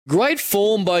Great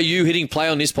form by you hitting play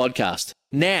on this podcast.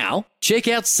 Now, check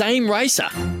out Same Racer,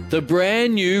 the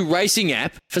brand new racing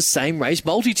app for same race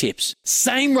multi-tips.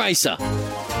 Same Racer.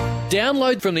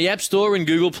 Download from the App Store and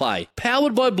Google Play.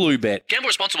 Powered by Bluebet. Gamble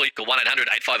responsibly. Call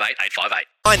 1-800-858-858.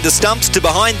 Behind the stumps to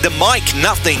behind the mic,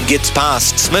 nothing gets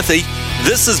past Smithy.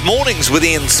 This is Mornings with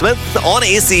Ian Smith on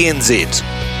SENZ.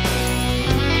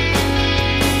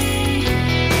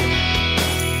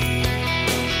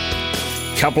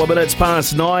 Couple of minutes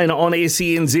past 9 on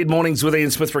SENZ Mornings with Ian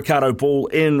Smith. Ricardo Ball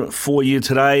in for you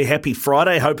today. Happy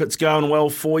Friday. Hope it's going well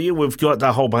for you. We've got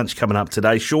a whole bunch coming up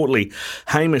today. Shortly,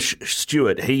 Hamish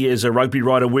Stewart. He is a rugby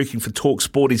writer working for Talk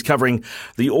Sport. He's covering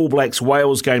the All Blacks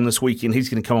Wales game this weekend. He's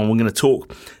going to come on. We're going to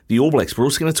talk the All Blacks. We're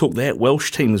also going to talk that Welsh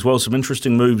team as well. Some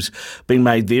interesting moves being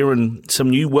made there and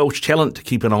some new Welsh talent to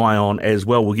keep an eye on as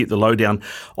well. We'll get the lowdown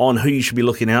on who you should be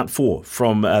looking out for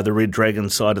from the Red Dragon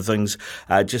side of things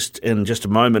just in a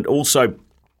moment. Also,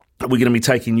 we're going to be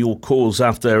taking your calls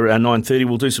after 9:30.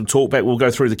 We'll do some talk back. We'll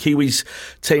go through the Kiwis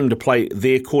team to play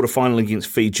their quarterfinal against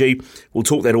Fiji. We'll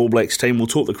talk that All Blacks team. We'll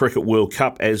talk the Cricket World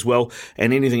Cup as well.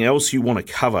 And anything else you want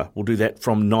to cover, we'll do that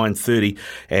from 9:30.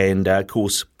 And, of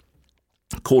course,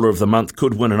 Caller of the Month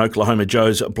could win an Oklahoma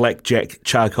Joe's Blackjack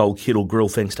Charcoal Kettle Grill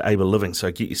thanks to Able Living. So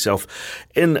get yourself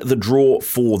in the draw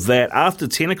for that. After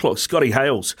 10 o'clock, Scotty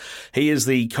Hales. He is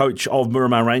the coach of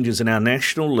Miramar Rangers in our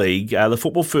National League. The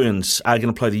Football Ferns are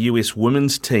going to play the US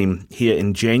women's team here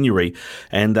in January.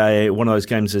 And one of those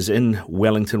games is in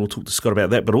Wellington. We'll talk to Scott about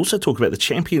that, but also talk about the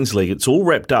Champions League. It's all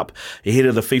wrapped up ahead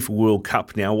of the FIFA World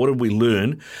Cup now. What did we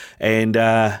learn? And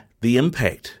the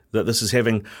impact that this is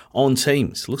having on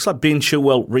teams. Looks like Ben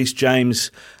Chilwell, Reece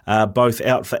James, both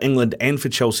out for England and for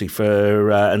Chelsea for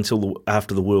until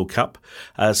after the World Cup.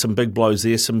 Some big blows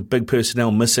there, some big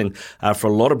personnel missing for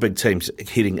a lot of big teams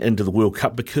heading into the World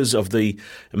Cup because of the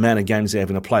amount of games they're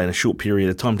having to play in a short period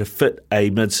of time to fit a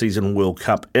mid-season World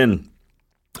Cup in.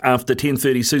 After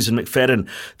 10:30, Susan McFadden,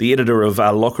 the editor of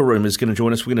Locker Room, is going to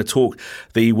join us. We're going to talk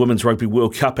the Women's Rugby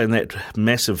World Cup and that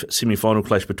massive semi-final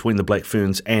clash between the Black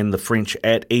Ferns and the French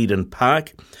at Eden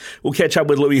Park. We'll catch up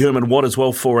with Louis Herman-Watt as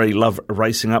well for a Love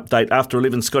Racing update. After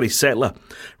 11, Scotty Sattler,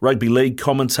 Rugby League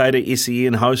commentator,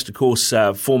 SEN host, of course,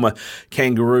 former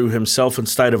Kangaroo himself and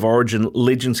State of Origin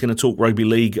legend's going to talk Rugby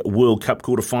League World Cup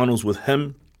quarterfinals with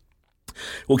him.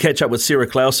 We'll catch up with Sarah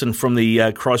Clausen from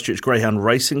the Christchurch Greyhound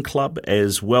Racing Club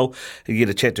as well and get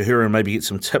a chat to her and maybe get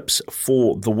some tips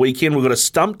for the weekend. We've got a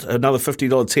Stumped, another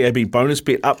 $50 TAB bonus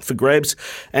bet up for grabs.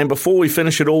 And before we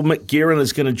finish it all, Mick Guerin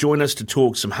is going to join us to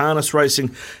talk some harness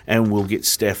racing and we'll get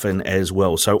Staff in as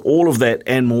well. So all of that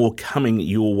and more coming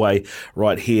your way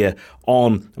right here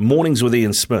on Mornings with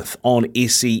Ian Smith on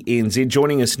SENZ.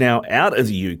 Joining us now out of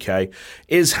the UK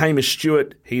is Hamish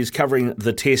Stewart. He is covering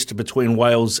the test between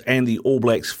Wales and the All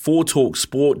Blacks for Talk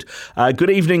Sport. Good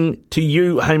evening to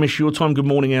you, Hamish, your time. Good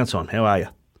morning our time. How are you?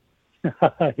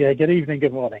 Yeah, good evening,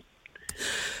 good morning.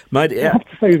 Mate, I have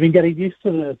to say we've been getting used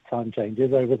to the time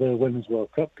changes over the Women's World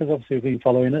Cup because obviously we've been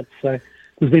following it, so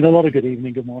there's been a lot of good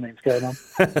evening, good mornings going on.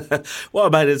 Well,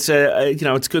 mate, it's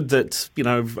it's good that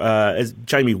as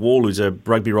Jamie Wall, who's a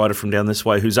rugby writer from down this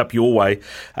way, who's up your way,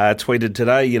 tweeted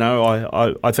today.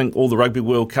 I think all the Rugby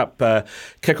World Cup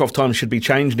kickoff times should be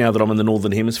changed now that I'm in the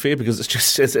Northern Hemisphere because it's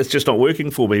just not working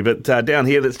for me. But down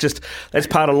here, that's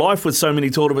part of life with so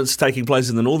many tournaments taking place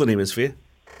in the Northern Hemisphere.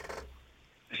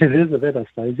 It is a bit, I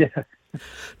suppose, yeah.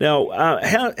 Now,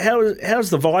 how's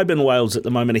the vibe in Wales at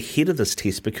the moment ahead of this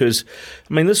test? Because,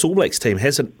 this All Blacks team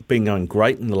hasn't been going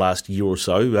great in the last year or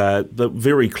so. They're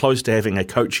very close to having a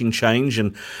coaching change,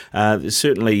 and there's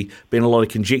certainly been a lot of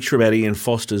conjecture about Ian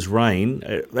Foster's reign.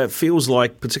 That feels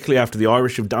like, particularly after the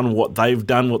Irish have done what they've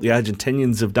done, what the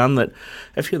Argentinians have done, that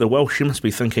if you're the Welsh, you must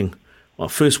be thinking, well,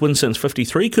 first win since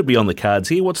 53 could be on the cards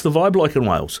here. What's the vibe like in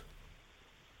Wales?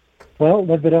 Well,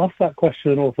 they've been asked that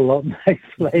question an awful lot and they've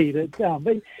laid it down.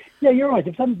 But yeah, you're right.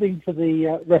 If something been for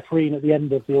the refereeing at the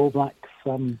end of the All Blacks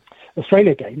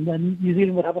Australia game, then New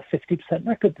Zealand would have a 50%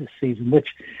 record this season, which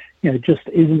just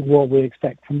isn't what we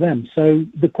expect from them. So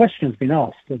the question has been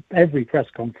asked at every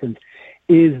press conference,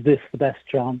 is this the best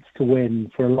chance to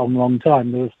win for a long, long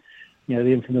time? There was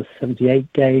the infamous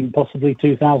 78 game, possibly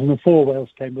 2004, Wales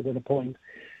came within a point,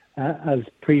 as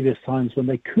previous times when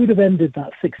they could have ended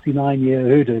that 69-year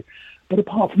hoodoo. But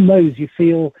apart from those, you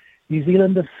feel New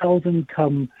Zealand have seldom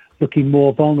come looking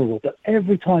more vulnerable. But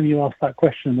every time you ask that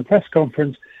question in the press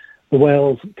conference, the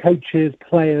Wales coaches,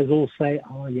 players all say,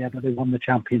 oh yeah, but they won the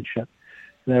championship.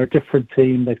 They're a different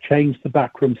team. They've changed the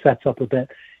backroom setup a bit.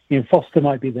 Ian Foster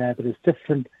might be there, but it's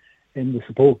different in the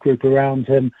support group around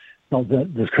him. Not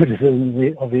that there's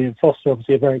criticism of Ian Foster,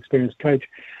 obviously a very experienced coach.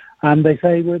 And they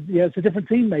say, well, it's a different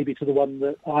team maybe to the one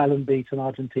that Ireland beat and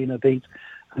Argentina beat.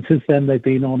 And since then, they've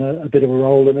been on a bit of a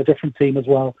roll, and a different team as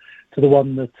well to the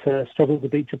one that struggled to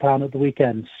beat Japan at the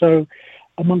weekend. So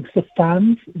amongst the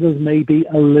fans, there's maybe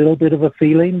a little bit of a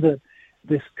feeling that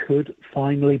this could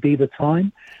finally be the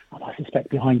time. And I suspect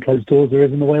behind closed doors there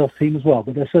is in the Wales team as well,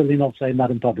 but they're certainly not saying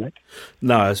that in public.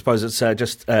 No, I suppose it's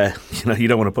just, you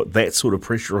don't want to put that sort of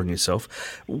pressure on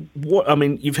yourself.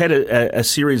 You've had a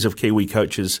series of Kiwi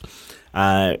coaches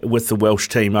with the Welsh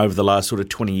team over the last sort of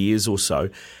 20 years or so.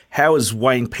 How is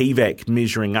Wayne Pivac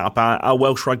measuring up? Are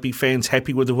Welsh rugby fans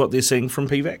happy with what they're seeing from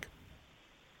Pivac?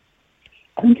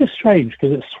 I think it's strange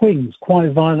because it swings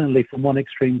quite violently from one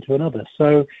extreme to another.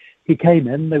 So he came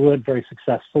in, they weren't very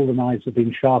successful, the knives have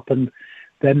been sharpened.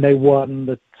 Then they won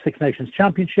the Six Nations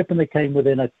Championship and they came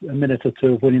within a minute or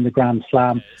two of winning the Grand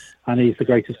Slam, and he's the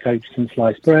greatest coach since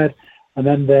sliced bread. And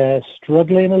then they're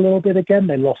struggling a little bit again.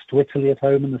 They lost to Italy at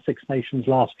home in the Six Nations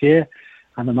last year,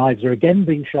 and the knives are again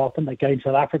being sharpened. They go in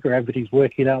South Africa, everybody's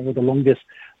working out what the longest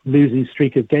losing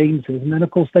streak of games is. And then, of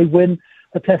course, they win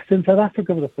a test in South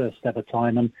Africa for the first ever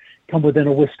time and come within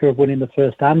a whisker of winning the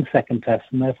first and second test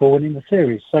and therefore winning the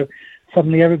series. So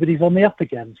suddenly everybody's on the up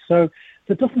again. So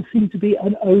there doesn't seem to be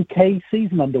an okay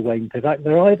season under Wayne Pivac.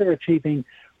 They're either achieving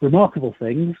remarkable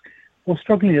things or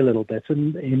struggling a little bit,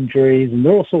 and injuries, and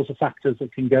there are all sorts of factors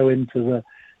that can go into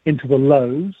the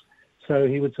lows. So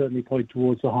he would certainly point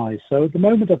towards the highs. So at the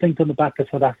moment, I think on the back of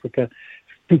South Africa,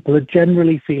 people are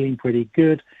generally feeling pretty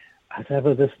good. As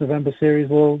ever, this November series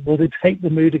will dictate the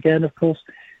mood again, of course,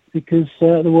 because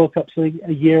the World Cup's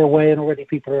a year away and already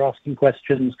people are asking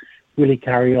questions. Will he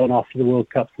carry on after the World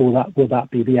Cup? Will that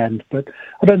be the end? But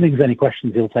I don't think there's any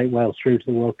questions he'll take Wales through to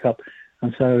the World Cup.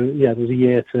 And so, there's a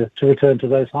year to return to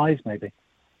those highs, maybe.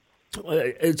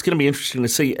 It's going to be interesting to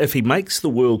see if he makes the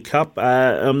World Cup.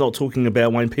 I'm not talking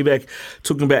about Wayne Pivac,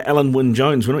 talking about Alan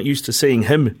Wynne-Jones. We're not used to seeing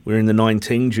him wearing the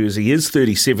 19 jersey. He is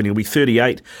 37. He'll be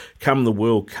 38 come the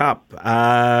World Cup.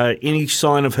 Any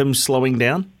sign of him slowing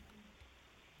down?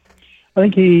 I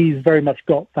think he's very much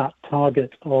got that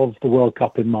target of the World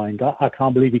Cup in mind. I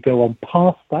can't believe he'd go on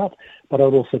past that, but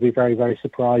I'd also be very, very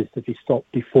surprised if he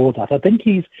stopped before that. I think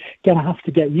he's going to have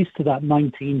to get used to that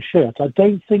 19 shirt. I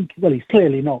don't think, he's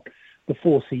clearly not the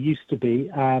force he used to be.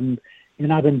 And in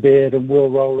Adam Beard and Will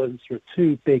Rowlands are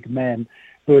two big men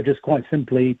who are just quite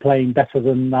simply playing better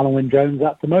than Alan Wynne-Jones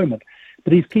at the moment.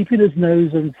 But he's keeping his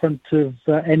nose in front of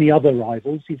any other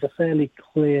rivals. He's a fairly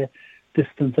clear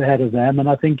distance ahead of them, and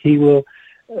I think he will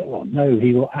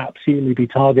absolutely be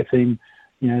targeting,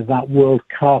 that World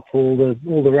Cup, all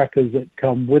the records that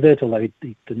come with it, although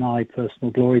he denied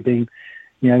personal glory being,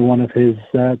 one of his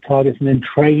targets. And in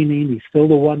training, he's still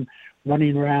the one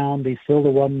running around, he's still the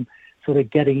one sort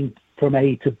of getting from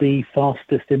A to B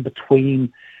fastest in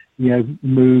between,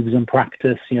 moves and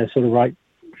practice, sort of right,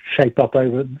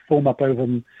 form up over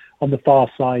them on the far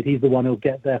side. He's the one who'll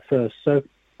get there first. So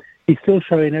he's still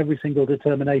showing every single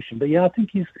determination. But I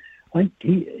think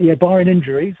barring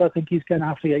injuries, I think he's going to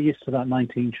have to get used to that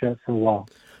 19 shirt for a while.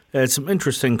 Some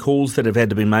interesting calls that have had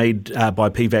to be made by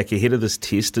Pivac ahead of this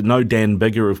test. No Dan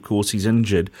Biggar, of course, he's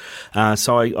injured.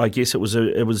 So I guess it was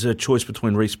a choice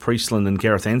between Rhys Priestland and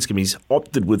Gareth Anscombe. He's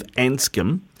opted with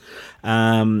Anscombe.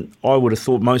 I would have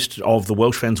thought most of the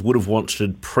Welsh fans would have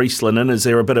wanted Priestland in. Is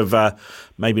there a bit of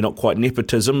maybe not quite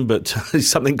nepotism, but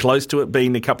something close to it,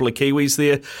 being a couple of Kiwis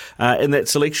there in that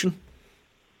selection?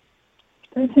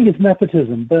 I don't think it's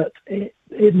nepotism, but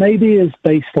it maybe is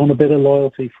based on a bit of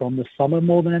loyalty from the summer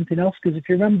more than anything else. Because if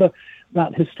you remember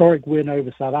that historic win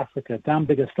over South Africa, Dan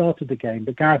Biggar started the game,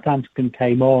 but Gareth Anscombe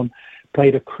came on,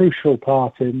 played a crucial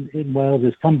part in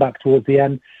Wales' comeback towards the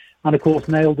end, and of course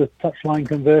nailed a touchline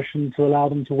conversion to allow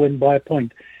them to win by a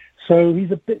point. So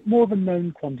he's a bit more of a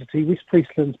known quantity. Rhys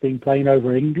Priestland's been playing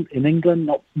over in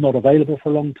England, not available for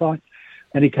a long time.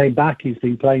 And he came back, he's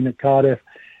been playing at Cardiff,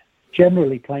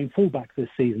 generally playing fullback this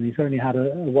season. He's only had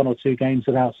one or two games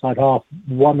at outside half,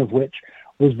 one of which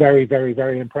was very, very,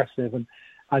 very impressive. And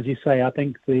as you say, I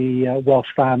think the Welsh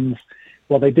fans,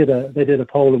 they did a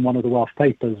poll in one of the Welsh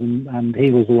papers, and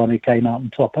he was the one who came out on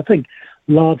top. I think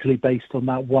largely based on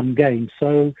that one game.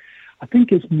 So I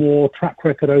think it's more track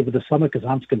record over the summer, because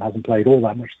Anscombe hasn't played all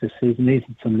that much this season. He's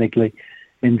had some niggly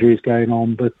injuries going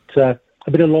on, but a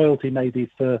bit of loyalty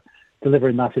maybe for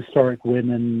delivering that historic win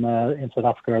in South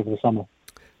Africa over the summer.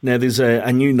 Now, there's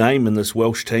a new name in this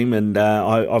Welsh team, and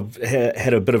I've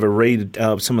had a bit of a read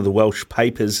of some of the Welsh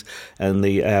papers, and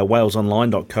the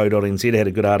walesonline.co.nz had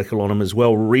a good article on him as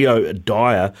well. Rio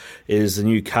Dyer is the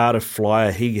new Cardiff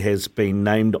Flyer. He has been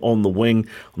named on the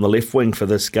left wing for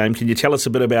this game. Can you tell us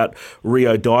a bit about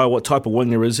Rio Dyer? What type of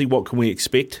winger is he? What can we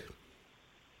expect?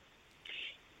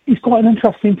 He's quite an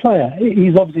interesting player.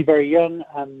 He's obviously very young,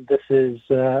 and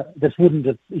he wouldn't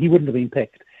have been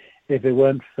picked if it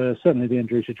weren't for certainly the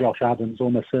injury to Josh Adams,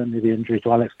 almost certainly the injury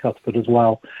to Alex Cuthbert as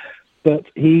well. But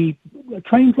he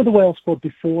trained for the Wales squad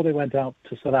before they went out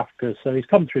to South Africa, so he's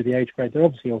come through the age grade. They're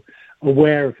obviously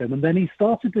aware of him. And then he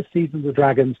started this season with the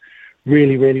Dragons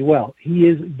really, really well. He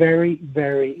is very,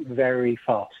 very, very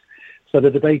fast. So the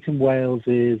debate in Wales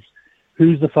is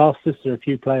who's the fastest. There are a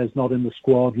few players not in the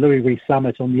squad. Louis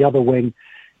Rees-Zammit on the other wing,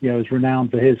 is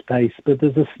renowned for his pace. But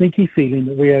there's a sneaky feeling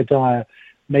that Rio Dyer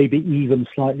may be even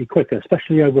slightly quicker,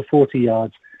 especially over 40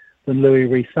 yards, than Louis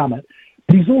Rees-Zammit.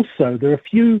 But there are a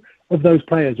few of those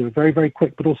players who are very, very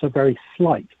quick, but also very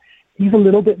slight. He's a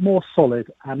little bit more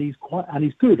solid, and he's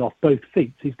good off both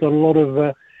feet. He's got a lot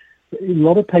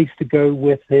of pace to go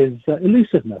with his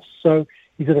elusiveness. So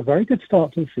he's had a very good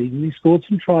start to the season. He scored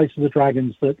some tries for the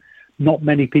Dragons that not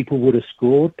many people would have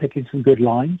scored, picking some good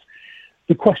lines.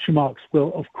 The question marks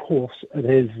will, of course, at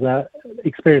his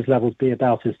experience levels, be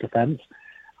about his defence,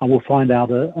 and we'll find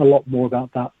out a lot more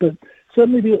about that. But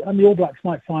certainly the All Blacks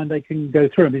might find they can go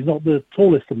through him. He's not the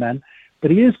tallest of men, but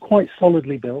he is quite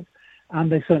solidly built,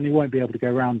 and they certainly won't be able to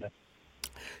go around him.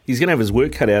 He's going to have his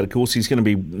work cut out, of course. He's going to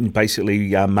be basically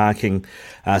marking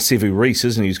Sevu Reece,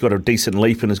 isn't he? He's got a decent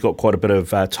leap and has got quite a bit of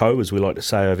toe, as we like to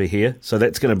say over here. So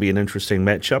that's going to be an interesting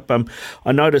matchup.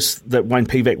 I noticed that Wayne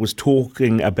Pivac was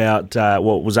talking about,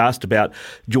 was asked about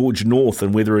George North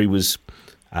and whether he was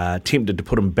tempted to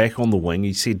put him back on the wing.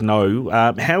 He said no.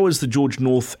 How is the George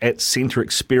North at centre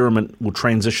experiment or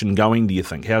transition going, do you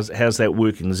think? How's that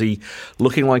working? Is he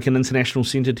looking like an international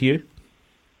centre to you?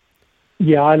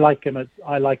 Yeah, I like him at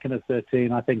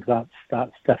 13. I think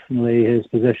that's definitely his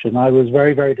position. I was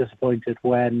very, very disappointed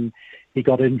when he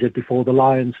got injured before the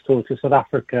Lions tour to South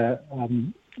Africa,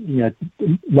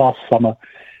 last summer,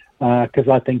 because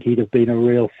I think he'd have been a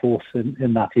real force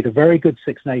in that. He had a very good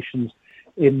Six Nations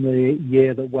in the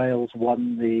year that Wales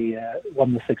won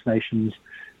the Six Nations,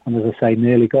 and as I say,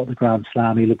 nearly got the Grand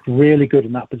Slam. He looked really good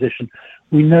in that position.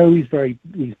 We know he's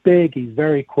big, he's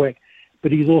very quick,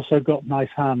 but he's also got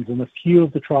nice hands, and a few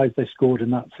of the tries they scored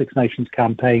in that Six Nations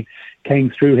campaign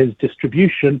came through his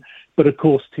distribution. But of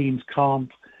course, teams can't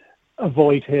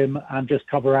avoid him and just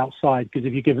cover outside, because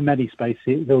if you give him any space,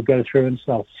 he'll go through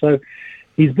himself. So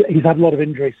he's had a lot of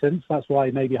injury since. That's why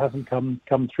he maybe hasn't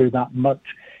come through that much.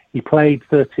 He played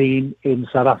 13 in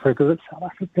South Africa. South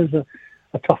Africa's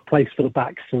a tough place for the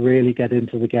backs to really get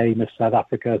into the game if South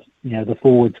Africa, the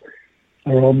forwards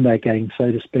are on their game,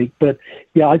 so to speak. But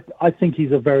yeah, I think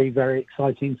he's a very, very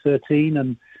exciting 13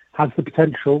 and has the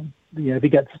potential. If he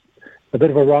gets a bit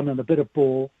of a run and a bit of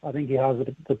ball, I think he has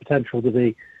the potential to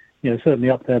be, certainly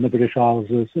up there in the British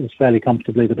Isles as fairly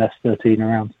comfortably the best 13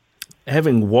 around.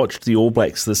 Having watched the All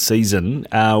Blacks this season,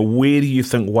 where do you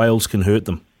think Wales can hurt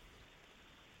them?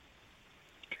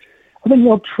 I think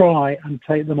they'll try and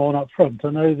take them on up front.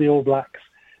 I know the All Blacks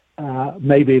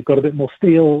maybe have got a bit more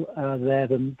steel there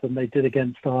than they did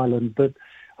against Ireland, but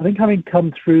I think having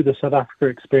come through the South Africa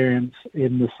experience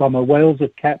in the summer, Wales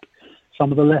have kept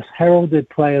some of the less heralded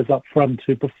players up front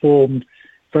who performed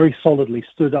very solidly,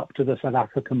 stood up to the South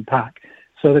African pack.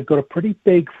 So they've got a pretty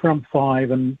big front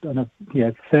five and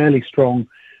a fairly strong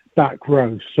back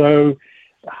row. So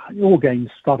all games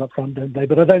start up front, don't they?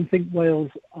 But I don't think Wales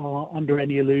are under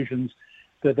any illusions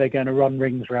that they're going to run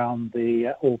rings around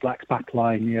the All Blacks back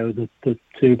line. The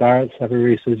two Barretts, Sevu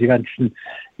Reece, as you mentioned,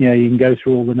 you can go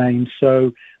through all the names.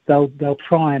 So they'll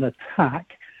try and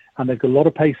attack, and they've got a lot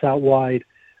of pace out wide.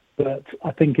 But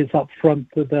I think it's up front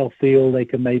that they'll feel they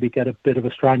can maybe get a bit of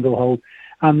a stranglehold.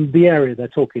 And the area they're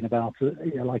talking about,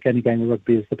 like any game of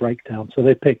rugby, is the breakdown. So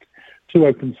they picked two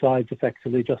open sides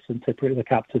effectively. Justin Tipuric, the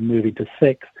captain, moving to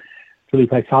 6.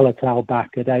 Felipe Faletau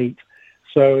back at 8.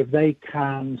 So if they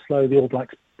can slow the All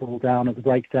Blacks ball down at the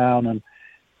breakdown and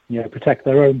protect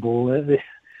their own ball, the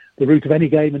route of any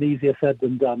game is easier said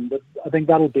than done. But I think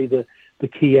that'll be the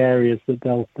key areas that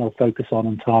they'll focus on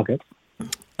and target.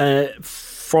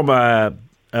 From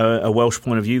a Welsh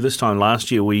point of view, this time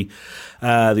last year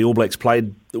the All Blacks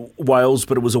played Wales,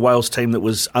 but it was a Wales team that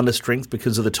was under strength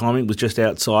because of the timing. It was just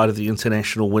outside of the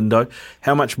international window.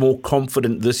 How much more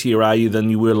confident this year are you than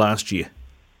you were last year?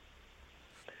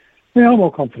 Yeah, I'm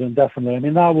more confident, definitely. I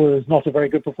mean, that was not a very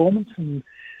good performance, and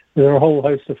there are a whole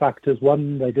host of factors.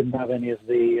 One, they didn't have any of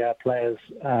the players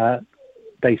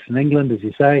based in England, as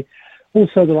you say.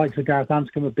 Also, the likes of Gareth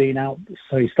Anscombe have been out,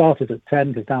 so he started at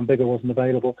 10 because Dan Biggar wasn't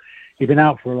available. He'd been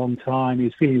out for a long time. He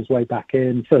was feeling his way back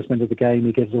in. First minute of the game,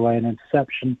 he gives away an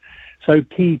interception. So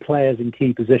key players in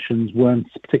key positions weren't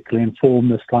particularly in form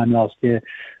this time last year.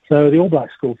 So the All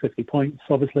Blacks scored 50 points,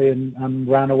 obviously, and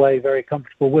ran away very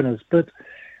comfortable winners. But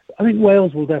I think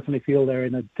Wales will definitely feel they're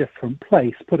in a different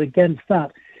place. But against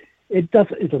that, it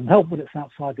doesn't help when it's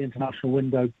outside the international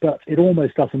window, but it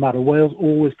almost doesn't matter. Wales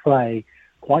always play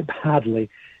quite badly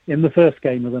in the first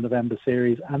game of the November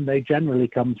series, and they generally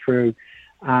come through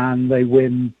and they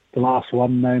win the last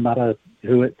one, no matter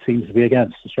who it seems to be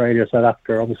against, Australia or South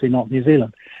Africa, obviously not New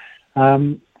Zealand.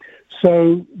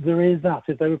 So there is that.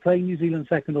 If they were playing New Zealand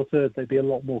second or third, they'd be a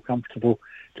lot more comfortable,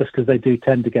 just because they do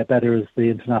tend to get better as the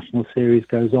international series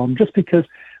goes on, just because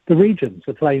the regions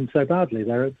are playing so badly.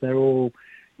 They're all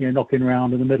knocking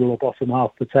around in the middle or bottom half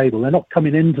of the table. They're not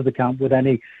coming into the camp with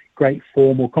any great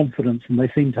form or confidence, and they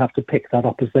seem to have to pick that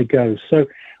up as they go. So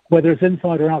whether it's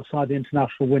inside or outside the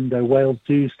international window, Wales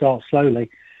do start slowly,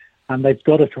 and they've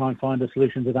got to try and find a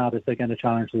solution to that if they're going to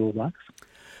challenge the All Blacks.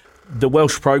 The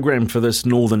Welsh programme for this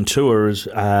Northern Tour is,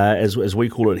 as we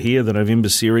call it here, the November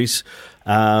series.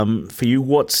 For you,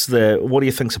 what do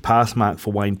you think's a pass mark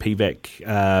for Wayne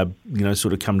Pivac?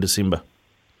 Sort of come December.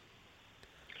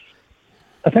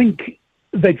 I think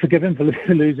they'd forgive him for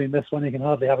losing this one. He can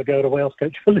hardly have a go at a Wales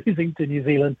coach for losing to New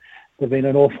Zealand. There've been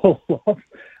an awful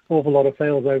lot of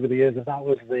fails over the years, if that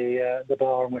was the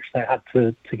bar on which they had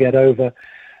to get over.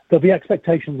 There'll be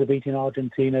expectations of beating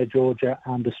Argentina, Georgia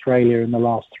and Australia in the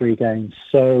last 3 games.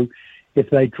 So if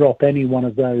they drop any one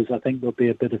of those, I think there'll be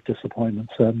a bit of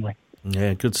disappointment, certainly.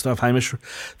 Yeah, good stuff, Hamish.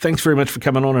 Thanks very much for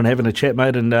coming on and having a chat,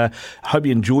 mate, and I hope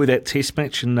you enjoy that test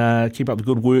match and keep up the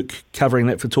good work covering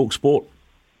that for Talk Sport.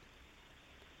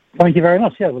 Thank you very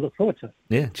much. Yeah, we'll look forward to it.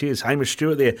 Yeah, cheers. Hamish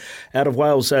Stewart there out of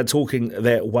Wales, talking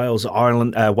that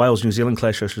Wales-New Zealand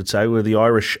clash, I should say, with the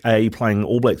Irish A playing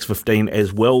All Blacks 15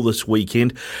 as well this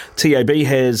weekend. TAB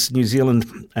has New Zealand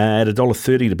at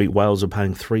 $1.30 to beat Wales, are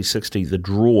paying $3.60. The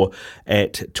draw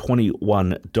at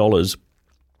 $21.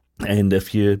 And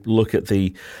if you look at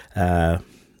the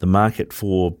market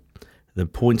for the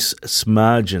points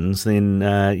margins, then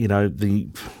the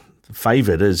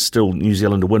favourite is still New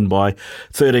Zealand to win by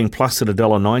 13 plus at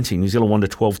 $1.90. New Zealand 1 to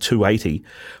 12, $2.80.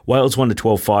 Wales 1 to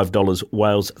 12, $5.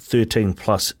 Wales 13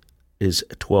 plus is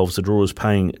 12s. The draw is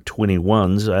paying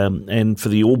 21s. And for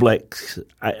the All Blacks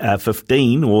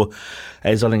 15, or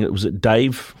as I think it was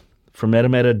Dave from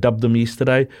Matamata dubbed them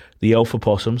yesterday, the Alpha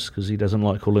Possums, because he doesn't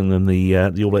like calling them the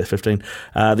All Black 15.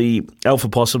 The Alpha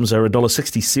Possums are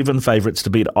 $1.67 favourites to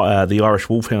beat the Irish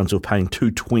Wolfhounds, who are paying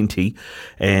 $2.20,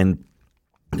 and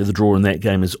the draw in that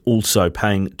game is also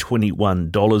paying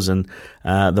 $21. And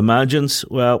the margins,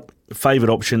 well, favourite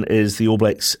option is the All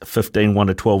Blacks 15, 1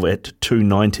 to 12 at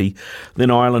 $2.90. Then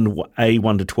Ireland A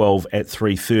 1 to 12 at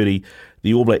 $3.30.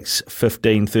 The All Blacks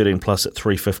 15, 13 plus at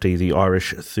 $3.50. The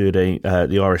Irish 13,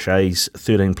 the Irish A's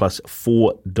 13 plus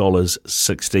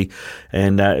 $4.60.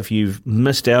 And if you've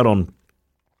missed out on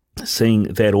seeing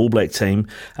that All Black team,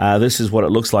 this is what it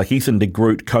looks like. Ethan de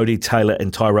Groot, Cody Taylor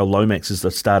and Tyrell Lomax is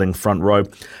the starting front row.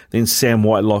 Then Sam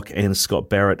Whitelock and Scott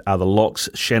Barrett are the locks.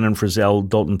 Shannon Frizzell,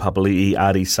 Dalton Papali'i,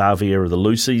 Ardie Savea are the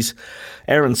loosies.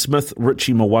 Aaron Smith,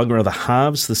 Richie Mo'unga are the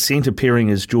halves. The centre pairing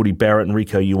is Geordie Barrett and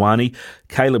Rieko Ioane.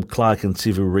 Caleb Clark and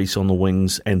Sevu Reece on the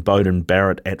wings, and Bowden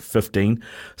Barrett at 15.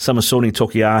 Samisoni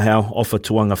Tokiahau, Ofa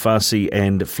Tuangafasi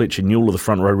and Fletcher Newell are the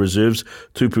front row reserves.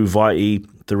 Tupu Vai'i,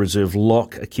 the reserve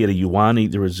lock, Akira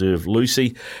Ioane, the reserve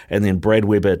Lucy, and then Brad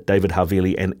Weber, David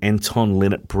Havili and Anton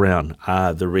Leonard-Brown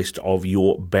are the rest of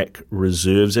your back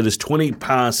reserves. It is 20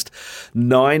 past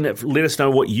 9. Let us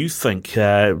know what you think,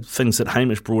 things that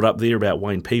Hamish brought up there about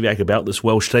Wayne Pivac, about this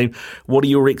Welsh team. What are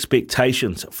your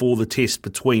expectations for the test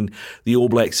between the All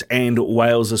Blacks and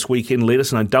Wales this weekend? Let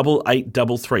us know.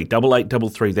 8833,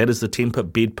 8833. That is the Temper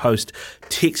Bedpost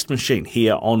text machine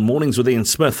here on Mornings with Ian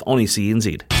Smith on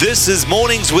SENZ. This is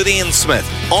Mornings with Ian Smith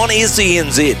on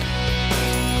SENZ.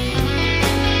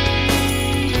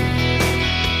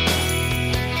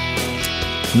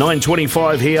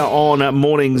 9:25 here on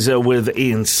Mornings with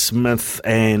Ian Smith,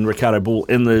 and Ricardo Ball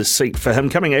in the seat for him.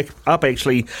 Coming up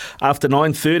actually after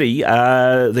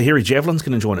 9:30, the Hairy Javelin's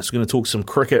going to join us. We're going to talk some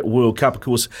cricket, World Cup. Of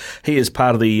course, he is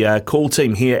part of the call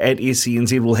team here at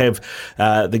SENZ. We'll have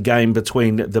the game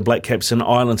between the Black Caps and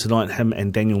Ireland tonight. Him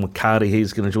and Daniel McCarty.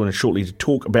 He's going to join us shortly to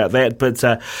talk about that. But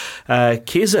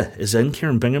Keza is in,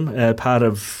 Kieran Bingham, part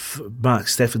of Mark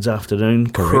Stafford's afternoon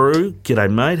crew. G'day,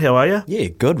 mate. How are you? Yeah,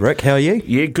 good, Rick. How are you?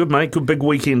 Yeah, good, mate. Good big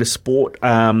weekend of sport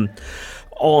on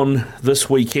this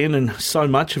weekend, and so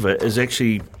much of it is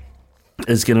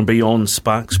going to be on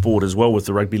Spark Sport as well, with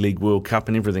the Rugby League World Cup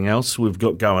and everything else we've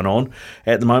got going on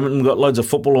at the moment. We've got loads of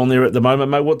football on there at the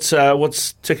moment, mate.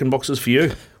 What's ticking boxes for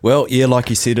you? Well, yeah, like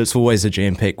you said, it's always a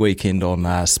jam-packed weekend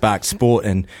on Spark Sport,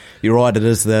 and you're right, it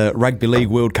is the Rugby League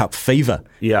World Cup fever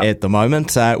at the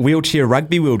moment. Wheelchair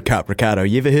Rugby World Cup, Ricardo,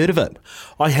 you ever heard of it?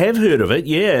 I have heard of it,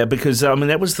 yeah, because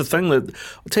that was the thing that,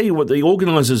 I'll tell you what, the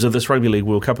organisers of this Rugby League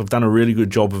World Cup have done a really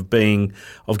good job of going,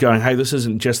 hey, this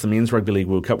isn't just the Men's Rugby League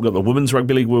World Cup, we've got the Women's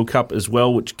Rugby League World Cup as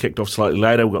well, which kicked off slightly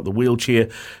later, we've got the Wheelchair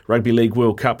Rugby League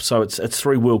World Cup, so it's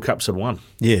 3 World Cups in one.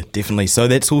 Yeah, definitely. So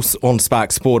that's all on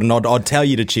Spark Sport, and I'd tell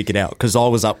you to check it out, because I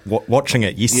was up watching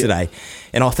it yesterday,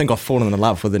 and I think I've fallen in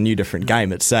love with a new different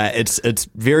game. It's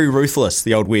very ruthless,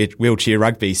 the old Wheelchair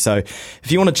Rugby. So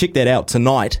if you want to check that out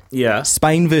tonight,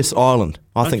 Spain versus Ireland.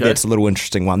 I think that's a little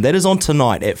interesting one. That is on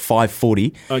tonight at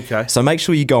 5:40. Okay. So make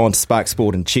sure you go on Spark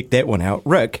Sport and check that one out.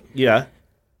 Rick? Yeah?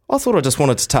 I thought I just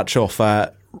wanted to touch off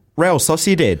Real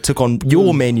Sociedad took on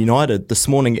your Man United this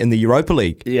morning in the Europa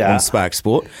League on Spark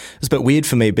Sport. It's a bit weird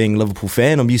for me being a Liverpool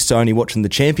fan. I'm used to only watching the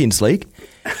Champions League.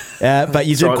 But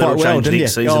you did quite well, didn't you?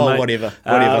 Season, mate. Whatever.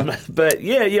 But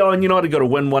and United got to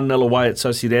win 1-0 away at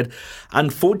Sociedad.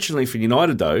 Unfortunately for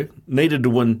United, though, needed to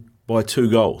win by 2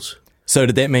 goals. So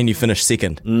did that mean you finished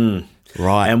second?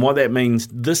 Right. And what that means,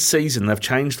 this season they've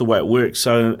changed the way it works.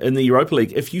 So in the Europa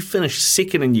League, if you finish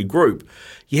second in your group,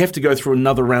 you have to go through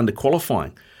another round of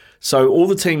qualifying. So all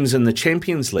the teams in the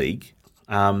Champions League,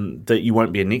 that you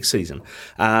won't be in next season,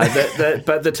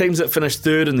 but the teams that finish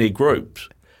third in their group,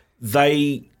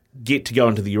 they get to go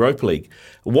into the Europa League.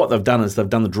 What they've done is they've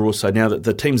done the draw, so now that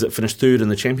the teams that finish third in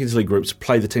the Champions League groups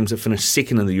play the teams that finish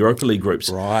second in the Europa League groups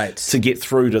to get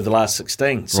through to the last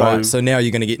 16. So now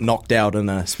you're going to get knocked out in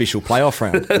a special playoff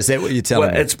round. Is that what you're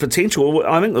telling me? It's potential.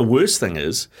 I think the worst thing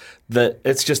is that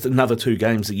it's just another 2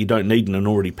 games that you don't need in an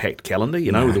already packed calendar,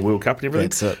 with the World Cup and everything.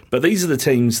 That's it. But these are the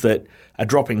teams that are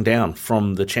dropping down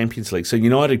from the Champions League. So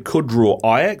United could draw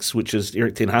Ajax, which is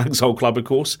Erik ten Hag's old club, of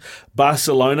course,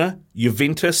 Barcelona,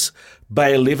 Juventus,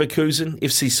 Bayer Leverkusen,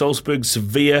 FC Salzburg,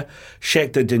 Sevilla,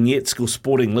 Shakhtar Donetsk or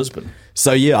Sporting Lisbon.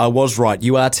 So, I was right.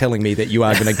 You are telling me that you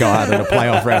are going to go out in a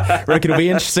playoff round. Rick, it'll be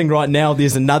interesting right now.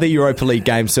 There's another Europa League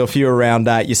game, so if you're around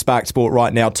your Spark Sport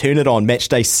right now, turn it on.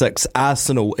 Matchday 6,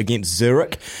 Arsenal against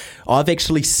Zurich. I've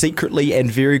actually secretly and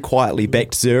very quietly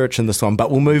backed Zurich in this one,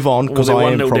 but we'll move on because I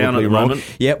am probably wrong.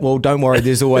 Yeah, well, don't worry,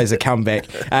 there's always a comeback.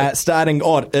 Starting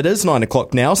odd, it is 9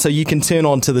 o'clock now, so you can turn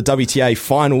on to the WTA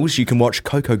finals. You can watch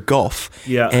Coco Gauff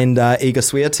and Iga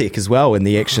Swiatek as well in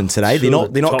the action today. Sure,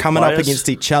 they're not coming up against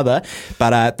each other,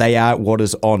 but they are what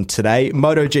is on today.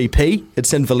 MotoGP,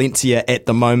 it's in Valencia at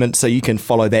the moment, so you can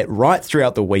follow that right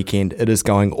throughout the weekend. It is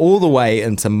going all the way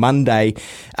into Monday.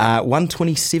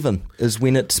 1:27 is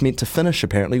when it's meant to finish,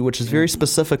 apparently, which is very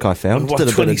specific, I found. Did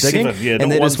a bit of digging.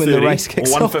 And that is when the race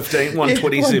kicks off. 1:15,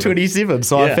 1:27.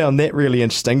 So I found that really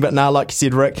interesting. But like you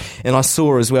said, Rick, and I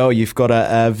saw as well, you've got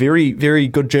a very, very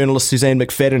good journalist, Suzanne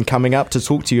McFadden, coming up to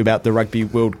talk to you about the Rugby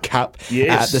World Cup.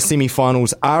 Yes. The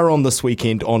semi-finals are on this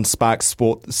weekend on Spark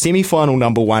Sport. Semi-final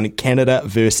number 1, Canada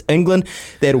versus England.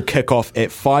 That'll kick off at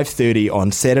 5:30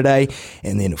 on Saturday.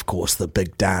 And then, of course, the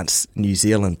big dance, New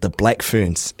Zealand, the Black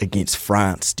Ferns against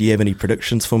France. Do you have any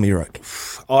predictions for me, Rick?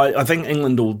 I think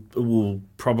England will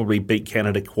probably beat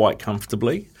Canada quite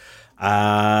comfortably.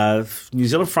 New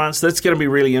Zealand, France, that's going to be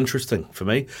really interesting for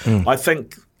me.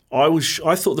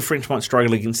 I thought the French might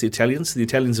struggle against the Italians. The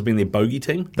Italians have been their bogey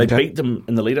team. They beat them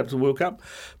in the lead up to the World Cup.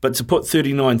 But to put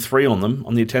 39-3 on them,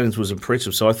 on the Italians, was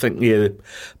impressive. So I think,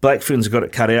 Black Ferns have got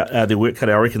it cut out, their work cut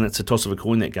out. I reckon that's a toss of a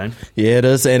coin, that game. Yeah, it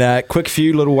is. And a quick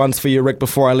few little ones for you, Rick,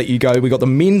 before I let you go. We've got the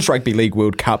Men's Rugby League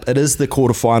World Cup. It is the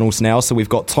quarterfinals now. So we've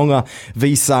got Tonga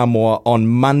v Samoa on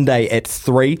Monday at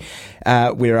 3.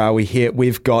 Where are we here?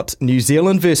 We've got New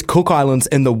Zealand versus Cook Islands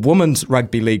in the Women's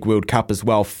Rugby League World Cup as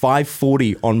well,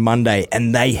 5:40 on Monday,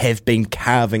 and they have been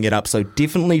carving it up, so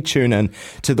definitely tune in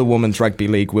to the Women's Rugby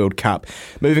League World Cup.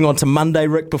 Moving on to Monday,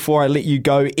 Rick, before I let you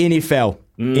go, NFL.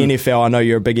 NFL, I know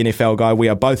you're a big NFL guy. We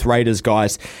are both Raiders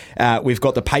guys. We've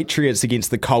got the Patriots against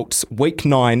the Colts, Week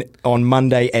 9 on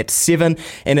Monday at 7.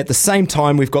 And at the same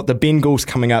time, we've got the Bengals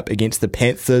coming up against the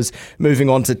Panthers. Moving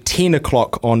on to 10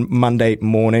 o'clock on Monday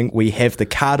morning, we have the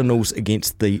Cardinals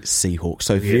against the Seahawks.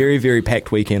 So very, very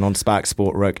packed weekend on Spark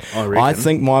Sport, Rick. I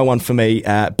think my one for me,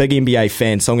 big NBA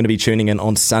fan, so I'm going to be tuning in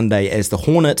on Sunday as the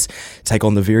Hornets take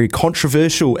on the very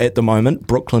controversial at the moment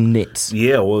Brooklyn Nets.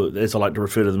 Yeah, well, as I like to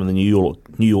refer to them in the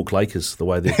New York Lakers, the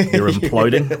way they're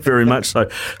imploding very much so.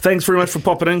 Thanks very much for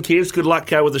popping in, Kevs. Good luck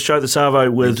with the show this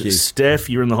Arvo with Steph.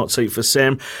 You're in the hot seat for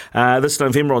Sam. This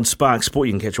November on Spark Sport,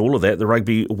 you can catch all of that. The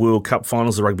Rugby World Cup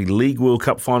finals, the Rugby League World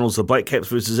Cup finals, the Black Caps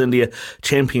versus India,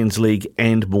 Champions League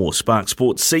and more. Spark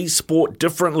Sport, see sport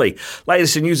differently.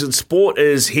 Latest in news and sport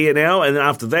is here now, and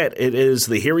after that it is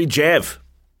the Hairy Jav.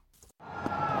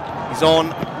 He's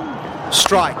on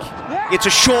strike. It's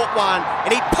a short one,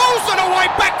 and he pulls it away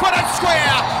backward and square.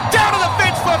 Down to the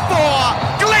fence for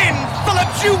 4. Glenn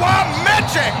Phillips, you are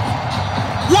magic.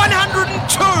 102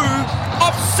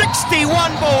 of 61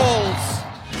 balls.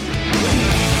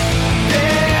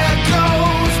 There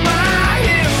goes my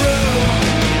hero.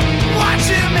 Watch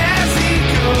him as he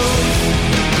goes.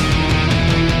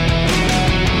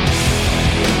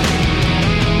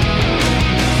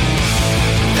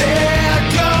 There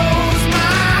goes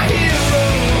my hero.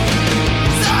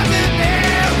 Ordinary.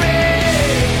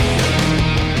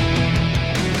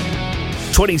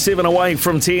 27 away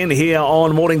from 10 here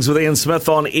on Mornings with Ian Smith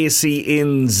on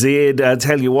SENZ.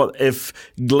 Tell you what, if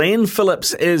Glenn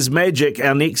Phillips is magic,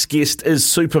 our next guest is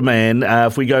Superman.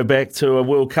 If we go back to a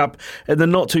World Cup in the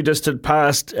not too distant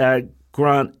past,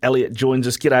 Grant Elliott joins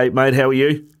us. G'day, mate. How are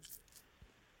you?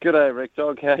 G'day, Rick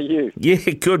Dog. How are you? Yeah,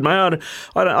 good, mate.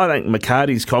 I think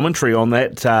McCarty's commentary on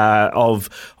that of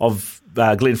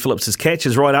Glenn Phillips' catch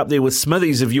is right up there with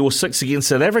Smithy's of your 6 against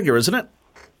South Africa, isn't it?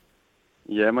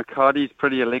 Yeah, McCarty's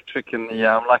pretty electric, and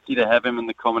I'm lucky to have him in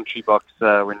the commentary box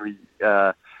when we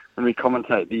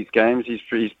commentate these games. He's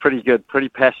pretty good, pretty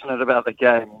passionate about the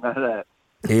game. You know that.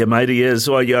 Yeah, mate, he is.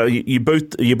 Well, you both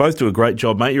do a great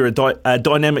job, mate. You're a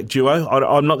dynamic duo.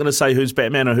 I'm not going to say who's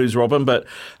Batman or who's Robin, but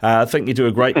I think you do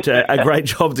a great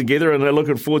job together, and I'm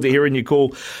looking forward to hearing your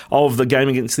call of the game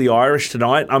against the Irish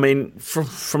tonight. I mean,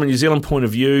 from a New Zealand point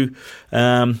of view,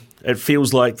 it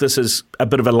feels like this is a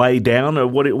bit of a lay down. Or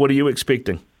what are you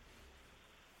expecting?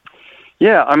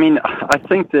 Yeah, I mean, I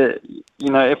think that,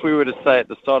 if we were to say at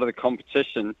the start of the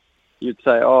competition, you'd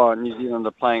say, New Zealand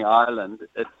are playing Ireland,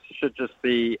 it should just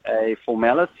be a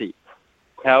formality.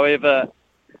 However,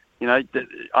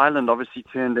 Ireland obviously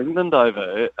turned England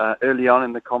over early on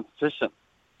in the competition.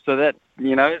 So that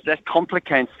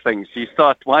complicates things. You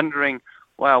start wondering,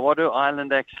 wow, what do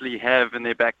Ireland actually have in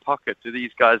their back pocket? Do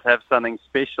these guys have something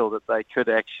special that they could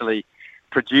actually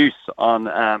produce on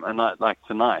a night like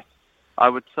tonight? I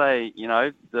would say,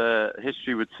 the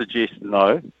history would suggest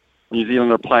no. New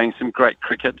Zealand are playing some great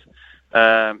cricket.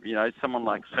 Someone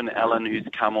like Finn Allen who's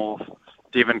come off,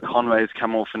 Devon Conway's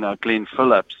come off, and now Glenn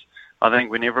Phillips. I think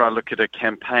whenever I look at a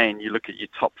campaign, you look at your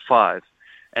top 5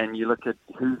 and you look at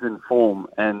who's in form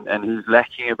and who's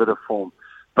lacking a bit of form.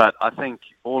 But I think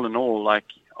all in all,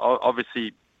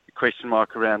 obviously question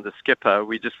mark around the skipper.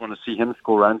 We just want to see him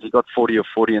score runs. He got 40 or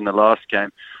 40 in the last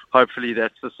game. Hopefully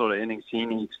that's the sort of innings he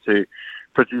needs to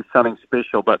produce something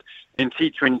special. But in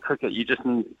T20 cricket, you just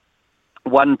need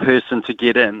one person to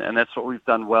get in, and that's what we've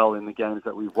done well in the games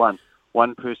that we've won.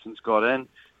 One person's got in,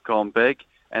 gone big,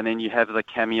 and then you have the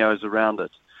cameos around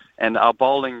it. And our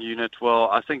bowling unit, well,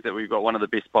 I think that we've got one of the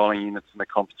best bowling units in the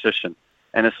competition,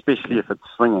 and especially if it's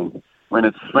swinging. When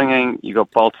it's swinging, you got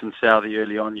Bolton Southey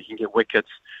early on, you can get wickets,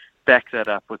 back that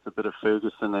up with a bit of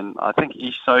Ferguson, and I think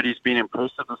Ish Sodhi's been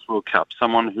impressive this World Cup,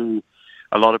 someone who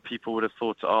a lot of people would have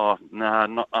thought,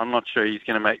 I'm not sure he's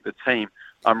going to make the team.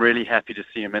 I'm really happy to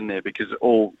see him in there because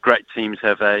all great teams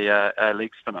have a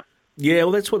leg spinner. Yeah,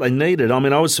 well, that's what they needed. I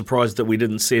mean, I was surprised that we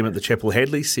didn't see him at the Chappell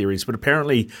Hadley series, but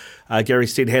apparently Gary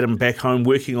Stead had him back home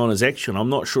working on his action. I'm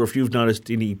not sure if you've noticed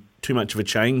too much of a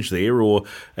change there or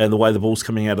the way the ball's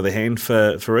coming out of the hand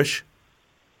for Ish.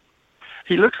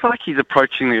 He looks like he's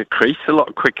approaching the crease a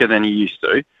lot quicker than he used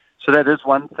to, so that is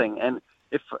one thing. And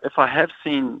if I have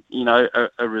seen,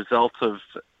 a result of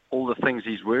all the things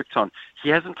he's worked on, he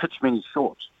hasn't pitched many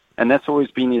shorts. And that's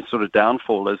always been his sort of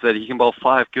downfall, is that he can bowl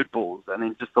 5 good balls and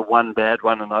then just the one bad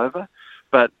one and over.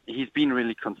 But he's been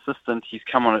really consistent. He's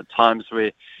come on at times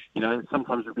where,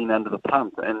 sometimes we've been under the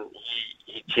pump and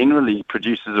he generally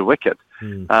produces a wicket.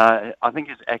 I think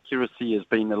his accuracy has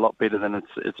been a lot better than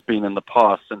it's been in the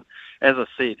past. And as I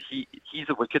said, he's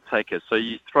a wicket taker. So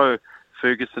you throw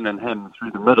Ferguson and him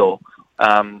through the middle,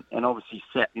 and obviously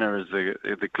Satner is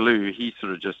the glue. He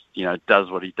sort of just,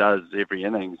 does what he does every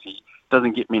innings. He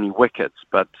doesn't get many wickets,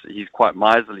 but he's quite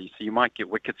miserly, so you might get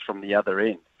wickets from the other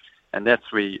end. And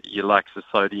that's where you like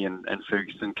Sodhi and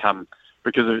Ferguson come,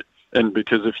 because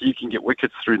if you can get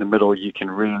wickets through the middle, you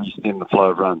can really stem the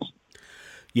flow of runs.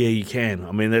 Yeah, you can.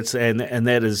 I mean, that's and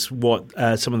that is what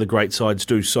some of the great sides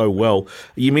do so well.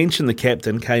 You mentioned the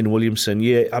captain, Kane Williamson.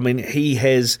 Yeah, I mean, he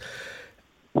has,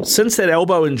 since that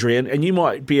elbow injury, and you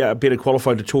might be better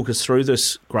qualified to talk us through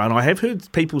this, Grant, I have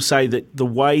heard people say that the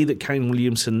way that Kane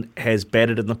Williamson has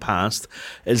batted in the past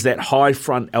is that high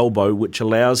front elbow, which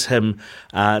allows him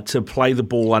to play the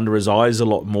ball under his eyes a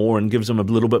lot more and gives him a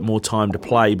little bit more time to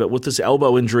play. But with this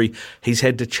elbow injury, he's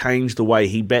had to change the way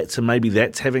he bats, and maybe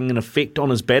that's having an effect on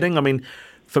his batting. I mean,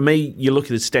 for me, you look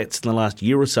at his stats in the last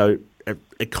year or so,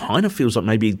 it kind of feels like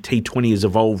maybe T20 has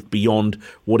evolved beyond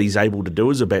what he's able to do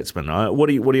as a batsman. What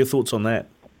are your thoughts on that?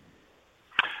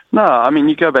 No, I mean,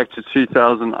 you go back to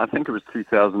 2000, I think it was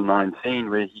 2019,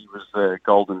 where he was the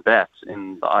golden bat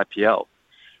in the IPL.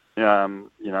 He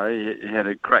had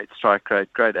a great strike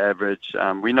rate, great average.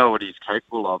 We know what he's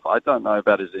capable of. I don't know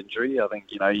about his injury. I think,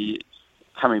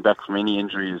 coming back from any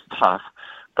injury is tough.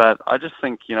 But I just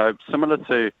think, similar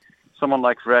to someone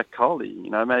like Virat Kohli,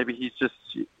 maybe he's just,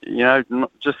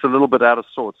 just a little bit out of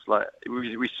sorts. Like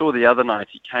we saw the other night,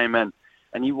 he came in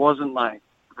and he wasn't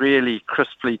really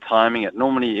crisply timing it.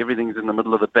 Normally everything's in the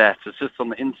middle of the bat. It's just on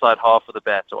the inside half of the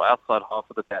bat or outside half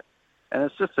of the bat. And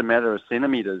it's just a matter of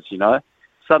centimetres,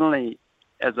 Suddenly,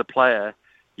 as a player,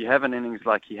 you have an innings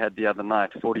like he had the other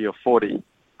night, 40 or 40.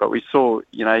 But we saw,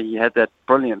 he had that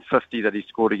brilliant 50 that he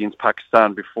scored against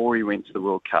Pakistan before he went to the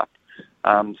World Cup.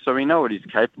 So we know what he's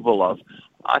capable of.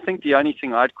 I think the only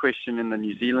thing I'd question in the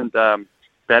New Zealand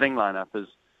batting lineup is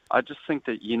I just think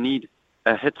that you need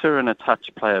a hitter and a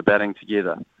touch player batting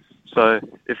together. So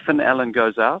if Finn Allen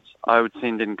goes out, I would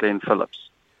send in Glenn Phillips.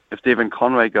 If Devon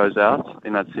Conway goes out,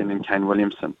 then I'd send in Kane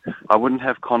Williamson. I wouldn't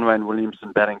have Conway and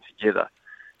Williamson batting together.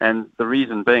 And the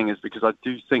reason being is because I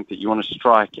do think that you want to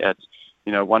strike at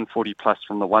 140 plus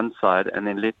from the one side and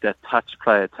then let that touch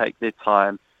player take their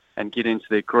time and get into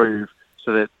their groove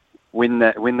so that when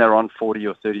they're on 40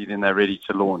 or 30, then they're ready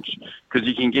to launch. Because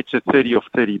you can get to 30 or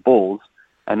 30 balls,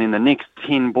 and in the next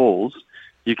 10 balls,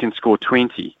 you can score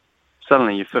 20.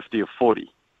 Suddenly you're 50 or 40,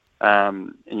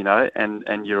 and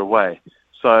you're away.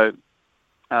 So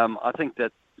I think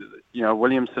that,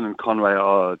 Williamson and Conway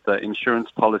are the insurance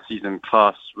policies in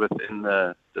class within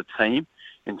the team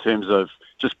in terms of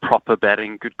just proper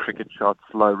batting, good cricket shots,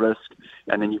 low risk,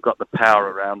 and then you've got the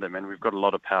power around them, and we've got a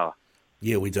lot of power.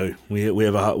 Yeah, we do. We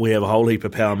have a whole heap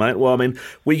of power, mate. Well, I mean,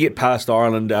 we get past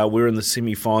Ireland. We're in the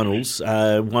semi-finals.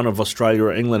 One of Australia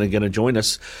or England are going to join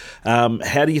us.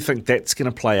 How do you think that's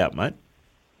going to play out, mate?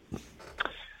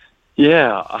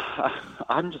 Yeah,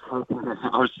 I'm just hoping.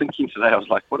 I was thinking today, I was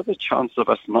like, what are the chances of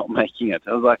us not making it?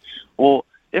 I was like, well,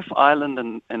 if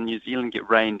Ireland and New Zealand get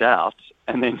rained out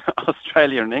and then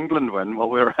Australia and England win, well,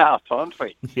 we're out, aren't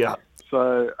we? Yeah.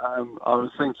 So I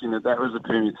was thinking that was a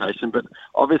permutation. But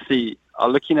obviously,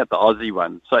 looking at the Aussie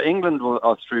one, so England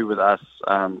are through with us,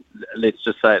 let's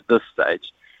just say at this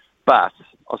stage. But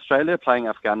Australia playing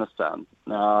Afghanistan.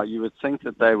 Now, you would think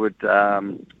that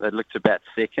they'd look to bat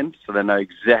second, so they know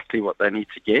exactly what they need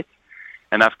to get.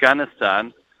 And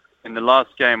Afghanistan, in the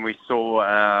last game, we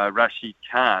saw Rashid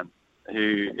Khan,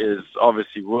 who is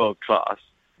obviously world class,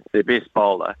 their best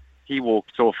bowler. He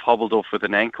hobbled off with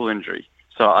an ankle injury.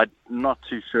 So I'm not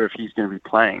too sure if he's going to be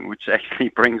playing, which actually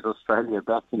brings Australia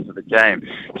back into the game.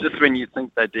 Just when you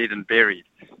think they're dead and buried,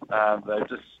 they've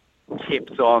just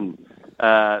kept on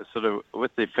sort of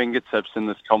with their fingertips in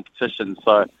this competition.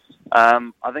 So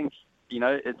I think,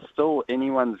 it's still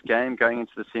anyone's game going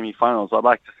into the semi-finals. I'd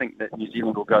like to think that New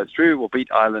Zealand will go through, will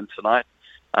beat Ireland tonight,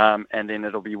 and then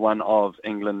it'll be one of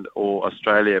England or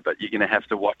Australia. But you're going to have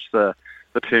to watch the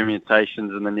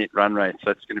permutations and the net run rate,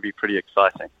 so it's going to be pretty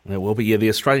exciting. It will be, the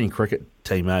Australian cricket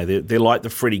team, they're like the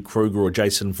Freddie Krueger or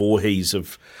Jason Voorhees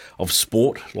of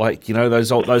sport, like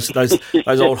those old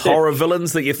horror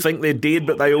villains that you think they're dead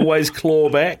but they always claw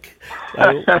back.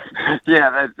 Yeah,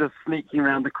 they're just sneaking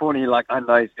around the corner. You're like, I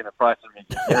know he's going to frighten me.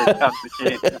 Here he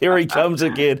comes again. Here he comes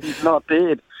again. He's not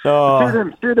dead.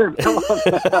 Oh. Shoot him, come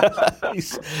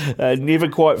on. Never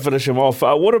quite finish him off.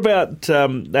 What about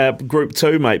Group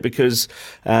 2, mate? Because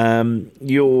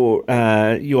your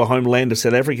homeland of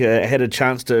South Africa had a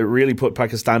chance to really put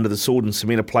Pakistan to the sword and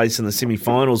cement a place in the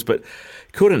semi-finals, but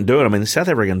couldn't do it. I mean, the South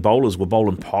African bowlers were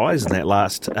bowling pies in that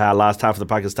last half of the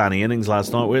Pakistani innings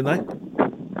last night, weren't they?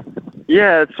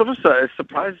 Yeah, it sort of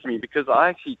surprised me because I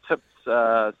actually tipped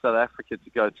South Africa to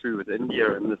go through with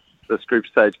India in this group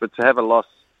stage, but to have a loss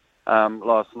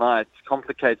last night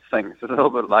complicates things. A little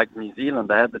bit like New Zealand.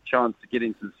 They had the chance to get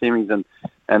into the semis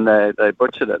and they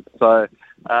butchered it. So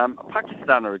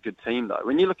Pakistan are a good team, though.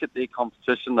 When you look at their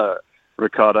competition, though,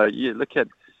 Ricardo, you look at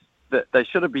that they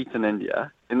should have beaten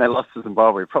India, and they lost to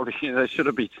Zimbabwe. Probably they should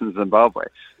have beaten Zimbabwe.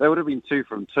 They would have been 2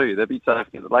 from 2. They beat South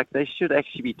Africa. Like, they should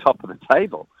actually be top of the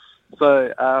table.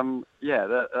 So,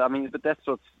 but that's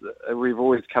what we've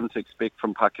always come to expect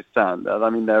from Pakistan. I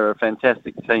mean, they're a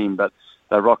fantastic team, but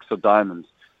they're rocks or diamonds.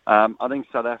 I think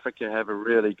South Africa have a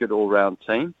really good all-round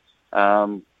team.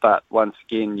 But once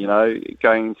again,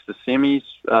 going into the semis,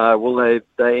 will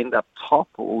they end up top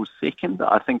or second?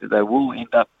 I think that they will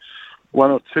end up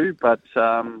 1 or 2. But,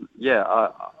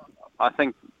 I I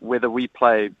think whether we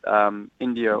play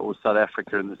India or South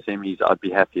Africa in the semis, I'd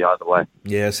be happy either way.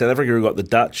 Yeah, South Africa have got the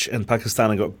Dutch and Pakistan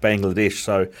have got Bangladesh.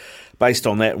 So based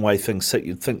on that and the way things sit,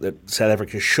 you'd think that South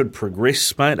Africa should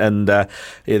progress, mate. And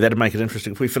that'd make it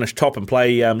interesting. If we finish top and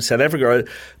play South Africa, it'd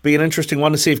be an interesting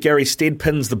one to see if Gary Stead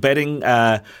pins the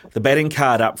batting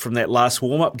card up from that last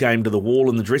warm-up game to the wall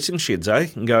in the dressing sheds,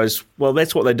 And goes, well,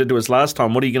 that's what they did to us last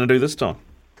time. What are you going to do this time?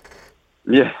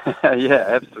 Yeah, yeah,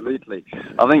 absolutely.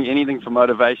 I think anything for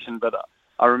motivation, but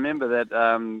I remember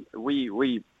that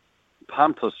we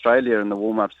pumped Australia in the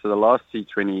warm-ups to the last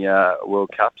T20 World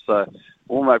Cup, so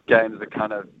warm-up games are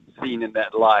kind of seen in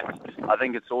that light. I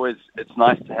think it's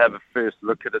nice to have a first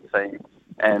look at a team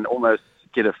and almost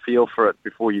get a feel for it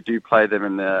before you do play them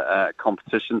in the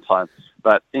competition time.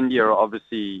 But India,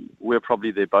 obviously, we're probably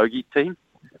their bogey team.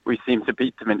 We seem to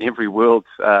beat them in every world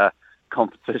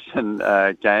competition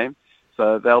game.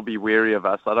 So they'll be wary of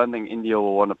us. I don't think India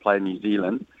will want to play New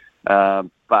Zealand.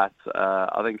 But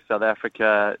I think South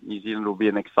Africa, New Zealand will be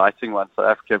an exciting one. South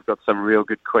Africa have got some real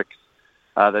good quicks.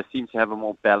 They seem to have a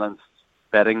more balanced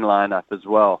batting lineup as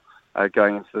well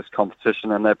going into this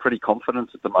competition, and they're pretty confident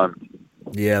at the moment.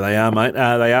 Yeah, they are, mate.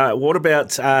 They are. What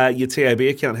about your TAB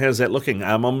account? How's that looking?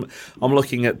 I'm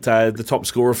looking at the top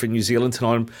scorer for New Zealand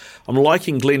tonight. I'm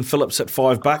liking Glenn Phillips at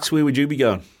 $5. Where would you be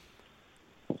going?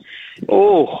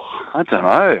 Oh, I don't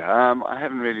know. I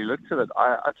haven't really looked at it.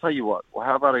 I tell you what. Well,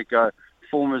 how about I go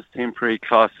formers temporary,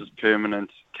 classes permanent,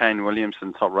 Kane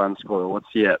Williamson top run scorer. What's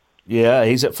he at? Yeah,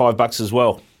 he's at $5 as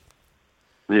well.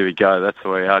 There we go. That's the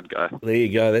way I'd go. There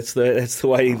you go. That's the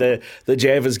way the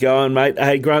Jav is going, mate.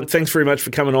 Hey, Grant, thanks very much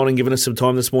for coming on and giving us some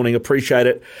time this morning. Appreciate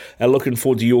it. Looking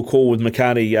forward to your call with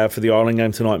McCarty for the Ireland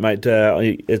game tonight, mate.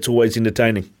 It's always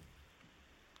entertaining.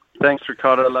 Thanks,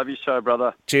 Ricardo. Love your show,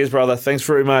 brother. Cheers, brother. Thanks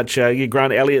very much.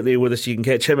 Grant Elliott there with us. You can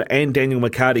catch him and Daniel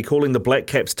McCarty calling the Black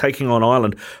Caps taking on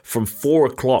Ireland from 4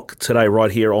 o'clock today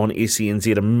right here on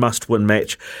SENZ. A must-win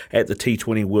match at the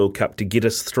T20 World Cup to get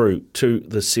us through to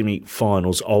the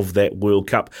semi-finals of that World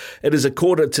Cup. It is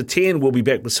 9:45. We'll be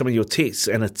back with some of your texts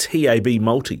and a TAB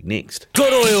multi next.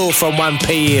 Good oil from 1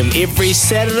 p.m. every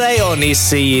Saturday on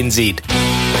SENZ.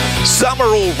 Summer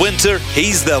or winter,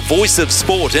 he's the voice of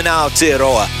sport in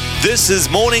Aotearoa. This is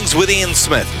Mornings with Ian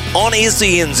Smith on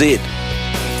SENZ.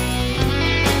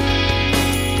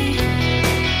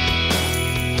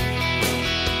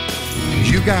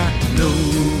 You got to know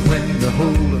when to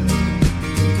hold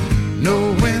 'em,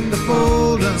 know when to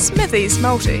fold 'em, Smithy's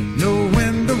Multi. know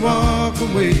when to walk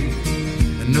away,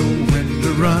 and know when to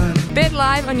run. Bet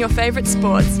live on your favourite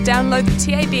sports. Download the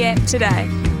TAB app today.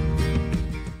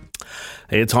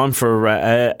 Yeah, time for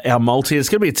our multi. It's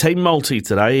going to be a team multi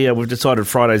today. We've decided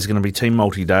Friday's going to be team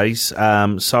multi days.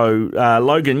 So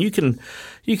Logan, you can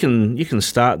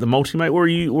start the multi, mate. Where are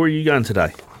you going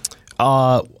today?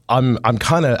 I'm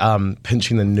kind of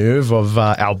pinching the nerve of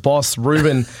our boss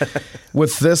Ruben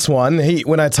with this one.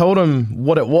 When I told him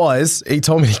what it was, he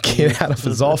told me to get out of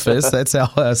his office. That's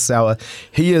how sour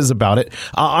he is about it.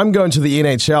 I'm going to the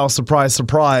NHL. Surprise,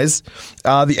 surprise.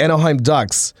 The Anaheim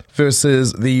Ducks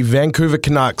versus the Vancouver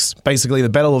Canucks. Basically, the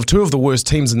battle of two of the worst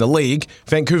teams in the league.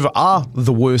 Vancouver are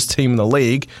the worst team in the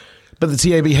league, but the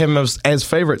TAB have them as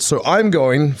favourites. So I'm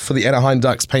going for the Anaheim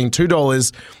Ducks, paying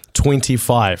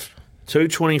 $2.25.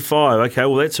 $2.25. Okay,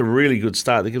 well, that's a really good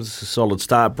start. That gives us a solid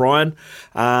start. Brian,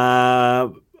 I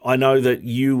know that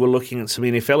you were looking at some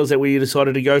NFL. Is that where you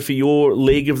decided to go for your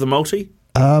leg of the multi?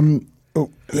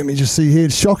 Let me just see here.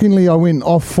 Shockingly, I went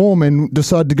off form and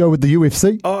decided to go with the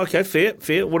UFC. Oh, okay, fair.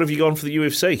 What have you gone for the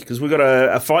UFC? Because we've got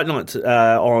a fight night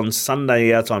on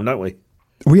Sunday our time, don't we?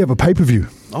 We have a pay-per-view.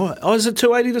 Oh, is it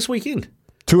 280 this weekend?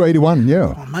 281,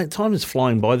 yeah. Oh, mate, time is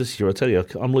flying by this year, I tell you.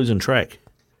 I'm losing track.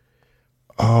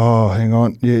 Oh, hang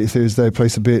on. Yeah, Thursday,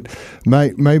 place a bet.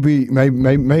 Mate, maybe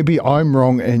I'm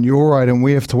wrong and you're right and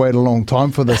we have to wait a long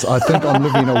time for this. I think I'm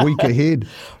living a week ahead.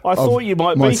 I thought you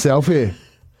might myself here.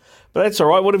 But that's all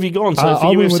right. What have you gone? So for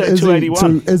I UFC went with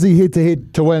 281. Izzy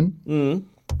head-to-head to win.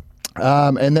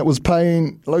 And that was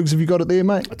paying, Lokes, have you got it there,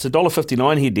 mate? It's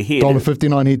 $1.59 head-to-head.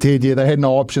 $1.59 head-to-head, yeah. They had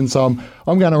no option, so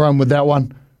I'm going to run with that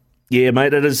one. Yeah,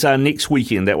 mate, it is next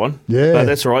weekend, that one. Yeah. But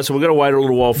that's all right. So we've got to wait a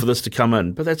little while for this to come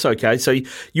in. But that's okay. So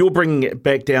you're bringing it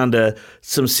back down to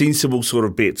some sensible sort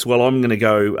of bets. Well, I'm going to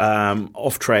go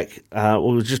off track. We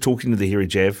were just talking to the Hairy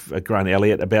Jav, Grant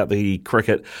Elliott, about the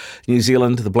cricket. New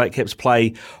Zealand, the Black Caps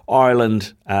play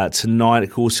Ireland tonight.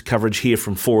 Of course, coverage here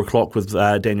from 4 o'clock with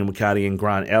Daniel McCarty and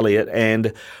Grant Elliott.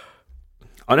 And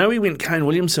I know he went Kane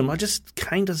Williamson.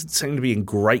 Kane doesn't seem to be in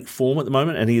great form at the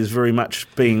moment, and he is very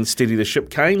much being steady the ship,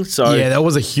 Kane. So yeah, that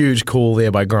was a huge call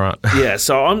there by Grant. Yeah,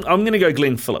 so I'm going to go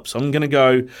Glenn Phillips. I'm going to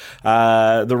go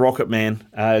the Rocket Man,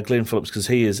 Glenn Phillips, because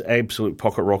he is absolute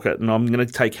pocket rocket, and I'm going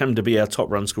to take him to be our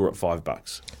top run scorer at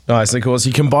 $5. Nice, and of course,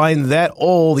 you combine that,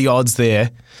 all the odds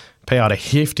there, pay out a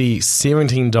hefty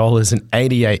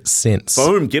 $17.88.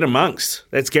 Boom, get amongst.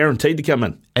 That's guaranteed to come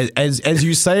in. As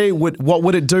you say, what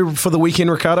would it do for the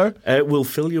weekend, Ricardo? It will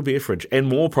fill your beer fridge, and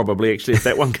more probably, actually, if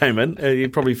that one came in.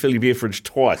 You'd probably fill your beer fridge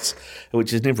twice,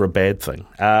 which is never a bad thing.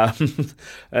 Now,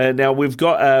 we've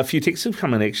got a few texts have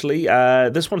come in, actually.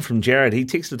 This one from Jared. He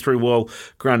texted through while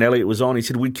Grant Elliott was on. He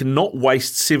said, we cannot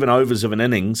waste 7 overs of an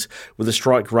innings with a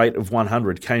strike rate of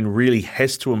 100. Kane really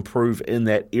has to improve in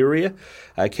that area.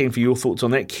 Keen for your thoughts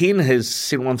on that. Ken has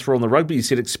sent one through on the rugby. He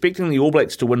said, expecting the All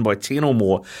Blacks to win by 10 or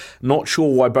more. Not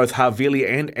sure why both Havili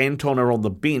and Anton are on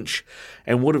the bench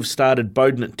and would have started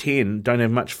Bowden at 10. Don't have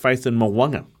much faith in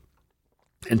Mo'unga.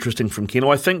 Interesting from Ken.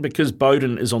 I think because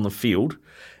Bowden is on the field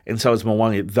and so is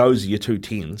Mo'unga, those are your 2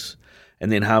 10s.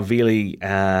 And then Havili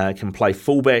can play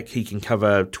fullback. He can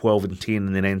cover 12 and 10,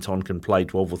 and then Anton can play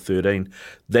 12 or 13.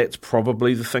 That's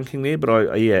probably the thinking there,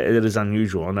 but it is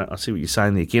unusual. I see what you're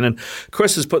saying there, Ken. And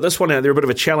Chris has put this one out there, a bit of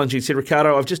a challenge. He said,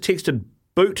 Ricardo, I've just texted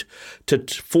boot to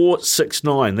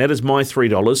 469. That is my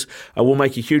 $3. I will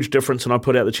make a huge difference, and I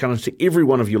put out the challenge to every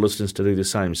one of your listeners to do the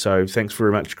same. So thanks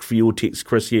very much for your text,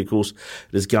 Chris. Yeah, of course,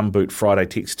 it is Gumboot Friday.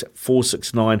 Text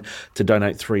 469 to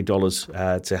donate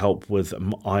 $3 to help with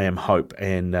I Am Hope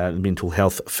and the Mental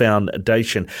Health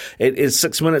Foundation. It is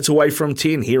 6 minutes away from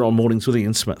 10 here on Mornings with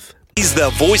Ian Smith. He's the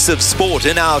voice of sport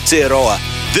in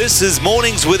Aotearoa. This is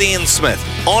Mornings with Ian Smith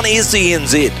on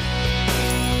SENZ.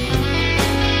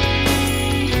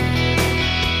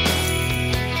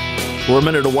 We're a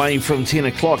minute away from 10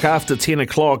 o'clock. After 10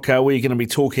 o'clock, we're going to be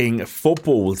talking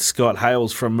football with Scott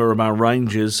Hales from Miramar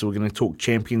Rangers. So we're going to talk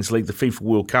Champions League, the FIFA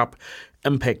World Cup,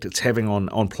 impact it's having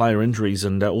on player injuries,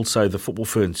 and also the Football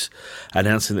Ferns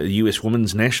announcing that the US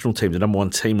women's national team, the number 1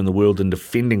 team in the world and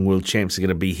defending world champs, are going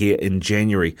to be here in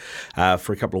January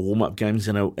for a couple of warm-up games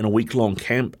in a week-long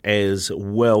camp as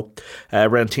well.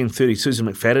 Around 10:30, Susan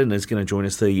McFadden is going to join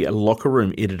us, the locker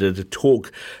room editor, to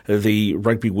talk the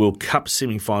Rugby World Cup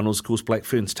semi-finals. Of course, Black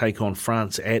Ferns take on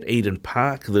France at Eden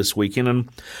Park this weekend, and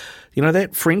you know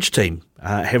that French team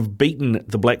have beaten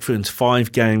the Black Ferns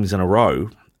 5 games in a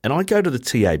row. And I go to the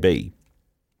TAB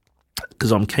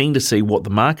because I'm keen to see what the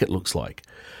market looks like.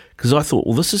 Because I thought,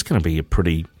 well, this is going to be a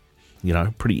pretty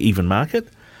even market.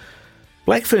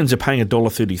 Black Ferns are paying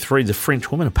 $1.33. The French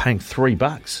women are paying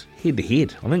 $3 head to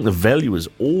head. I think the value is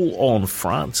all on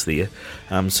France there.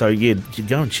 So yeah, you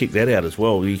go and check that out as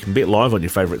well. You can bet live on your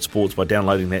favourite sports by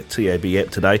downloading that TAB app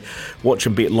today. Watch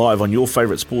and bet live on your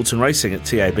favourite sports and racing at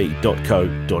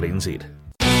tab.co.nz.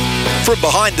 From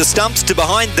behind the stumps to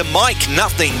behind the mic,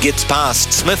 nothing gets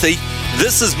past Smithy.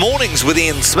 This is Mornings with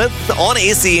Ian Smith on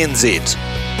SENZ.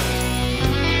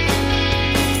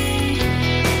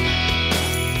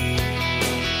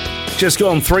 Just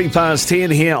gone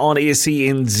 10:03 here on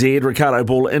SENZ. Ricardo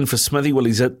Ball in for Smithy while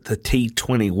he's at the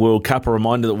T20 World Cup. A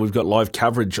reminder that we've got live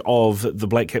coverage of the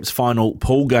Black Caps final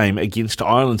pool game against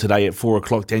Ireland today at 4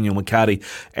 o'clock. Daniel McCarty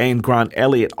and Grant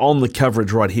Elliott on the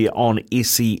coverage right here on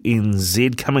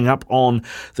SENZ. Coming up on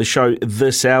the show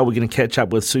this hour, we're going to catch up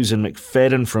with Susan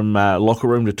McFadden from Locker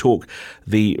Room to talk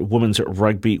the Women's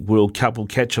Rugby World Cup. We'll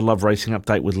catch a Love Racing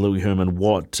update with Louis Herman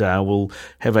Watt. We'll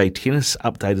have a tennis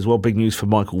update as well. Big news for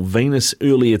Michael Venus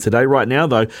earlier today. Right now,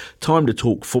 though, time to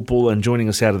talk football, and joining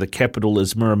us out of the capital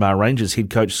is Miramar Rangers head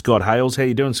coach Scott Hales. How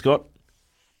you doing, Scott?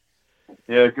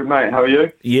 Yeah, good, mate. How are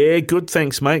you? Yeah, good,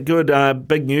 thanks, mate. Good.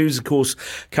 Big news, of course,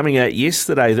 coming out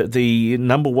yesterday that the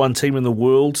number 1 team in the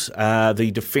world,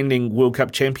 the defending World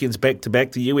Cup champions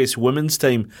back-to-back, the US women's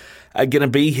team, are going to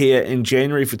be here in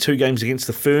January for 2 games against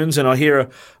the Ferns, and I hear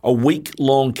a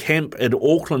week-long camp at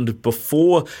Auckland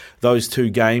before those 2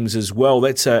 games as well.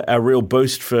 That's a real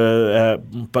boost for,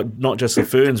 but not just the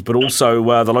Ferns, but also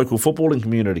the local footballing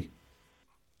community.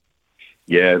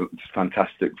 Yeah, it's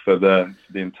fantastic for the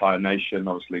entire nation.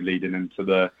 Obviously, leading into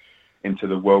the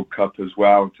World Cup as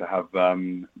well, to have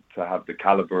the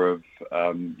caliber of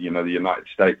the United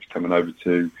States coming over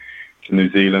to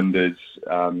New Zealand is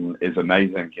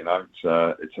amazing. You know,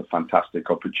 it's a fantastic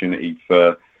opportunity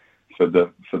for the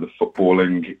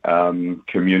footballing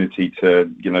community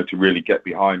to really get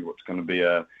behind what's going to be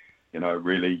a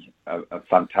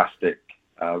fantastic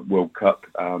World Cup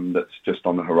that's just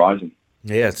on the horizon.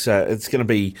 Yeah, it's going to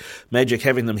be magic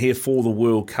having them here for the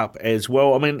World Cup as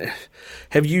well. I mean,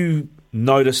 have you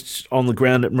noticed on the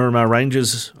ground at Miramar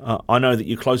Rangers? I know that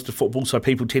you're close to football, so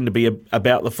people tend to be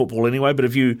about the football anyway, but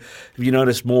have you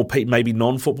noticed more maybe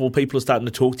non-football people are starting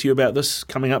to talk to you about this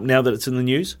coming up now that it's in the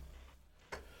news?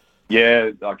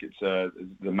 Yeah, like it's the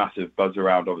massive buzz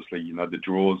around. Obviously,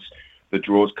 the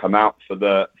draws come out for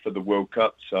the World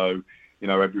Cup, so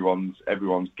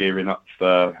everyone's gearing up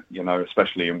for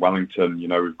especially in Wellington.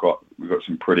 We've got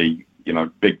some pretty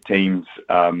big teams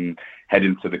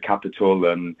heading to the capital,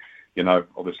 and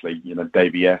obviously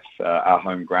Davy F, our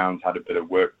home grounds, had a bit of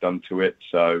work done to it.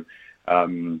 So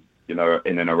in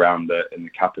and around in the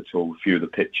capital, a few of the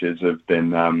pitches have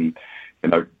been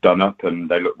done up and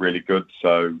they look really good.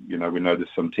 So we know there's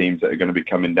some teams that are going to be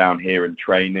coming down here and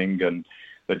training, and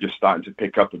they're just starting to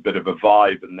pick up a bit of a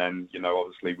vibe. And then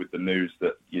obviously with the news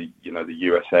that the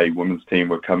USA women's team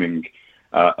were coming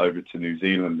over to New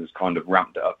Zealand has kind of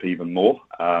ramped it up even more.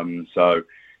 So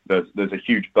there's a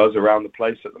huge buzz around the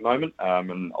place at the moment,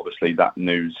 and obviously that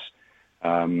news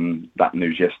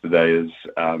yesterday has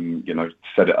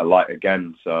set it alight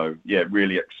again. So yeah,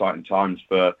 really exciting times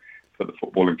for the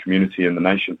footballing community in the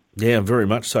nation. Yeah, very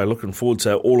much so. Looking forward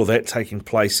to all of that taking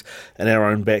place in our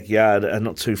own backyard and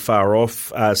not too far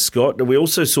off, Scott. We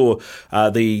also saw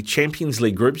the Champions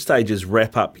League group stages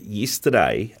wrap up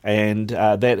yesterday, and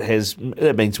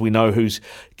that means we know who's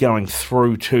going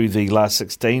through to the last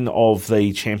 16 of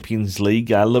the Champions League.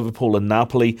 Liverpool and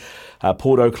Napoli,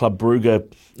 Porto, Club Brugge,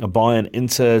 Bayern,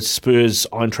 Inter, Spurs,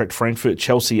 Eintracht Frankfurt,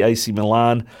 Chelsea, AC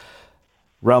Milan,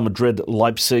 Real Madrid,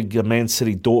 Leipzig, Man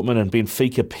City, Dortmund, and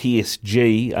Benfica,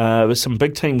 PSG. There's some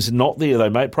big teams not there,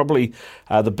 though, mate. Probably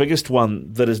the biggest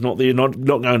one that is not there, not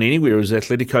going anywhere, is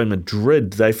Atletico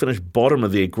Madrid. They finished bottom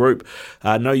of their group.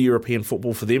 No European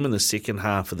football for them in the second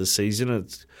half of the season.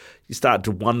 You start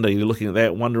to wonder, you're looking at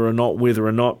that, whether or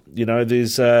not,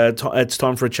 there's it's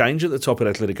time for a change at the top at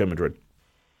Atletico Madrid.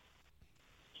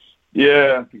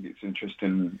 Yeah, I think it's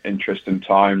interesting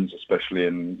times, especially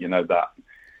in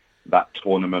that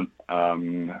tournament,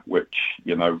 which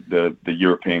the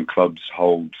European clubs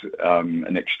hold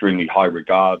an extremely high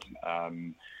regard.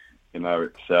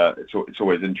 It's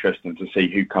always interesting to see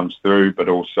who comes through, but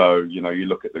also you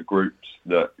look at the groups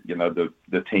that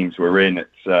the teams were in.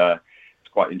 It's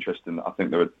quite interesting. I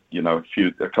think there were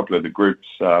a couple of the groups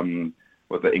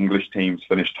where the English teams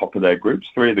finished top of their groups.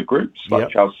 Three of the groups,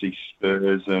 like Chelsea,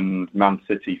 Spurs, and Man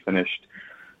City, finished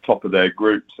top of their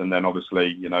groups, and then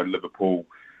obviously Liverpool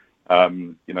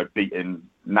beating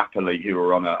Napoli, who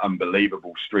are on an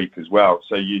unbelievable streak as well.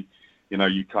 So you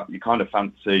kind of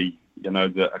fancy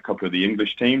a couple of the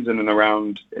English teams in and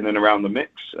around the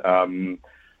mix.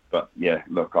 But yeah,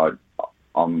 look,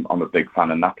 I'm a big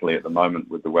fan of Napoli at the moment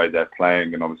with the way they're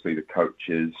playing, and obviously the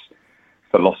coach's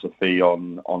philosophy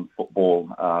on football.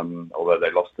 Although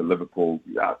they lost to Liverpool,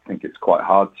 I think it's quite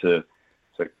hard to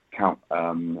count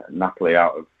Napoli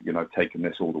out of taking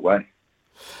this all the way.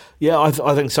 Yeah, I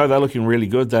think so. They're looking really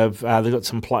good. They've got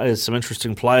some players, some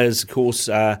interesting players. Of course,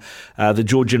 the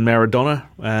Georgian Maradona,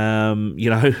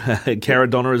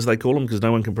 Caradona as they call him, because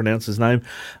no one can pronounce his name,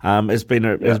 has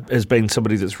been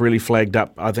somebody that's really flagged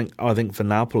up. I think for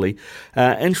Napoli.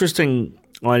 Interesting.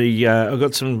 I've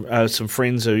got some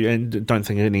friends who, and don't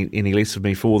think any less of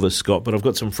me for this, Scott, but I've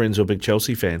got some friends who are big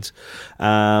Chelsea fans,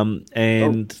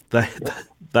 and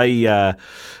they were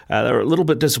a little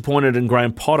bit disappointed in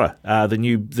Graham Potter, the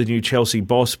new Chelsea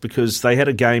boss, because they had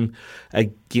a game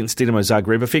against Dinamo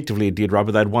Zagreb, effectively a dead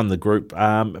rubber. They'd won the group,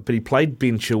 but he played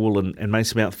Ben Chilwell and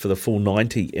Mason Mount for the full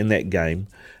 90 in that game.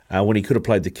 When he could have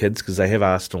played the kids, because they have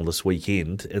Arsenal this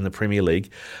weekend in the Premier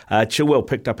League. Chilwell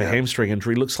picked up a hamstring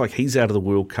injury. Looks like he's out of the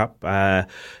World Cup.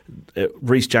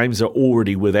 Reece James are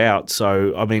already without.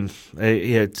 So, I mean,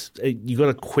 you got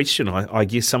to question, I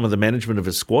guess, some of the management of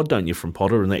his squad, don't you, from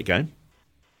Potter in that game?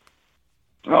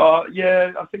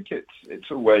 Yeah, I think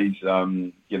it's always,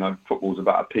 football's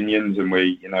about opinions, and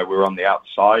we're on the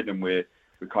outside and we're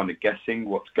kind of guessing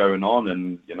what's going on,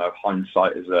 and,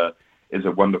 hindsight is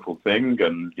a wonderful thing,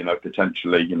 and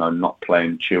potentially not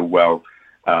playing Chilwell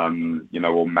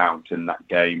or Mount in that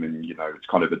game, and it's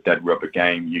kind of a dead rubber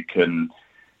game. You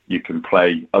can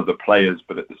play other players,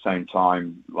 but at the same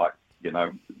time,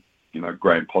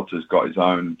 Graham Potter's got his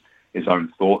own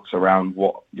thoughts around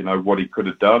what he could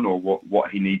have done or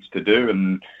what he needs to do,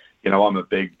 and I'm a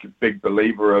big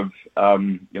believer of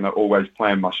always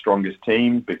playing my strongest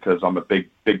team, because I'm a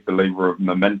big believer of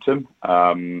momentum.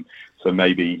 So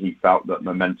maybe he felt that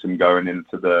momentum going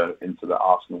into the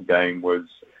Arsenal game was,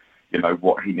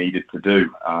 what he needed to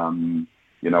do.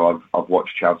 I've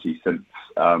watched Chelsea since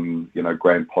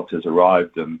Graham Potter's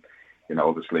arrived, and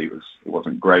obviously it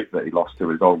wasn't great that he lost to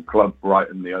his old club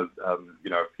Brighton a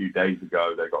few days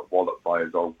ago. They got walloped by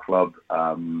his old club.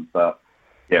 But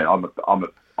yeah, I'm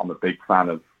a big fan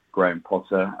of Graham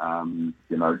Potter. An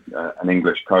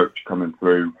English coach coming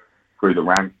through the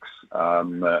ranks.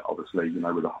 Obviously,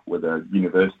 with a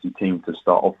university team to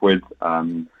start off with.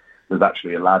 There's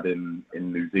actually a lad in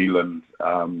New Zealand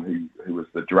who was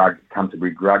the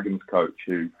Canterbury Dragons coach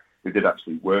who did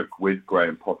actually work with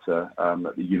Graham Potter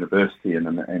at the university and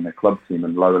in the club team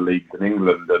and lower leagues in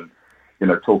England. And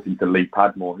talking to Lee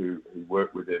Padmore, who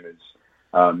worked with him, he's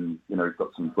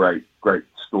got some great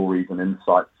stories and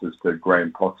insights as to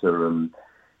Graham Potter. And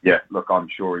yeah, look, I'm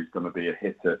sure he's going to be a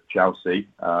hit at Chelsea.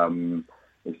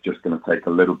 It's just going to take a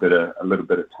little bit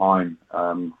of time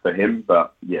for him.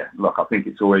 But yeah, look, I think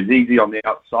it's always easy on the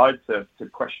outside to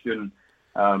question,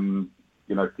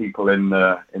 people in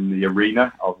the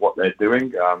arena of what they're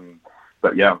doing.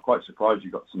 But yeah, I'm quite surprised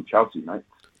you got some Chelsea mates.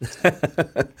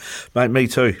 Mate, me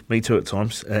too at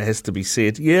times, it has to be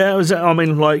said.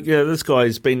 This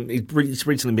guy's he's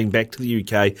recently been back to the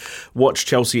UK, watched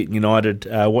Chelsea at United,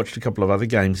 watched a couple of other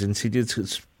games, and said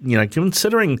it's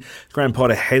considering Graham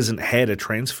Potter hasn't had a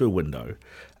transfer window,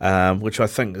 which I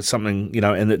think is something,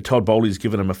 and that Todd Bowley's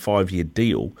given him a 5-year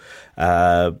deal.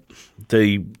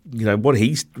 What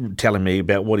he's telling me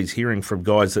about what he's hearing from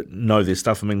guys that know their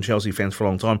stuff, Chelsea fans for a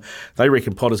long time, they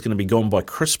reckon Potter's going to be gone by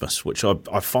Christmas, which I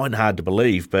find hard to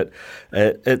believe, but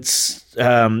it's,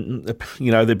 they're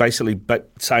basically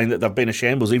saying that they've been a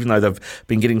shambles, even though they've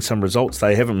been getting some results.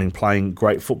 They haven't been playing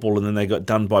great football, and then they got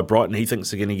done by Brighton. He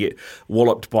thinks they're going to get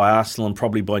walloped by Arsenal and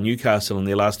probably by Newcastle in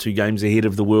their last 2 games ahead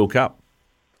of the World Cup.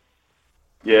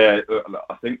 Yeah,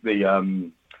 I think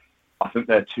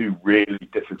they're 2 really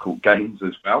difficult games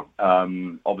as well.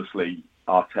 Obviously,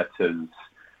 Arteta's,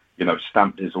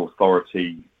 stamped his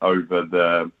authority over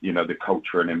the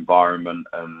culture and environment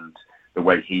and the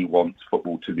way he wants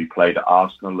football to be played at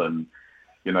Arsenal. And,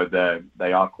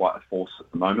 they are quite a force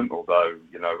at the moment, although,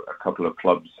 a couple of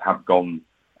clubs have gone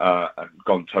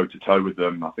toe-to-toe with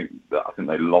them. I think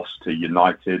they lost to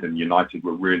United, and United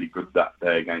were really good that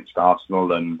day against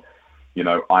Arsenal. And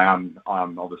I am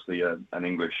obviously an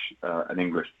English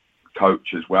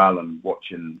coach as well, and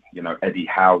watching Eddie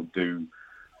Howe do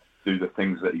the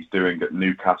things that he's doing at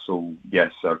Newcastle.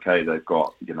 Yes, okay, they've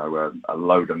got a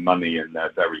load of money and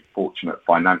they're very fortunate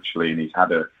financially, and he's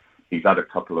had a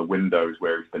couple of windows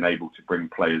where he's been able to bring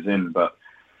players in, but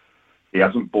he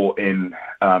hasn't brought in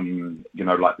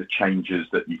like the changes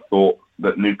that you thought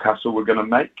that Newcastle were going to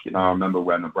make. I remember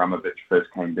when Abramovich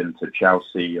first came into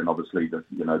Chelsea, and obviously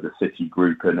the City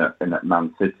group in at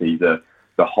Man City, the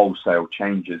wholesale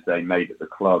changes they made at the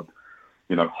club,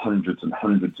 hundreds and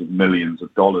hundreds of millions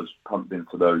of dollars pumped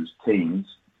into those teams.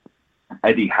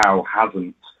 Eddie Howe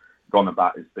hasn't gone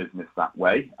about his business that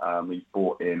way. He's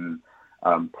brought in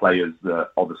players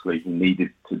that obviously he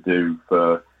needed to do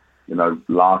for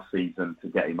last season to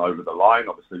get him over the line.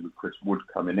 Obviously, with Chris Wood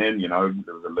coming in, there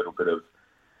was a little bit of,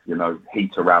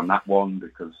 heat around that one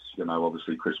because,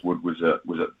 obviously Chris Wood was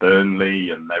at Burnley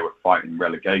and they were fighting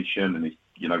relegation, and he's,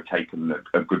 taken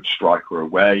a good striker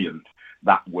away, and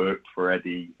that worked for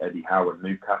Eddie Howe at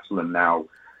Newcastle. And now,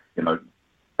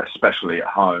 especially at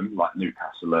home, like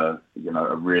Newcastle are,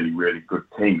 a really, really good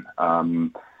team.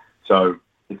 So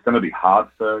it's going to be hard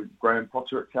for Graham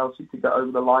Potter at Chelsea to get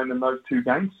over the line in those 2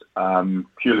 games,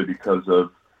 purely because of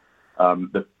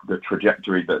the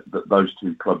trajectory that those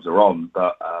 2 clubs are on.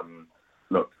 But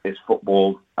look, it's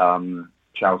football.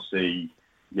 Chelsea,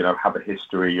 have a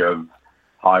history of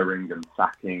hiring and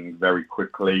sacking very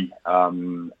quickly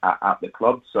at the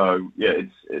club. So yeah,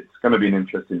 it's going to be an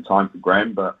interesting time for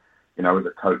Graham. But as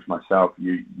a coach myself,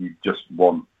 you just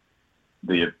want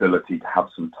the ability to have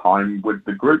some time with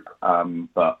the group.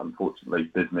 But unfortunately,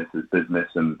 business is business,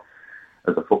 and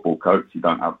as a football coach, you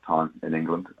don't have time in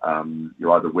England.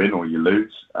 You either win or you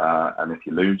lose, and if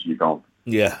you lose, you're gone.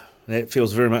 Yeah, that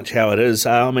feels very much how it is.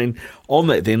 On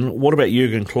that then, what about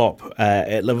Jurgen Klopp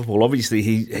at Liverpool? Obviously,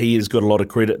 he has got a lot of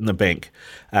credit in the bank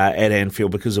at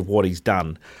Anfield because of what he's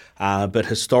done. But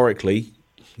historically,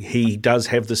 he does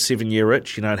have the 7-year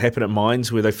itch. It happened at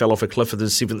Mainz where they fell off a cliff in the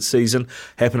 7th season.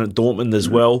 Happened at Dortmund as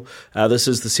well. This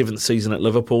is the 7th season at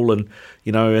Liverpool, and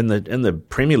in the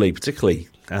Premier League particularly,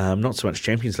 not so much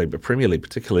Champions League, but Premier League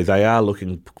particularly, they are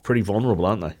looking pretty vulnerable,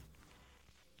 aren't they?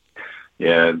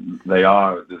 Yeah, they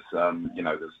are.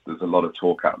 There's a lot of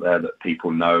talk out there that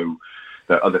people know,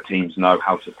 that other teams know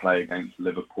how to play against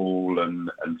Liverpool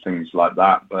and things like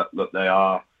that. But look, they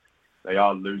are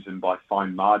losing by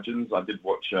fine margins. I did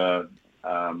watch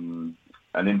an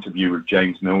interview with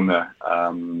James Milner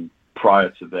prior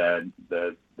to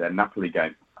their Napoli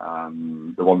game,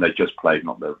 the one they just played,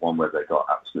 not the one where they got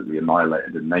absolutely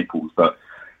annihilated in Naples. But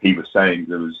he was saying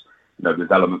there's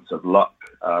elements of luck.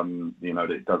 That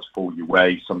it does fall your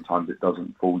way. Sometimes it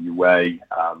doesn't fall your way.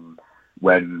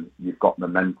 When you've got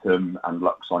momentum and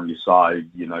luck's on your side,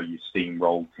 you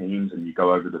steamroll teams and you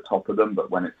go over the top of them. But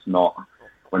when it's not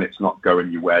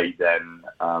going your way, then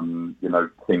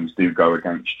things do go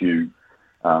against you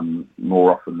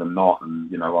more often than not.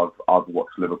 And I've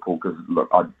watched Liverpool because look,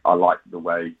 I like the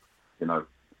way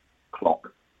Klopp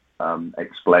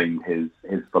explained his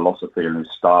philosophy and his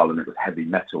style, and it was heavy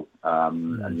metal.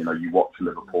 And you watch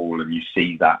Liverpool and you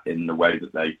see that in the way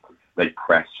that they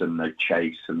press and they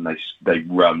chase and they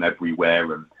run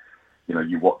everywhere. And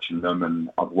you're watching them, and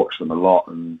I've watched them a lot,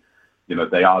 and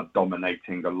they are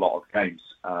dominating a lot of games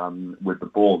with the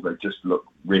ball. They just look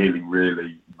really,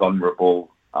 really vulnerable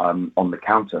on the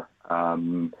counter,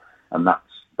 and that's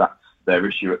their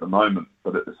issue at the moment.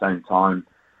 But at the same time,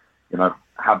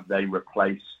 have they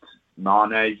replaced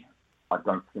Mane? I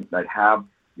don't think they have.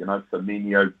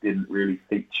 Firmino didn't really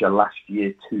feature last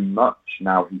year too much.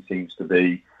 Now he seems to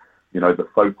be, the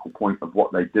focal point of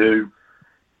what they do.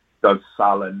 Does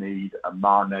Salah need a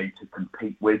Mane to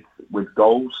compete with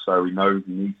goals? So he knows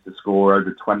he needs to score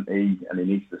over 20, and he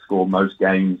needs to score most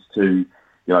games to,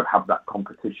 have that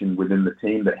competition within the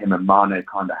team that him and Mane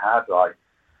kind of had.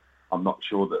 I'm not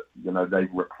sure that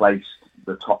they've replaced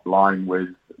the top line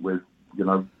with what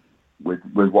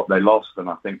they lost, and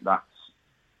I think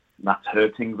that's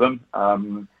hurting them.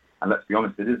 And let's be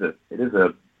honest, it is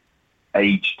a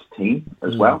aged team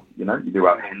as well. You do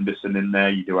have Henderson in there,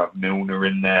 you do have Milner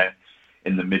in there,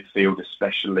 in the midfield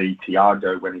especially.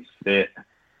 Thiago, when he's fit,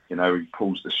 he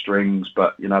pulls the strings.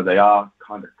 But they are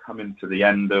kind of coming to the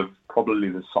end of probably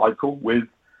the cycle with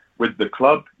the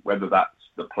club. Whether that's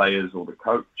the players or the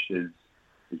coach is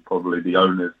probably the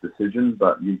owner's decision.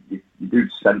 But you do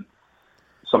sense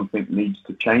something needs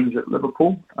to change at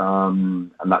Liverpool,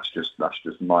 and that's just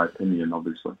my opinion,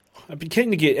 obviously. I'd be keen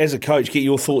to get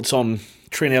your thoughts on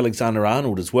Trent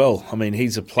Alexander-Arnold as well. I mean,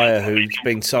 he's a player who's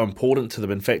been so important to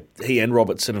them. In fact, he and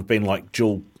Robertson have been like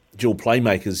dual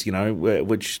playmakers,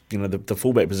 which the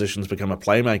fullback position's become a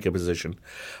playmaker position.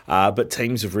 But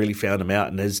teams have really found him out,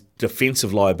 and his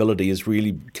defensive liability has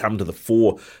really come to the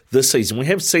fore this season. We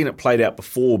have seen it played out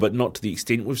before, but not to the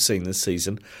extent we've seen this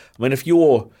season. I mean, if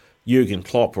you're Jurgen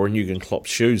Klopp or in Jurgen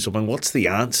Klopp's shoes, I mean, what's the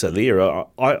answer there? I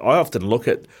often look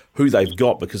at who they've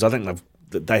got, because I think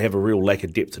they have a real lack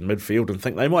of depth in midfield, and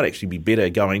think they might actually be better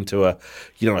going to a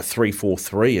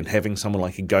 3-4-3 and having someone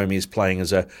like a Gomez playing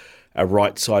as a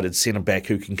right-sided centre-back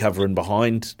who can cover in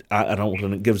behind Arnold,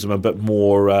 and it gives them a bit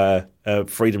more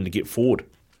freedom to get forward.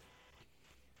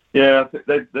 Yeah,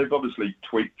 they've obviously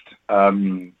tweaked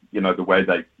the way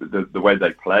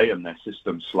they play and their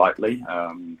system slightly.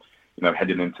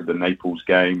 Heading into the Naples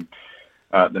game,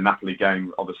 the Napoli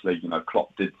game, obviously,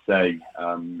 Klopp did say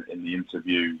in the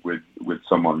interview with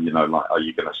someone, are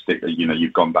you going to stick?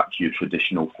 You've gone back to your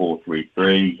traditional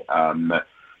 4-3-3.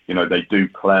 They do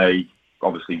play.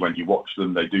 Obviously, when you watch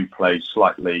them, they do play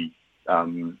slightly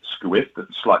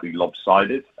squiffed, slightly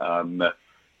lopsided.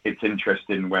 It's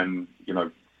interesting when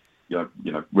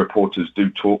reporters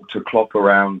do talk to Klopp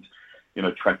around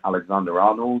Trent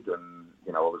Alexander-Arnold, and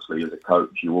obviously as a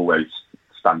coach, you always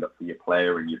stand up for your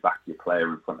player and you back your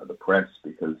player in front of the press,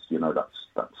 because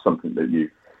that's something that you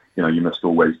must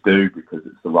always do, because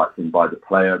it's the right thing by the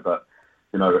player. But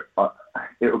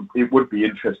it would be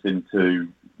interesting to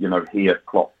hear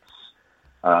Klopp's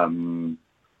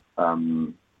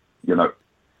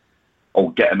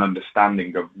or get an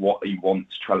understanding of what he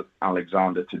wants Trent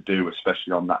Alexander to do,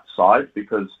 especially on that side,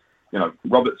 because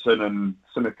Robertson and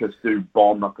Tsimikas do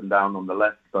bomb up and down on the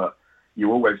left, but you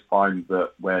always find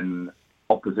that when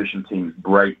opposition teams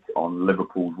break on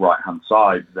Liverpool's right-hand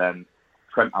side, then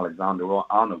Trent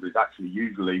Alexander-Arnold is actually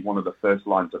usually one of the first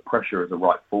lines of pressure as a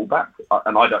right fullback.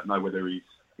 And I don't know whether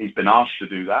he's been asked to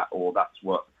do that or that's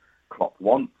what Klopp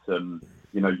wants. And,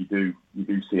 you do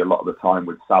see a lot of the time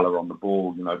with Salah on the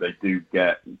ball, they do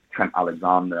get Trent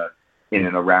Alexander in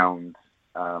and around,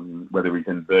 whether he's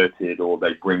inverted or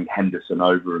they bring Henderson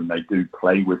over, and they do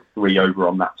play with three over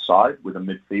on that side with a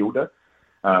midfielder.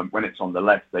 When it's on the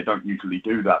left, they don't usually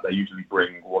do that. They usually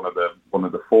bring one of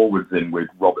the forwards in with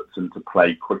Robertson to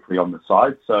play quickly on the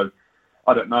side. So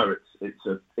I don't know. It's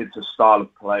a style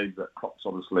of play that Klopp's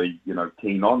obviously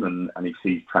keen on, and he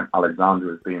sees Trent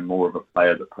Alexander as being more of a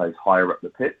player that plays higher up the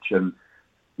pitch, and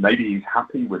maybe he's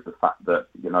happy with the fact that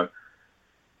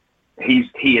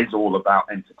he is all about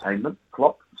entertainment,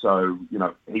 Klopp. So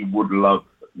he would love.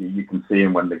 You can see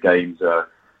him when the games are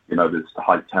there's the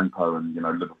high tempo and,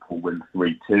 Liverpool win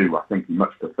 3-2. I think he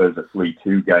much prefers a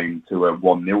 3-2 game to a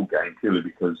 1-0 game purely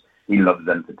because he loves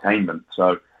entertainment.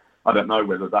 So I don't know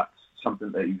whether that's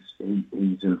something that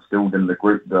he's instilled in the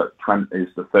group, that Trent is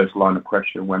the first line of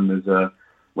pressure when there's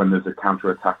a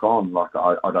counter attack on. Like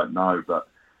I don't know, but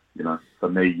for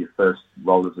me, your first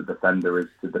role as a defender is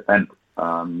to defend.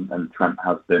 And Trent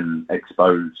has been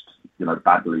exposed,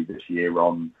 badly this year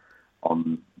on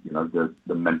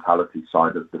the mentality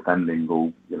side of defending,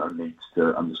 or needs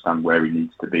to understand where he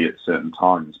needs to be at certain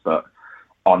times. But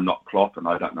I'm not Klopp, and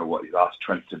I don't know what he's asked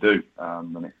Trent to do.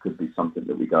 And it could be something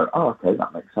that we go, oh, okay,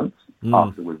 that makes sense.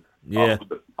 After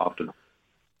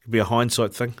Could be a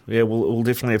hindsight thing. Yeah, we'll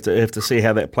definitely have to see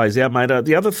how that plays out, mate.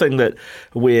 The other thing that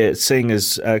we're seeing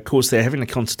is, of course, they're having to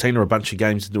concertina a bunch of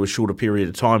games into a shorter period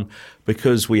of time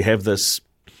because we have this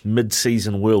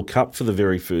mid-season World Cup for the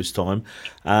very first time.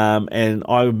 And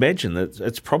I imagine that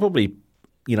it's probably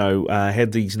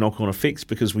had these knock-on effects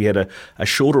because we had a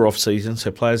shorter off-season,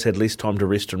 so players had less time to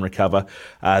rest and recover.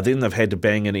 Then they've had to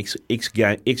bang in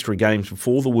extra games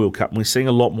before the World Cup, and we're seeing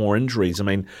a lot more injuries. I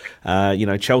mean,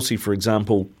 Chelsea, for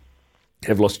example,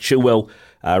 have lost Chilwell,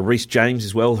 Reece James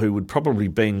as well, who would probably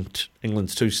been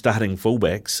England's two starting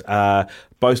fullbacks.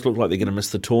 Both look like they're going to miss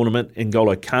the tournament.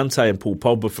 N'Golo Kante and Paul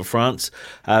Pogba for France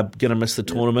going to miss the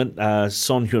tournament.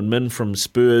 Son Heung-min from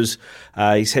Spurs,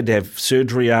 he's had to have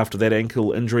surgery after that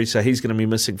ankle injury, so he's going to be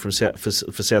missing for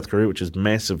South Korea, which is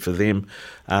massive for them.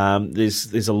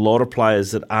 There's a lot of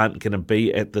players that aren't going to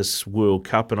be at this World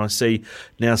Cup, and I see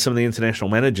now some of the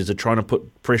international managers are trying to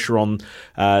put pressure on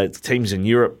teams in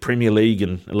Europe, Premier League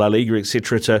and La Liga,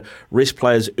 etc., to rest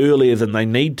players earlier than they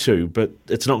need to, but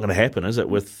it's not going to happen, is it,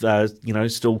 with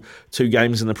still 2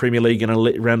 games in the Premier League and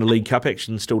a round of League Cup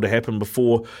action still to happen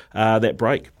before that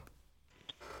break?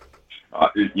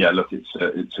 Look,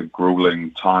 it's a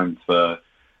grueling time for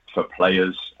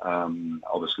players.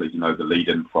 Obviously, the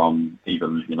lead-in from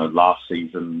even last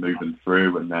season moving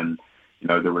through, and then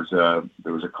there was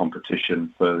a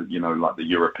competition for like the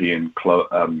European club,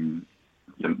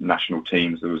 national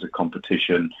teams. There was a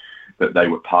competition that they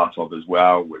were part of as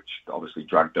well, which obviously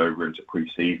dragged over into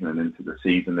pre-season and into the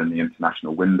season and the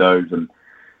international windows. And,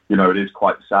 it is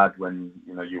quite sad when,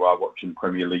 you are watching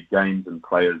Premier League games and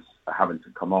players are having to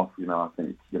come off. I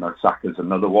think, Saka's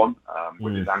another one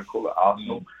with his ankle at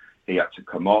Arsenal. He had to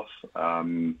come off.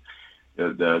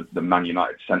 The Man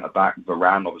United centre-back,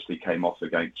 Varane, obviously came off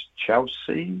against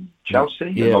Chelsea.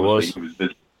 Yeah, and obviously he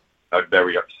was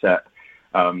very upset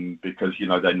because,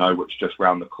 they know what's just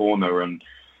round the corner. And,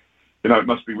 it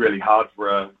must be really hard for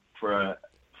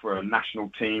a national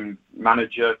team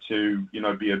manager to,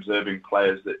 be observing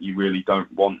players that you really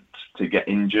don't want to get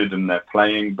injured and they're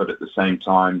playing, but at the same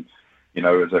time,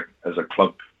 as a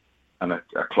club and a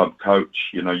club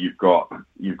coach, you've got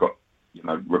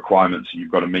requirements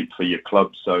you've got to meet for your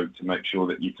club. So to make sure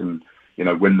that you can,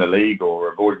 win the league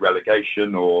or avoid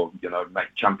relegation or,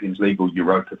 make Champions League or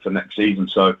Europa for next season.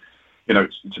 So,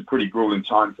 it's a pretty grueling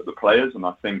time for the players, and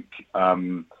I think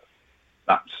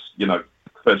that's,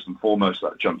 first and foremost,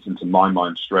 that jumps into my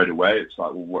mind straight away. It's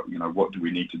like, well, what do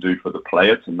we need to do for the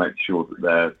player to make sure that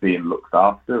they're being looked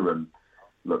after? And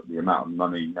look, the amount of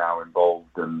money now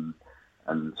involved and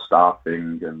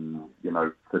staffing and,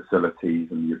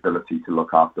 facilities and the ability to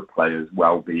look after players'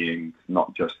 well-being,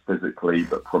 not just physically,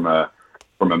 but from a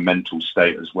mental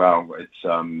state as well. It's,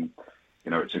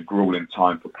 it's a grueling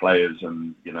time for players,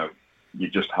 and, you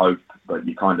just hope, but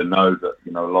you kind of know that,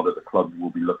 a lot of the clubs will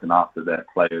be looking after their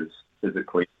players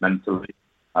physically, mentally,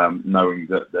 knowing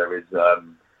that there is, a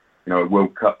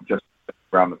World Cup just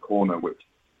around the corner, which,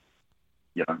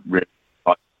 really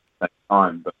at the same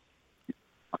time.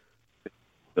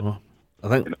 But I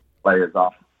think players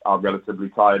are relatively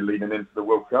tired leading into the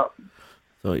World Cup.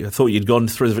 I thought you'd gone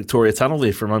through the Victoria Tunnel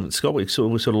there for a moment, Scott. We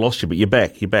sort of lost you, but you're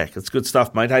back. It's good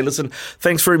stuff, mate. Hey, listen,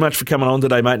 thanks very much for coming on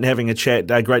today, mate, and having a chat.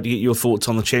 Great to get your thoughts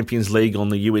on the Champions League, on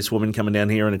the US women coming down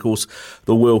here, and, of course,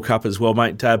 the World Cup as well,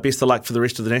 mate. Best of luck for the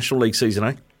rest of the National League season,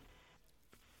 eh?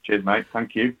 Cheers, mate.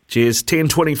 Thank you. Cheers.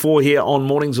 10:24 here on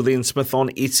Mornings with Ian Smith on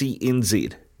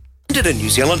SENZ. In New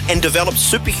Zealand and developed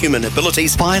superhuman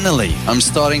abilities. Finally, I'm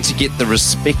starting to get the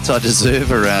respect I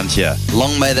deserve around here.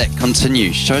 Long may that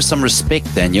continue. Show some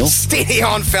respect, Daniel. Steady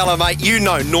on, fella, mate.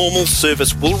 Normal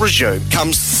service will resume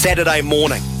come Saturday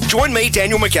morning. Join me,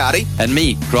 Daniel McCarty. And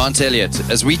me, Grant Elliott,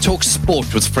 as we talk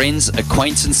sport with friends,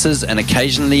 acquaintances and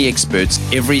occasionally experts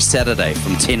every Saturday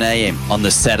from 10 a.m. on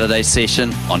the Saturday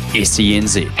session on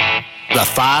SENZ. The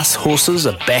fast horses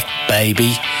are back,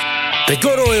 baby. The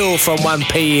good oil from 1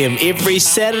 p.m. every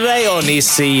Saturday on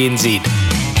SENZ.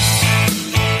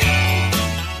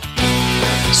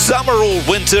 Summer or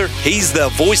winter, he's the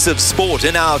voice of sport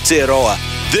in Aotearoa.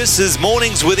 This is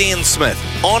Mornings with Ian Smith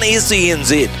on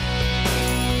SENZ.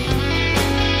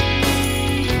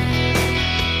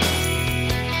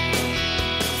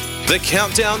 The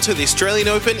countdown to the Australian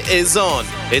Open is on.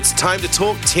 It's time to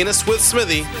talk tennis with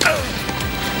Smithy. Game,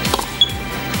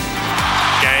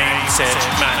 set,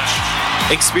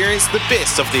 match. Experience the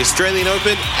best of the Australian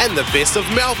Open and the best of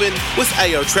Melbourne with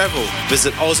AO Travel.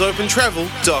 Visit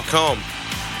ausopentravel.com.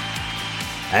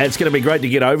 It's going to be great to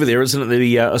get over there, isn't it?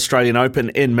 The Australian Open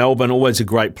in Melbourne, always a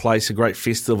great place, a great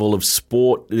festival of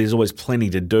sport. There's always plenty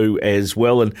to do as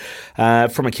well. And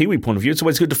from a Kiwi point of view, it's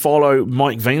always good to follow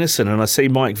Mike Venison. And I see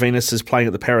Mike Venus is playing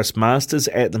at the Paris Masters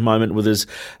at the moment with his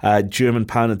German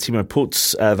partner Timo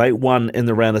Putz. They won in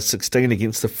the round of 16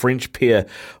 against the French pair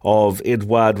of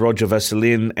Edouard Roger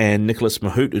Vasselin and Nicolas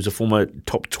Mahut, who's a former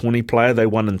top 20 player. They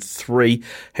won in 3,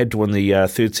 had to win the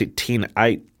third set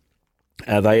 10-8.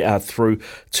 They are through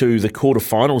to the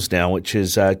quarterfinals now, which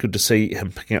is good to see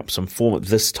him picking up some form at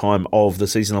this time of the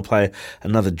season. They'll play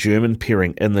another German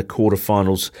pairing in the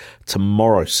quarterfinals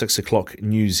tomorrow, 6 o'clock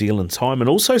New Zealand time. And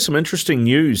also some interesting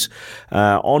news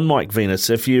on Mike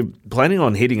Venus. If you're planning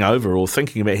on heading over or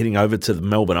thinking about heading over to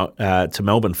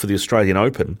Melbourne for the Australian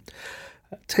Open,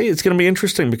 I tell you, it's going to be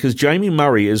interesting because Jamie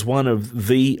Murray is one of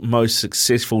the most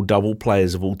successful double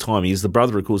players of all time. He is the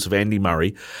brother, of course, of Andy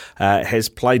Murray, has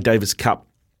played Davis Cup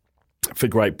for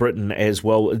Great Britain as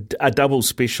well, a double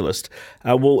specialist.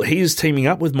 Well, he is teaming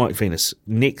up with Mike Venus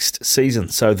next season.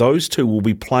 So those two will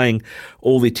be playing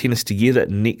all their tennis together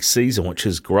next season, which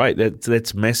is great.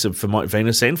 That's massive for Mike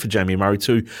Venus and for Jamie Murray,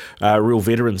 two real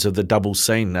veterans of the double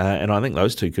scene. And I think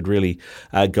those two could really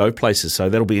go places. So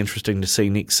that'll be interesting to see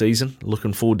next season.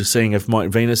 Looking forward to seeing if Mike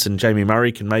Venus and Jamie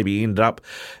Murray can maybe end up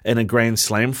in a Grand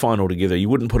Slam final together. You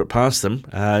wouldn't put it past them.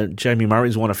 Jamie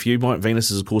Murray's won a few. Mike Venus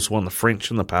has, of course, won the French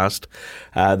in the past.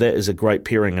 That is a great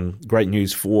pairing and great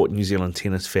news for New Zealand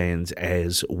tennis fans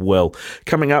as well.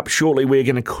 Coming up shortly, we're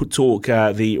going to talk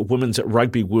the Women's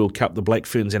Rugby World Cup, the Black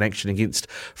Ferns in action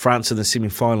against France in the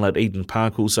semi-final at Eden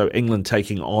Park. Also, England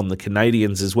taking on the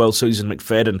Canadians as well. Susan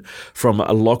McFadden from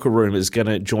a Locker Room is going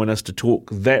to join us to talk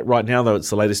that. Right now, though, it's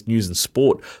the latest news and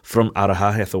sport from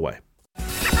Araha Hathaway.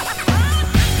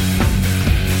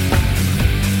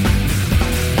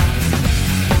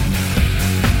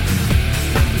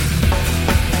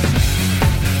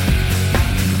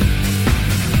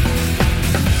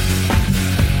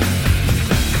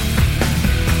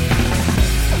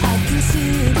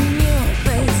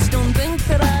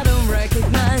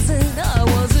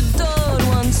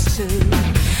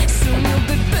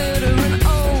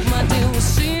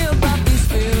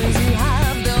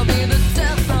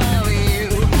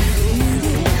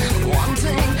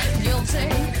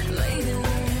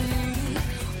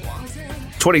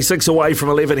 .26 away from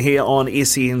 11 here on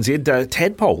SENZ.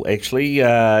 Tadpole, actually,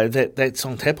 that's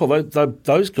on Tadpole.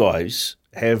 Those guys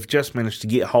have just managed to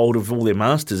get hold of all their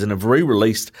masters and have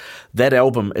re-released that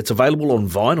album. It's available on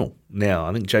vinyl now.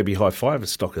 I think JB Hi-Fi have a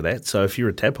stock of that. So if you're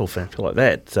a Tadpole fan like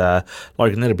that,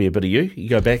 that'll be a bit of you. You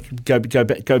go back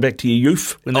to your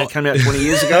youth when that came out 20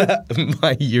 years ago.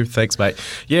 My youth, thanks, mate.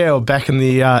 Yeah, back in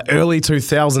the early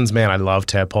 2000s, man, I love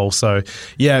Tadpole. So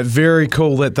yeah, very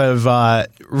cool that they've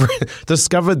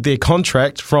discovered their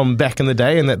contract from back in the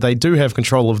day and that they do have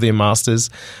control of their masters.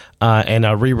 And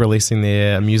are re-releasing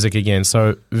their music again.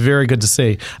 So very good to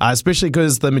see, especially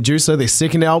because the Medusa, their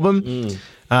second album,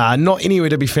 not anywhere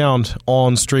to be found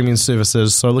on streaming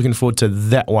services. So looking forward to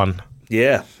that one.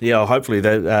 Yeah. Hopefully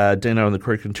Dino and the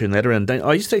crew can turn that around.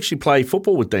 I used to actually play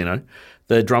football with Dino,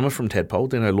 the drummer from Tadpole,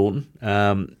 Dino Lawton.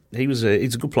 He's a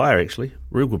good player, actually,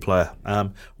 real good player.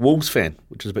 Wolves fan,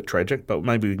 which is a bit tragic, but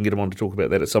maybe we can get him on to talk about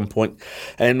that at some point,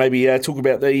 and maybe talk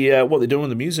about the what they're doing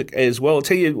with the music as well. I'll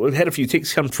tell you, we've had a few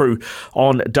texts come through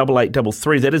on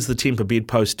 8833. That is the Tempur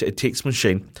Bedpost text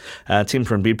machine.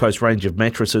 Tempur and Bedpost range of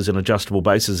mattresses and adjustable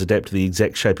bases adapt to the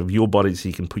exact shape of your body, so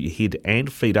you can put your head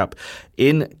and feet up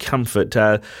in comfort.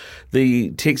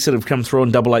 The texts that have come through on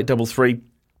 8833.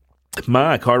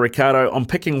 Mark, hi Ricardo, I'm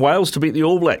picking Wales to beat the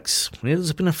All Blacks. Yeah,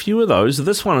 there's been a few of those.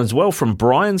 This one as well from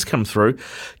Brian's come through.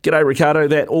 G'day Ricardo,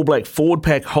 that All Black forward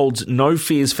pack holds no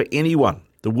fears for anyone.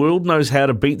 The world knows how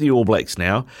to beat the All Blacks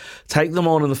now. Take them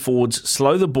on in the forwards,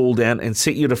 slow the ball down and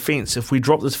set your defence. If we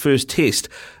drop this first test,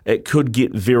 it could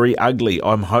get very ugly.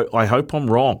 I hope I'm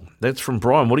wrong. That's from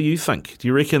Brian. What do you think? Do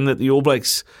you reckon that the All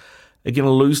Blacks are going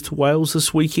to lose to Wales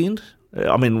this weekend?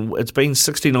 I mean, it's been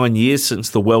 69 years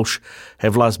since the Welsh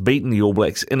have last beaten the All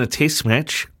Blacks in a test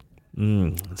match.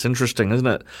 It's interesting, isn't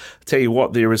it? I tell you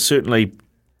what, there is certainly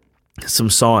some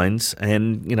signs,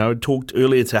 and talked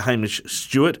earlier to Hamish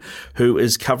Stewart, who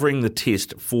is covering the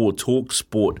test for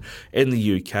TalkSport in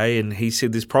the UK, and he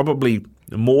said there's probably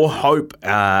more hope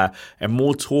and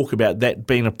more talk about that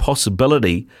being a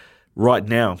possibility right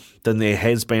now than there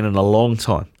has been in a long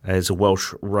time as a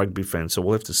Welsh rugby fan. So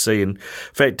we'll have to see. In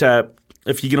fact,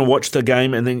 if you're going to watch the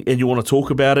game and you want to talk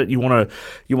about it, you want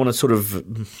to sort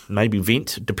of maybe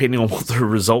vent, depending on what the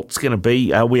result's going to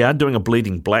be. We are doing a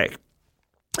Bleeding Black.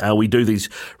 We do these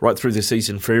right through the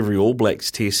season for every All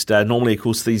Blacks test. Normally, of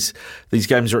course, these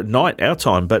games are at night, our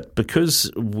time, but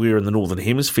because we're in the Northern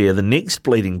Hemisphere, the next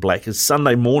Bleeding Black is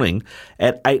Sunday morning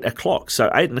at 8 o'clock. So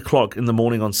 8 o'clock in the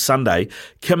morning on Sunday,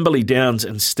 Kimberly Downs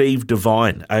and Steve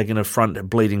Devine are going to front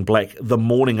Bleeding Black the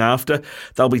morning after.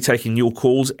 They'll be taking your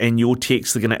calls and your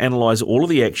texts. They're going to analyse all of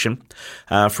the action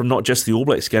from not just the All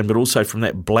Blacks game, but also from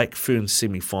that Black Ferns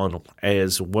semi-final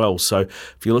as well. So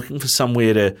if you're looking for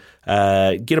somewhere to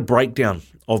get a breakdown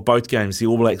of both games, the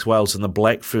All Blacks Wales and the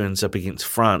Black Ferns up against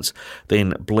France,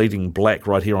 then Bleeding Black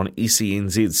right here on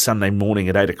SENZ Sunday morning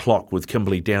at 8 o'clock with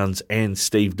Kimberly Downs and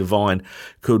Steve Devine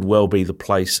could well be the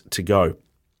place to go.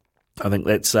 I think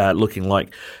that's looking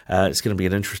like it's going to be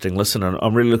an interesting listen, and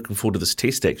I'm really looking forward to this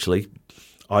test, actually.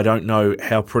 I don't know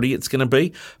how pretty it's going to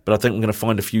be, but I think we're going to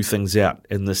find a few things out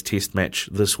in this test match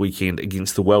this weekend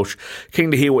against the Welsh.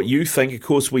 Keen to hear what you think. Of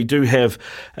course, we do have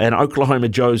an Oklahoma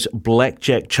Joe's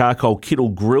Blackjack Charcoal Kettle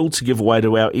Grill to give away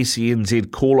to our SENZ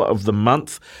Caller of the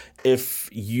Month. If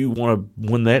you want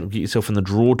to win that, get yourself in the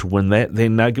draw to win that,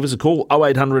 then give us a call,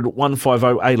 0800 150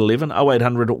 811,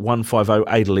 0800 150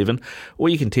 811, or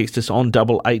you can text us on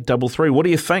 8833. What do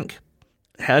you think?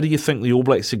 How do you think the All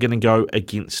Blacks are going to go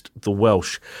against the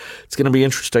Welsh? It's going to be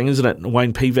interesting, isn't it?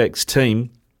 Wayne Pivac's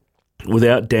team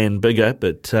without Dan Biggar,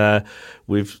 but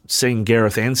we've seen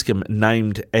Gareth Anscombe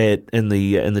named in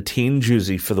the 10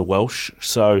 jersey for the Welsh.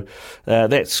 So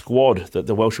that squad that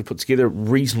the Welsh have put together,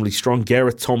 reasonably strong.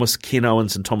 Gareth Thomas, Ken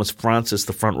Owens and Thomas Francis,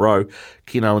 the front row.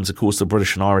 Ken Owens, of course, the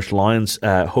British and Irish Lions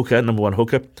hooker, number one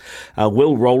hooker.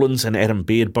 Will Rowlands and Adam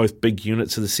Baird, both big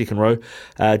units of the second row.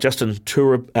 Justin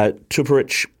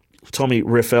Tuperich, Tommy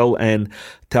Reffell and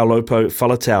Taulopo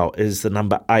Falatau is the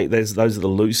number 8. Those are the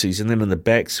Lucies. And then in the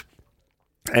backs,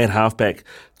 at halfback,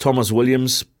 Thomas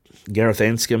Williams, Gareth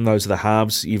Anscombe, those are the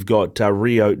halves. You've got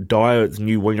Rio Dyer, the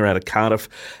new winger out of Cardiff,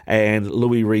 and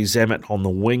Louis Rees-Zammit on the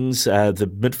wings.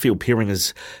 The midfield pairing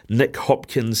is Nick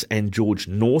Hopkins and George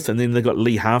North, and then they've got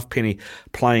Lee Halfpenny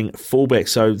playing fullback.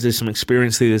 So there's some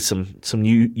experience there. There's some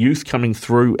new youth coming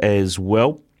through as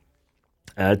well.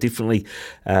 Definitely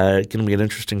going to be an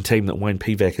interesting team that Wayne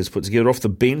Pivac has put together. Off the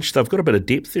bench, they've got a bit of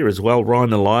depth there as well.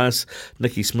 Ryan Elias,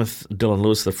 Nicky Smith, Dylan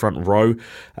Lewis, the front row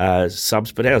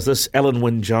subs. But how's this? Alan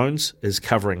Wynne-Jones is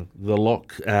covering the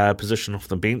lock position off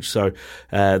the bench. So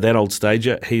that old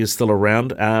stager, he is still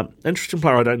around. Interesting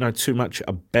player I don't know too much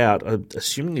about.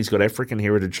 Assuming he's got African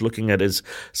heritage, looking at his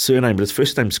surname, but his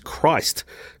first name's Christ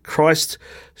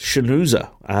Shanuza.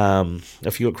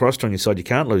 If you've got Christ on your side, you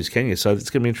can't lose, can you? So it's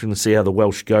going to be interesting to see how the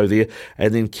Welsh go there.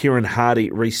 And then Kieran Hardy,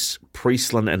 Reece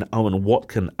Priestland and Owen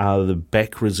Watkin are the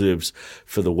back reserves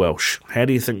for the Welsh. How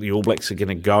do you think the All Blacks are going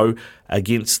to go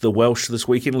against the Welsh this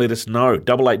weekend? Let us know.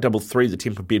 8833, the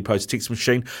Temper Bedpost text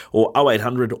machine, or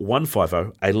 0800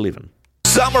 150 811.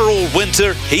 Summer or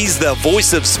winter, he's the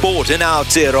voice of sport in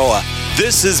Aotearoa.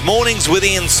 This is Mornings with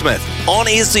Ian Smith on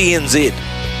SENZ.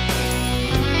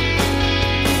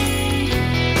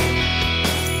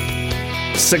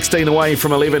 16 away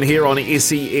from 11 here on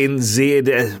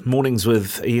SENZ. Mornings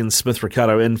with Ian Smith,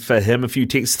 Ricardo in for him. A few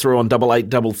texts through on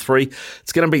 8833.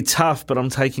 It's going to be tough, but I'm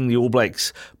taking the All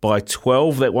Blacks by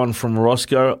 12. That one from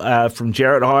Roscoe. From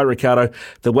Jarrett, hi Ricardo.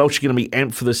 The Welsh are going to be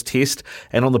amped for this test,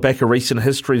 and on the back of recent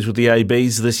histories with the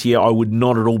ABs this year, I would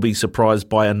not at all be surprised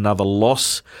by another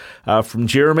loss. From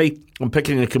Jeremy, I'm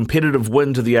picking a competitive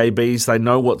win to the ABs. They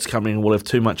know what's coming and will have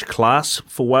too much class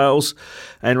for Wales.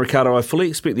 And Ricardo, I fully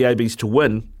expect the ABs to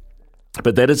win,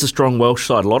 but that is a strong Welsh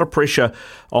side. A lot of pressure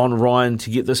on Ryan to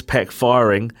get this pack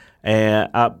firing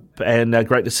up, and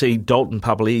great to see Dalton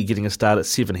Papali'i getting a start at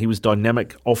 7. He was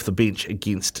dynamic off the bench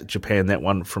against Japan. That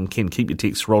one from Ken. Keep your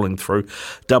texts rolling through.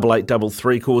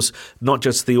 8833. Of course, not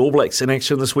just the All Blacks in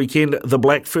action this weekend. The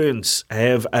Black Ferns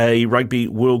have a Rugby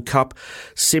World Cup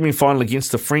semi-final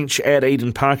against the French at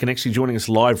Eden Park, and actually joining us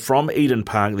live from Eden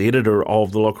Park, the editor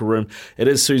of The Locker Room, it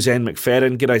is Suzanne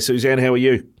McFadden. G'day, Suzanne. How are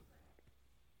you?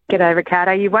 G'day,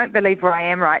 Ricardo. You won't believe where I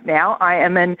am right now. I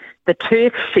am in the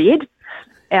turf shed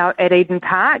out at Eden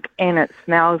Park, and it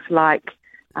smells like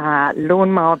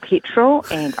lawnmower petrol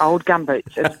and old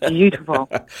gumboots. It's beautiful.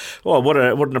 Well, what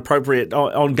an appropriate,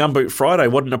 on Gumboot Friday,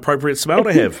 what an appropriate smell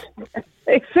to have.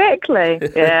 Exactly,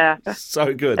 yeah.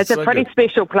 So good. It's a pretty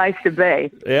special place to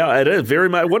be. Yeah, it is, very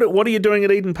much. What are you doing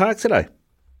at Eden Park today?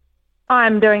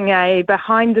 I'm doing a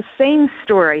behind-the-scenes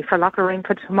story for Locker Room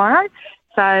for Tomorrow.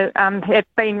 So I've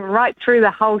been right through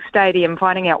the whole stadium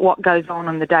finding out what goes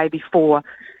on the day before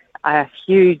a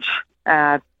huge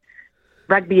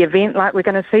rugby event like we're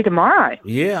going to see tomorrow.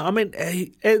 Yeah, I mean, as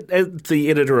the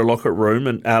editor of Locker Room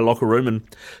and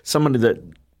somebody that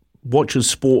watches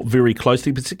sport very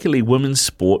closely, particularly women's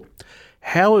sport,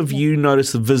 how have you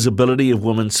noticed the visibility of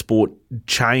women's sport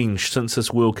change since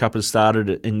this World Cup has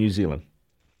started in New Zealand?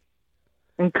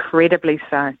 Incredibly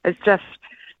so. It's just,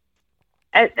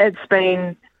 it's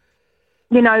been,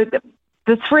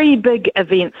 the three big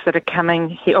events that are coming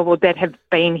here, or that have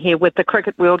been here with the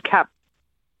Cricket World Cup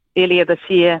earlier this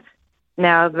year,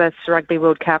 now this Rugby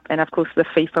World Cup, and of course the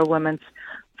FIFA Women's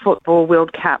Football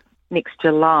World Cup next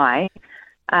July.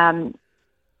 We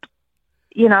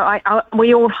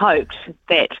all hoped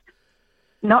that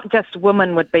not just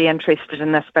women would be interested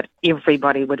in this, but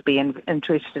everybody would be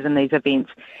interested in these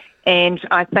events. And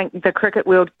I think the Cricket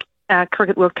World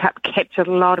Cup captured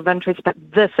a lot of interest, but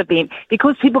this event,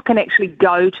 because people can actually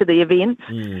go to the events,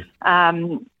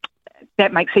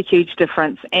 that makes a huge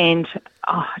difference. And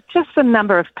just the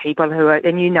number of people who are,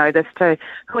 and you know this too,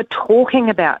 who are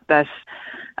talking about this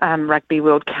Rugby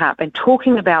World Cup and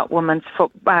talking about women's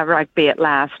rugby at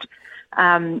last.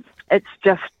 It's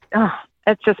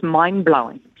just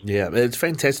mind-blowing. Yeah, it's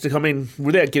fantastic. I mean,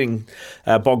 without getting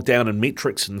bogged down in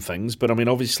metrics and things, but I mean,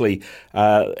 obviously,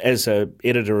 as an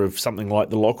editor of something like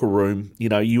The Locker Room,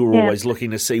 you were always looking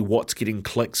to see what's getting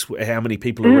clicks, how many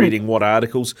people are reading what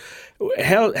articles.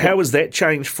 How has that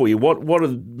changed for you? What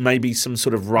are maybe some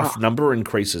sort of rough number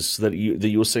increases that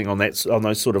you're seeing on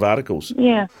those sort of articles?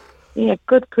 Yeah,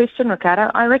 good question,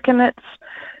 Ricardo. I reckon it's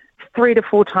 3 to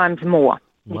 4 times more.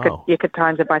 Wow. You could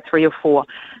times it by 3 or 4.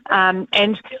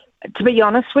 And to be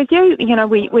honest with you,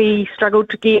 we struggled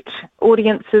to get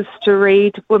audiences to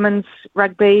read women's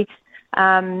rugby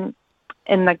in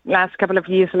the last couple of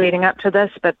years leading up to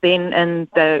this, but then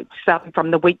starting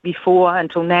from the week before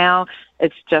until now,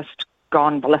 it's just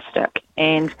gone ballistic.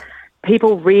 And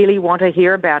people really want to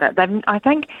hear about it. I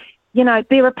think,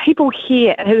 there are people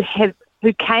here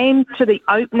who came to the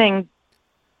opening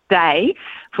day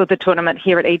for the tournament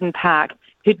here at Eden Park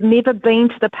who'd never been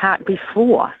to the park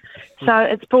before. So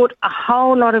it's brought a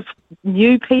whole lot of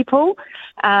new people,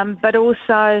 but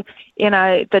also,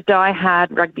 the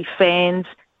die-hard rugby fans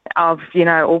of,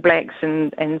 All Blacks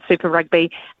and Super Rugby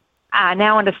are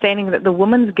now understanding that the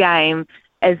women's game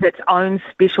is its own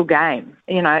special game.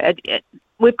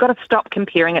 We've got to stop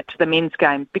comparing it to the men's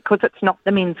game because it's not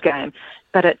the men's game,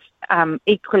 but it's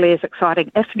equally as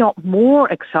exciting, if not more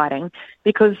exciting,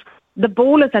 because the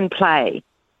ball is in play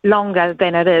longer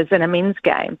than it is in a men's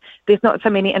game. There's not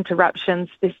so many interruptions.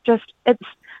 It's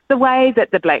the way that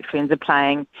the Black Ferns are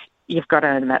playing. You've got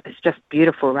to admit, it's just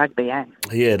beautiful rugby, eh?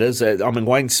 Yeah, it is. I mean,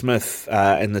 Wayne Smith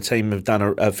and the team have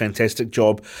done a fantastic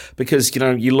job because,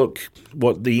 you look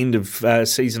what the end of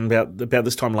season about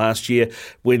this time last year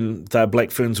when the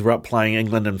Black Ferns were up playing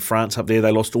England and France up there,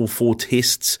 they lost all 4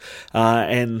 tests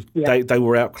and they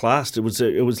were outclassed. It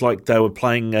was like they were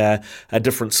playing a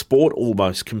different sport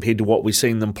almost compared to what we've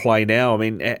seen them play now. I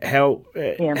mean,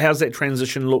 how's that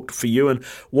transition looked for you, and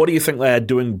what do you think they are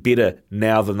doing better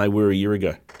now than they were a year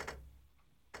ago?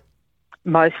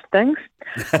 Most things.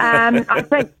 I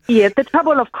think, the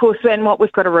trouble, of course, and what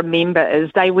we've got to remember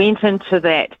is they went into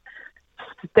that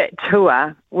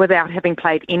tour without having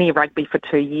played any rugby for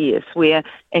 2 years, where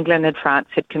England and France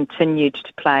had continued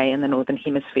to play in the Northern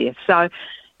Hemisphere. So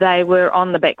they were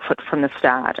on the back foot from the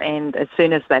start, and as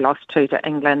soon as they lost 2 to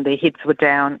England, their heads were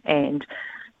down, and,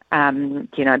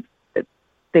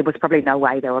 there was probably no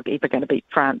way they were ever going to beat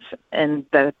France in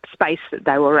the space that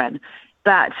they were in.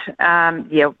 But,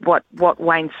 what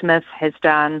Wayne Smith has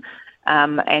done,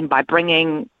 and by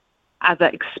bringing other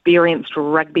experienced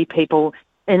rugby people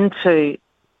into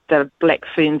the Black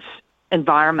Ferns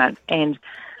environment, and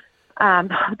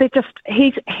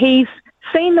he's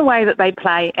seen the way that they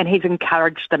play, and he's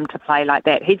encouraged them to play like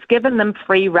that. He's given them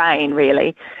free rein,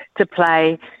 really, to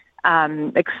play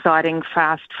exciting,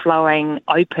 fast-flowing,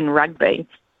 open rugby,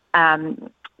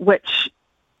 which,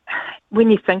 when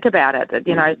you think about it,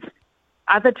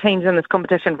 other teams in this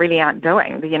competition really aren't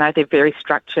doing. They're very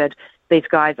structured. These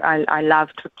guys, I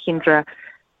loved Kendra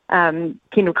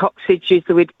Kendall Cox said use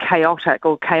the word chaotic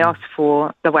or chaos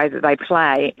for the way that they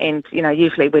play. And,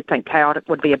 usually we'd think chaotic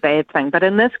would be a bad thing. But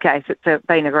in this case, it's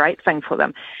been a great thing for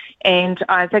them. And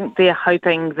I think they're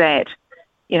hoping that,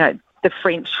 the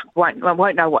French won't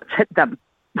know what's hit them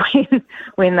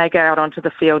when they go out onto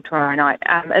the field tomorrow night.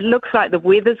 It looks like the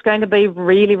weather's going to be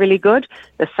really, really good.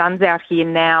 The sun's out here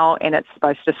now, and it's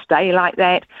supposed to stay like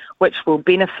that, which will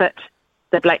benefit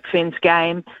the Black Ferns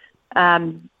game.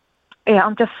 I'm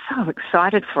just so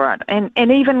excited for it. And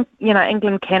even,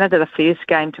 England-Canada, the first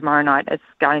game tomorrow night, is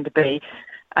going to be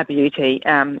a beauty.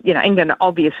 England are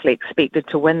obviously expected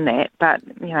to win that, but,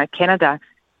 Canada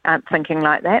aren't thinking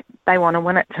like that. They want to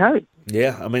win it too.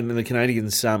 Yeah, I mean, the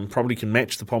Canadians probably can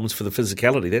match the Poms for the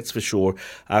physicality, that's for sure,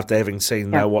 after having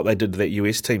seen what they did to that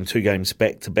US team 2 games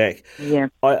back-to-back. Yeah.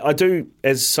 I do,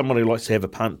 as someone who likes to have a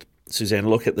punt, Suzanne,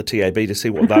 look at the TAB to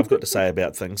see what they've got to say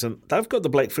about things. And they've got the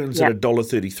Black Ferns at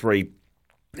 $1.33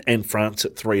 and France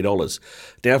at $3.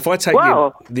 Now, if I take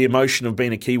the emotion of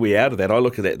being a Kiwi out of that, I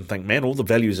look at that and think, man, all the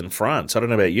value's in France. I don't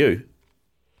know about you.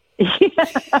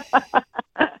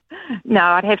 No,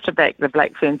 I'd have to back the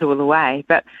Black Ferns all the way.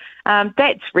 But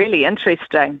that's really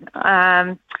interesting.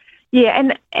 And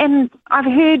I've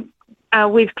heard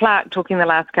Wes Clark talking the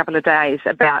last couple of days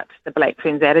about the Black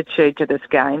Ferns' attitude to this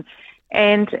game.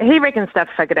 And he reckons they've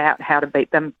figured out how to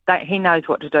beat them. He knows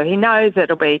what to do. He knows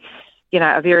it'll be,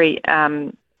 a very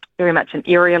much an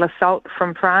aerial assault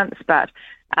from France. But,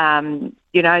 the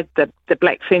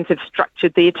Black Ferns have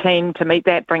structured their team to meet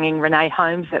that, bringing Renee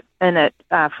Holmes in at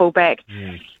fullback.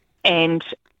 And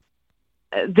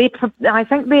I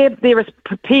think they're as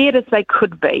prepared as they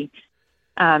could be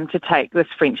to take this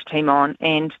French team on.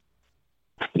 And,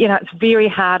 it's very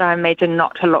hard, I imagine,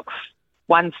 not to look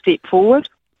one step forward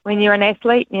when you're an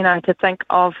athlete, to think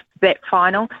of that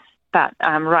final. But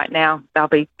right now, they'll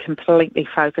be completely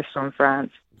focused on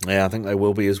France. Yeah, I think they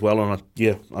will be as well, and I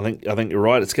think you're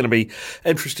right. It's going to be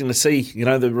interesting to see.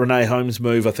 The Renee Holmes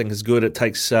move I think is good. It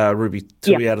takes Ruby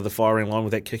Tui out of the firing line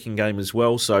with that kicking game as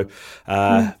well. So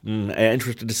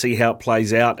interested to see how it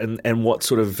plays out and what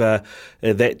sort of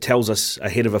that tells us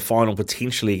ahead of a final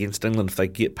potentially against England if they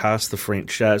get past the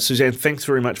French. Suzanne, thanks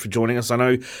very much for joining us. I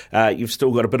know you've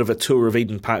still got a bit of a tour of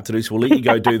Eden Park to do, so we'll let you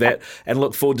go do that and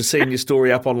look forward to seeing your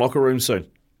story up on Locker Room soon.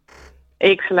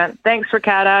 Excellent. Thanks,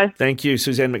 Ricardo. Thank you.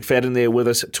 Suzanne McFadden there with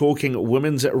us talking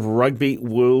Women's Rugby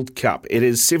World Cup. It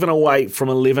is 7:08 from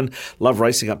 11. Love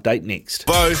Racing Update next.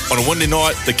 Bo, on a windy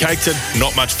night, the Caketon,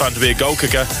 not much fun to be a goal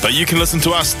kicker, but you can listen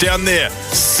to us down there,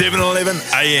 7:11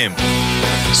 a.m.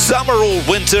 Summer or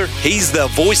winter, he's the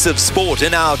voice of sport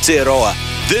in Aotearoa.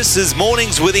 This is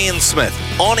Mornings with Ian Smith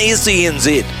on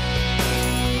SENZ.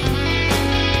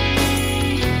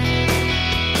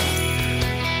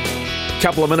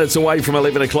 Couple of minutes away from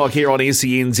 11 o'clock here on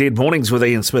SENZ. Mornings with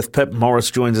Ian Smith. Pip Morris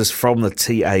joins us from the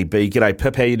TAB. G'day,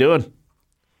 Pip. How you doing?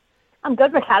 I'm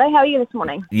good, Ricardo. How are you this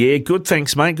morning? Yeah, good.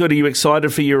 Thanks, mate. Good. Are you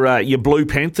excited for your Blue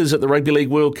Panthers at the Rugby League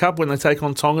World Cup when they take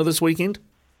on Tonga this weekend?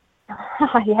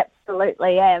 I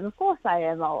absolutely am. Of course I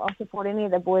am. I'll support any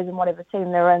of the boys in whatever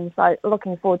team they're in. So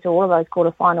looking forward to all of those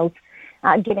quarterfinals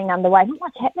getting underway. Not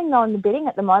much happening though in the betting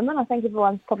at the moment. I think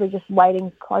everyone's probably just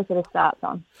waiting closer to start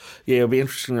time. Yeah, it'll be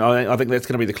interesting. I think that's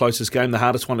going to be the closest game, the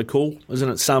hardest one to call, isn't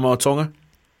it? Samoa Tonga?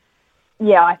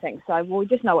 Yeah, I think so. Well, we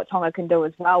just know what Tonga can do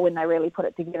as well when they really put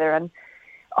it together. And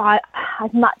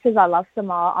as much as I love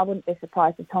Samoa, I wouldn't be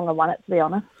surprised if Tonga won it, to be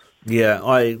honest. Yeah,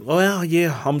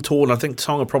 I'm torn. I think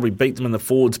Tonga probably beat them in the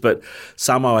forwards, but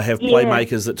Samoa have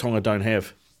playmakers that Tonga don't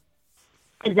have.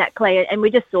 Exactly, and we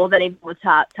just saw that even with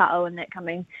Ta'o and that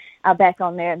coming back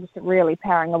on there and just really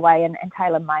powering away, and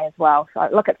Taylor May as well. So,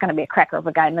 look, it's going to be a cracker of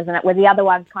a game, isn't it? Where the other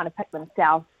ones kind of pick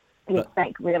themselves, you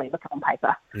think, really look on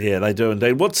paper. Yeah, they do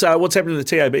indeed. What's happening in the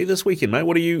TAB this weekend, mate?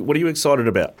 What are you excited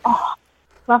about? Oh,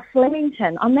 well,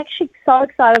 Flemington. I'm actually so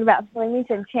excited about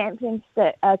Flemington Champions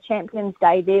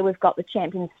Day there. We've got the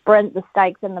Champions Sprint, the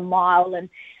stakes and the mile, and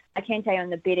I can tell you on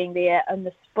the betting there, on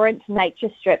the sprint, Nature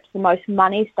Strip's the most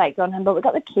money staked on him, but we've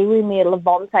got the Kiwi mare,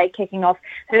 Levante, kicking off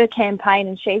her campaign,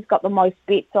 and she's got the most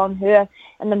bets on her.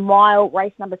 And the mile,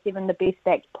 race number 7, the best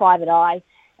backed Private Eye,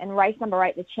 and race number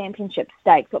 8, the Championship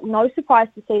Stakes. But no surprise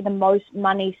to see the most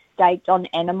money staked on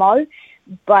Animo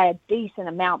by a decent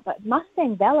amount, but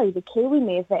Mustang Valley, the Kiwi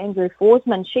mare for Andrew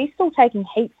Forsman, she's still taking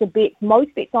heaps of bets,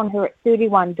 most bets on her at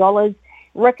 $31.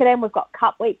 Riccarton, we've got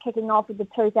Cup Week kicking off with the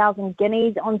 2,000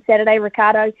 guineas on Saturday,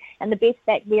 Ricardo, and the best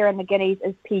back there in the guineas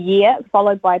is Pierre,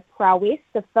 followed by Prowess,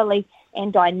 the filly,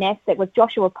 and Dynastic, with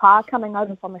Joshua Parr coming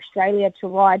over from Australia to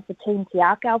ride for Team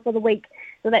Tiakau for the week.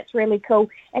 So that's really cool.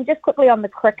 And just quickly on the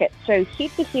cricket too,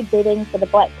 head-to-head betting for the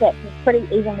Black Caps is pretty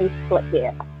evenly split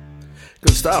there.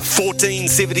 Good stuff.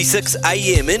 14:76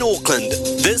 a.m. in Auckland.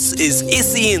 This is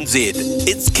SENZ.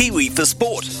 It's Kiwi for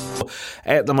Sport.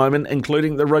 At the moment,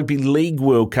 including the Rugby League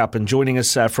World Cup. And joining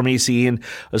us from SEN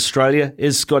Australia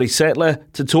is Scotty Sattler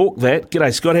to talk that.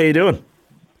 G'day, Scott. How you doing?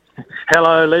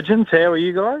 Hello, legends. How are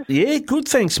you guys? Yeah, good,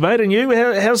 thanks, mate. And you?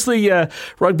 How's the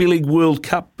Rugby League World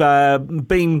Cup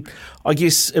been, I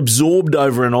guess, absorbed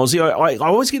over in Aussie? I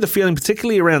always get the feeling,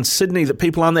 particularly around Sydney, that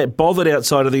people aren't that bothered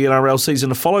outside of the NRL season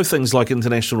to follow things like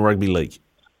International Rugby League.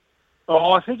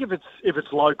 Oh, I think if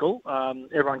it's local,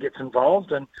 everyone gets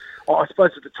involved, and I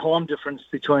suppose with the time difference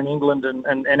between England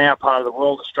and our part of the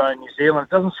world, Australia and New Zealand,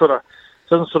 it doesn't sort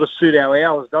of suit our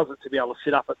hours, does it, to be able to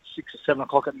sit up at 6 or 7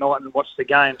 o'clock at night and watch the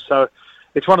game? So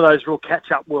it's one of those real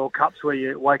catch-up World Cups where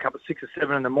you wake up at 6 or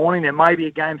 7 in the morning. There may be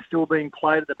a game still being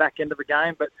played at the back end of the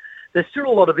game, but there's still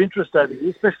a lot of interest over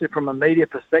here, especially from a media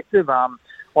perspective. On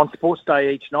Sports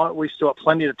Day each night, we still have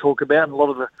plenty to talk about, and a lot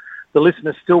of the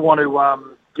listeners still want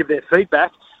to give their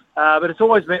feedback. But it's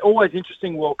always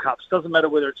interesting World Cups. Doesn't matter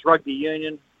whether it's rugby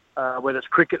union, whether it's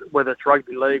cricket, whether it's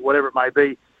rugby league, whatever it may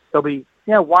be. There'll be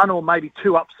one or maybe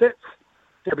two upsets.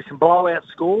 There'll be some blowout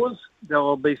scores.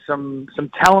 There'll be some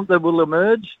talent that will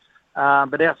emerge.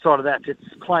 But outside of that, it's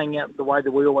playing out the way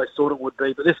that we always thought it would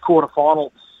be. But this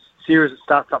quarterfinal series that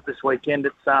starts up this weekend,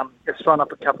 it's thrown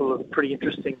up a couple of pretty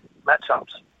interesting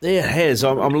matchups. Yeah, it has.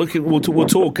 I'm looking. We'll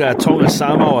talk Tonga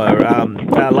Samoa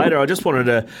later. I just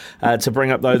wanted to bring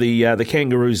up though the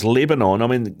Kangaroos Lebanon. I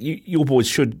mean, your boys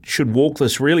should walk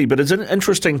this really, but it's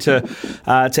interesting to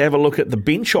have a look at the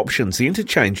bench options, the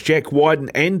interchange. Jack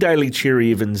Wyden and Daly Cherry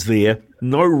Evans there.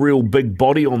 No real big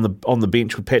body on the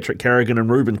bench with Patrick Carrigan and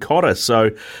Ruben Cotter.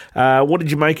 So, what did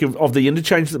you make of the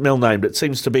interchange that Mel named? It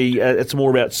seems to be it's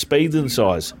more about speed than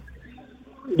size.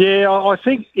 Yeah, I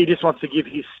think he just wants to give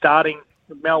his starting.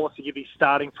 Mel wants to give his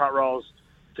starting front rows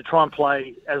to try and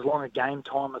play as long a game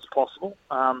time as possible.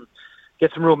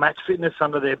 Get some real match fitness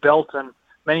under their belt, and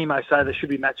many may say they should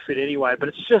be match fit anyway. But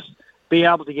it's just being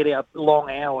able to get out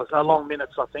long hours, long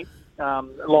minutes. I think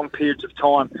long periods of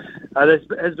time.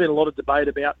 There's been a lot of debate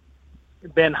about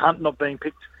Ben Hunt not being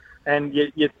picked, and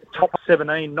your top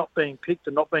 17 not being picked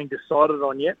and not being decided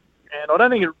on yet. And I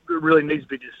don't think it really needs to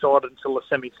be decided until the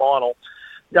semi-final.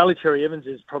 Daly Cherry Evans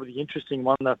is probably the interesting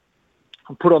one that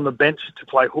put on the bench to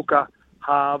play hooker,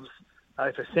 halves.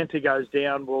 If a centre goes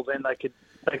down, well, then they could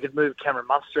move Cameron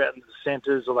Munster out into the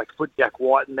centres, or they could put Jack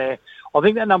White in there. I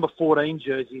think that number 14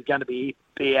 jersey is going to be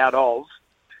out of.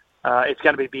 It's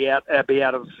going to be out of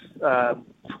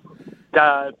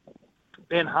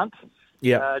Ben Hunt,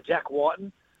 Jack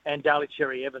Whiten, and Daly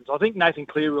Cherry Evans. I think Nathan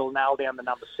Cleary will nail down the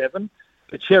number 7,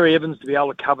 but Cherry Evans to be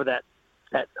able to cover that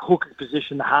hooker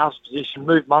position, the halves position,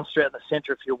 move Munster out in the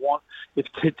centre if you want. If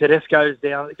Tedesco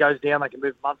goes down, they can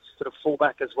move Munster to the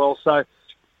fullback as well. So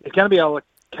it's going to be able to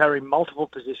carry multiple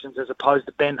positions as opposed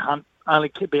to Ben Hunt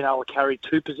only being able to carry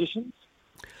 2 positions.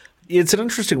 Yeah, it's an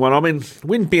interesting one. I mean,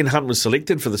 when Ben Hunt was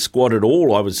selected for the squad at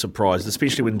all, I was surprised,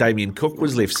 especially when Damien Cook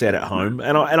was left sat at home.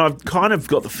 And I've kind of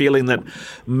got the feeling that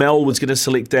Mel was going to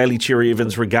select Daly Cherry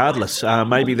Evans regardless.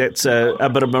 Maybe that's a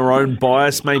bit of my own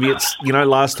bias. Maybe it's,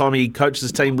 last time he coached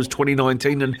his team was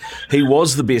 2019 and he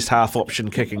was the best half option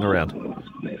kicking around.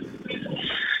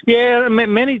 Yeah,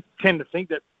 many tend to think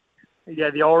that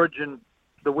the Origin,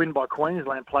 the win by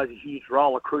Queensland plays a huge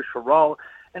role, a crucial role.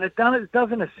 And it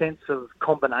does in a sense of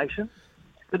combination.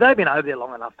 But they've been over there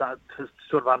long enough to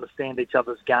sort of understand each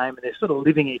other's game, and they're sort of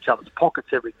living each other's pockets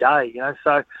every day,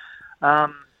 So I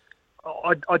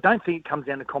don't think it comes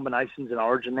down to combinations in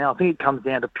Origin now. I think it comes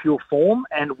down to pure form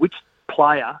and which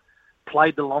player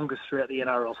played the longest throughout the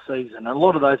NRL season. And a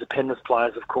lot of those are Penrith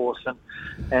players, of course,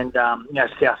 and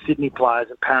South Sydney players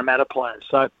and Parramatta players.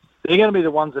 So they're going to be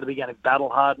the ones that are getting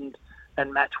battle-hardened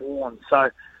and match-worn.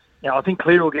 So I think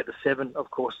Cleary will get the 7,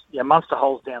 of course. Munster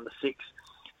holds down the 6.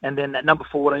 And then that number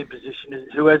 14 position is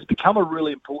who has become a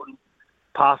really important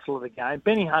parcel of the game.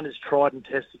 Benny Hunt is tried and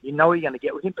tested. You know what you're going to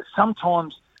get with him, but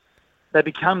sometimes they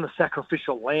become the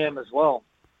sacrificial lamb as well.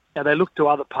 They look to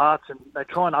other parts and they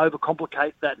try and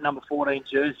overcomplicate that number 14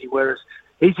 jersey, whereas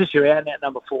he's just your out-and-out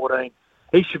number 14.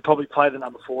 He should probably play the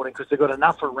number 14 because they've got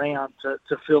enough around to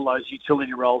fill those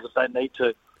utility roles if they need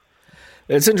to.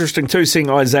 It's interesting too, seeing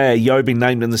Isaiah Yeo being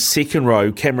named in the second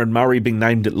row, Cameron Murray being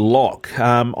named at lock.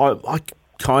 Yeo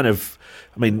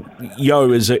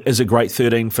is a great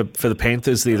 13 for the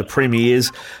Panthers. They're the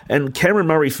premiers. And Cameron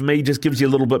Murray, for me, just gives you a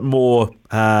little bit more,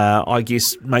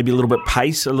 maybe a little bit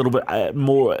pace, a little bit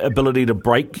more ability to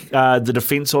break the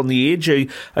defence on the edge.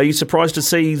 Are you surprised to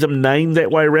see them named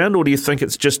that way around, or do you think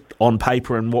it's just on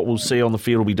paper and what we'll see on the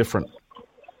field will be different?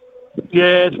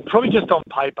 Yeah, it's probably just on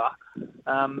paper.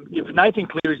 If Nathan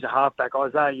Cleary's the halfback,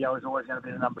 Isaiah Yeo is always going to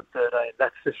be the number 13.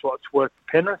 That's just what's worked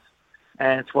for Penrith,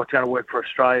 and it's what's going to work for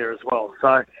Australia as well.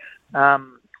 So,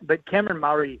 but Cameron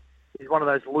Murray is one of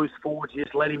those loose forwards. You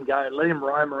just let him go, let him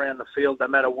roam around the field no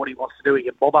matter what he wants to do. He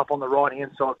can bob up on the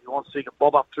right-hand side if he wants to. He can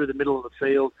bob up through the middle of the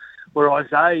field, where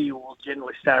Isaiah will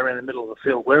generally stay around the middle of the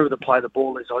field. Wherever the play the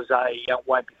ball is, Isaiah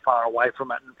won't be far away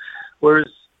from it. And whereas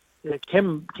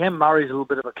Cam Murray's a little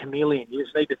bit of a chameleon. You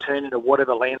just need to turn into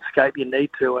whatever landscape you need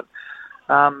to.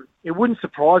 And it wouldn't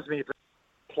surprise me if it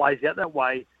plays out that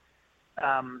way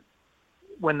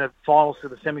when the finals to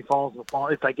the semi-finals and the final,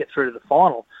 if they get through to the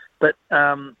final. But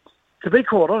to be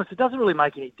quite honest, it doesn't really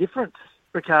make any difference,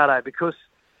 Ricardo, because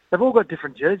they've all got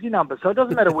different jersey numbers. So it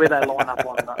doesn't matter where they line up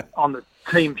on the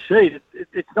team sheet.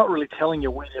 It's not really telling you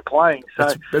where they're playing.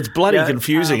 So it's bloody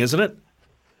confusing, isn't it?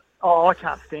 Oh, I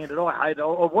can't stand it. I hate it. I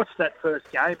watched that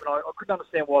first game, and I couldn't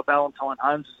understand why Valentine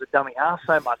Holmes was a dummy half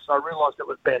so much. So I realised it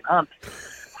was Ben Hunt.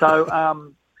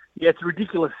 So, it's a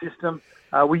ridiculous system.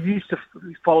 We used to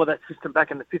follow that system back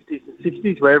in the 50s and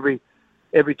 60s, where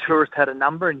every tourist had a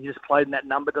number, and you just played in that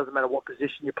number. Doesn't matter what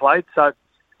position you played. So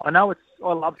I know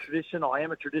I love tradition. I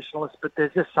am a traditionalist, but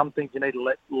there's just some things you need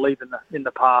to leave in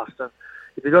the past. And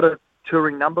if you've got a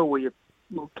touring number where you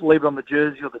leave it on the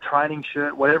jersey or the training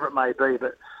shirt, whatever it may be,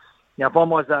 but if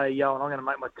I'm Isaiah Yeo and I'm going to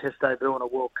make my test debut in a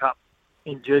World Cup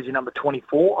in jersey number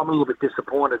 24, I'm a little bit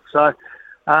disappointed. So,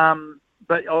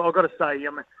 but I've got to say,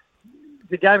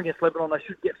 the game against Lebanon, they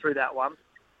should get through that one,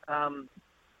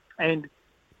 and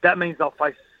that means they'll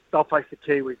face the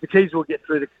Kiwis. The Kiwis will get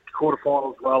through the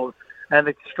quarterfinals as well, and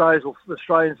the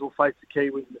Australians will face the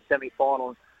Kiwis in the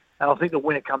semi-final, and I think the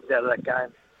winner comes out of that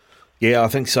game. Yeah, I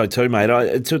think so too,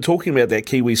 mate. Talking about that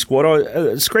Kiwi squad,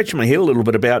 I scratched my head a little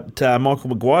bit about Michael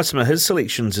Maguire, some of his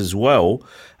selections as well.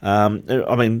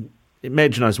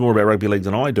 Madge knows more about rugby league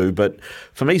than I do, but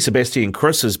for me, Sebastian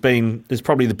Kris is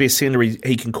probably the best centre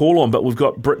he can call on, but we've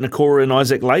got Britt Nakora and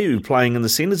Isaac Le'u playing in the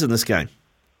centres in this game.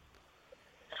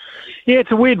 Yeah,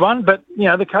 it's a weird one, but,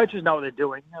 the coaches know what they're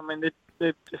doing. I mean,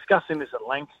 they're discussing this at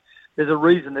length. There's a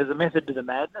reason, there's a method to the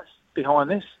madness behind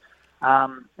this.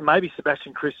 Maybe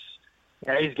Sebastian Kris,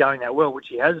 he's going that well, which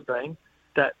he has been,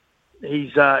 that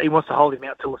he wants to hold him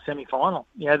out till the semi-final.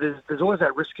 There's always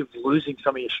that risk of losing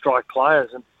some of your strike players,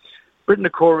 and Britt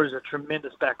Nakora is a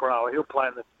tremendous back rower. He'll play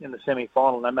in the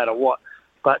semi-final no matter what.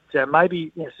 But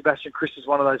maybe Sebastian Kris is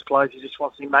one of those players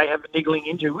he may have a niggling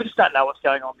injury. We just don't know what's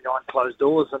going on behind closed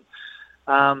doors. And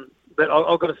but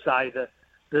I've got to say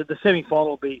the semi-final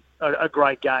will be a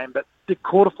great game. But the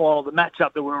quarterfinal, the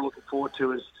matchup that we're looking forward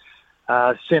to is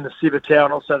Sena Sipitau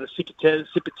and also the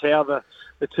Sipitau,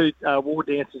 the two war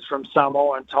dancers from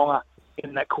Samoa and Tonga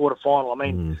in that quarterfinal. I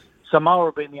mean, Samoa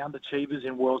have been the underachievers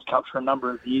in World Cups for a number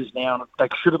of years now, and they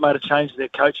should have made a change to their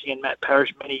coaching and Matt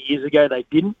Parrish many years ago. They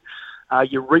didn't.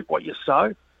 You reap what you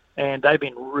sow, and they've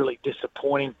been really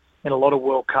disappointing in a lot of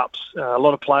World Cups. A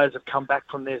lot of players have come back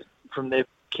from their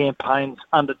campaigns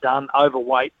underdone,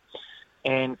 overweight,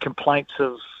 and complaints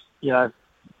of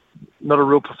not a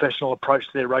real professional approach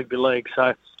to their rugby league.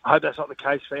 So I hope that's not the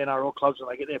case for NRL clubs when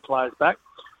they get their players back.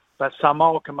 But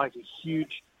Samoa can make a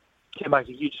huge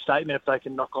statement if they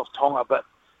can knock off Tonga. But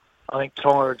I think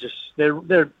Tonga are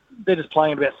they're just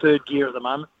playing about third gear at the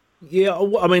moment. Yeah,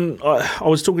 I mean, I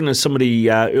was talking to somebody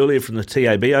earlier from the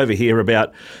TAB over here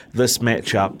about this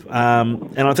matchup,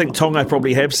 and I think Tonga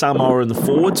probably have Samoa in the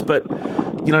forwards, but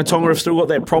Tonga have still got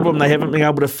that problem. They haven't been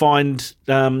able to find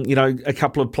a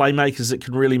couple of playmakers that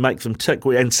can really make them tick,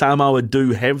 and Samoa do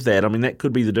have that. I mean, that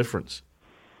could be the difference.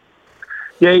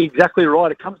 Yeah, exactly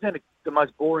right. It comes down to the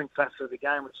most boring facet of the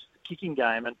game, which is the kicking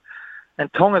game,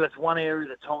 and Tonga. That's one area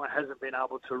that Tonga hasn't been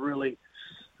able to really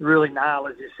nail,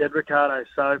 as you said, Ricardo.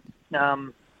 So,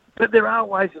 but there are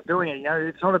ways of doing it.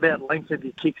 It's not about length of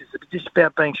your kicks. It's just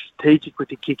about being strategic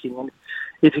with your kicking. And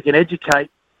if you can educate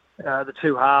the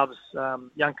two halves,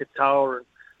 young Katoa,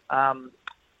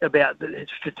 about the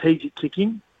strategic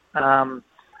kicking,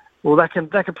 well, that can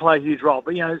play a huge role.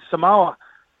 But Samoa,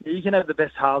 you can have the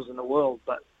best halves in the world,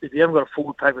 but if you haven't got a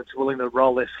forward pack that's willing to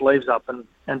roll their sleeves up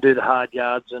and do the hard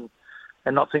yards and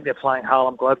not think they're playing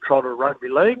Harlem Globetrotter rugby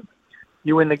league,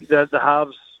 you win the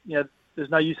halves. There's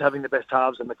no use having the best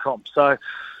halves in the comp. So,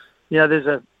 there's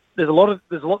a lot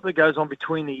that goes on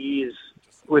between the years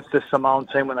with the Samoan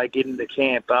team when they get into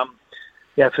camp.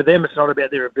 For them, it's not about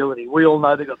their ability. We all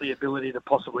know they've got the ability to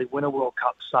possibly win a World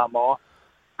Cup, Samoa,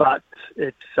 but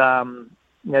it's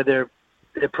they're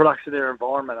their products of their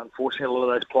environment, unfortunately, a lot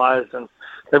of those players. And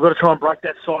they've got to try and break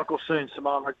that cycle soon,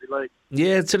 Samoan Rugby League.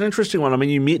 Yeah, it's an interesting one. I mean,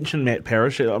 you mentioned Matt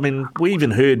Parrish. I mean, we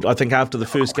even heard, I think, after the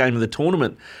first game of the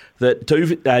tournament that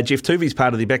Jeff Tuvey's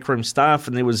part of the backroom staff,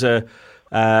 and there was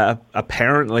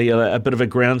apparently a bit of a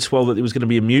groundswell that there was going to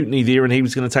be a mutiny there and he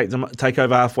was going to take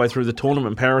over halfway through the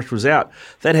tournament. Parrish was out.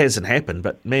 That hasn't happened,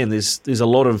 but man, there's a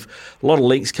lot of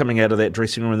leaks coming out of that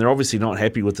dressing room, and they're obviously not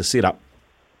happy with the setup.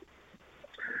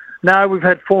 No, we've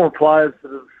had former players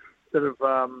that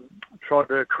have tried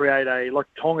to create like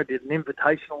Tonga did, an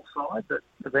invitational side that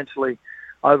eventually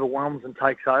overwhelms and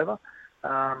takes over.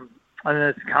 And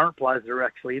there's current players that are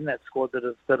actually in that squad that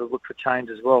have looked for change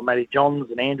as well. Matty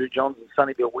Johns and Andrew Johns and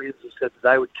Sonny Bill Williams have said that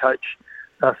they would coach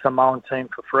a Samoan team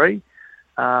for free.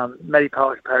 Matty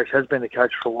Parrish has been the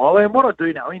coach for a while. And what I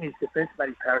do know, in his defence,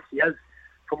 Matty Parrish, he has,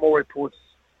 from all reports,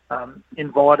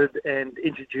 invited and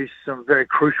introduced some very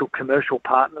crucial commercial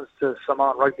partners to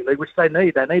Samoan Rugby League, which they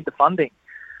need. They need the funding.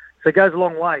 So it goes a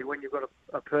long way when you've got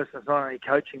a person that's not only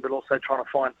coaching but also trying to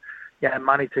find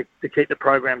money to keep the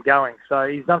program going. So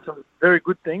he's done some very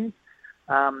good things,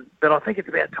 but I think it's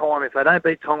about time. If they don't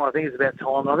beat Tonga, I think it's about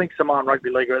time. I think Samoan Rugby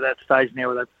League are at that stage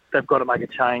now where they've got to make a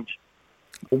change.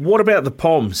 What about the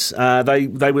Poms?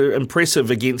 They were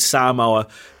impressive against Samoa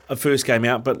first game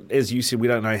out, but as you said, we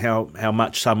don't know how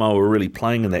much Samoa were really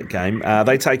playing in that game.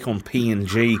 They take on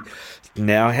PNG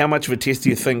now. How much of a test do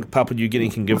you think Papua New Guinea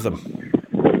can give them?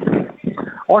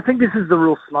 I think this is the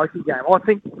real smoky game. I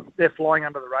think they're flying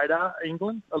under the radar,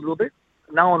 England, a little bit.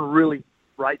 No one really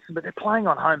rates them, but they're playing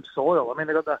on home soil. I mean,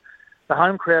 they've got the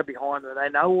home crowd behind them. They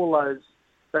know all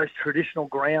those traditional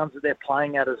grounds that they're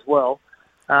playing at as well.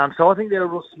 So I think they're a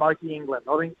real smoky England.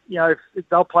 I think, if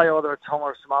they'll play either a Tonga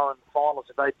or Samoa in the finals,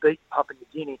 if they beat Papua New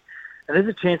Guinea, and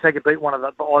there's a chance they could beat either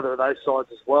of those sides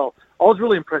as well. I was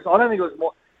really impressed. I don't think it was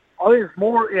more. I think it was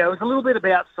more. It was a little bit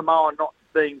about Samoa not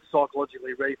being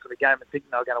psychologically ready for the game and thinking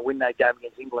they were going to win that game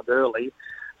against England early.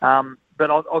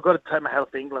 But I've got to take my hat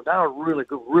off to England. They were really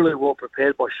good, really well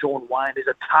prepared by Sean Wayne. He's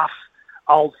a tough,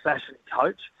 old-fashioned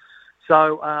coach.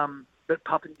 So, but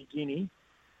Papua New Guinea,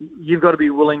 you've got to be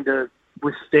willing to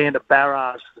withstand a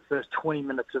barrage for the first 20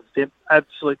 minutes of the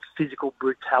absolute physical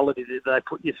brutality that they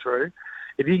put you through.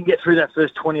 If you can get through that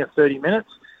first 20 or 30 minutes,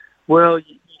 well,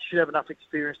 you should have enough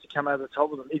experience to come over the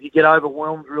top of them. If you get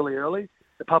overwhelmed really early,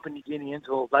 the Papua New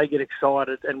Guineans, they get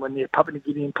excited, and when the Papua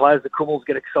New Guinean players, the Kumuls,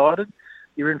 get excited,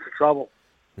 you're in for trouble.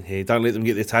 Yeah, don't let them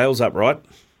get their tails up, right?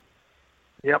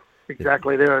 Yep,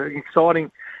 exactly. They're an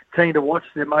exciting team to watch.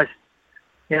 They're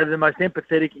the most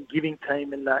empathetic and giving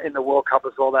team in the World Cup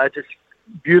as well. They're just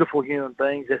beautiful human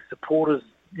beings. They're supporters.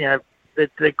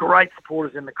 They're great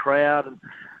supporters in the crowd and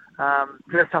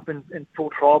dressed up in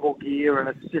full tribal gear,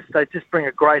 and they just bring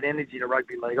a great energy to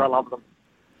rugby league. I love them.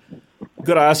 I've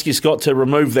got to ask you, Scott, to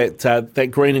remove that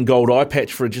green and gold eye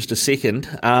patch for just a second.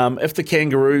 If the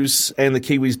Kangaroos and the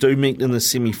Kiwis do meet in the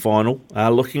semi-final,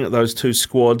 looking at those two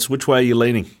squads, which way are you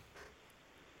leaning?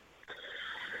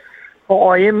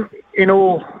 I am, in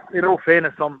all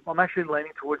fairness, I'm actually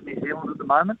leaning towards New Zealand at the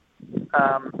moment.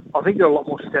 I think they're a lot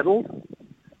more settled,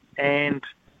 and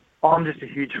I'm just a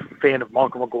huge fan of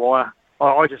Michael Maguire.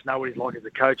 I just know what he's like as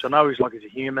a coach. I know what he's like as a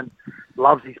human,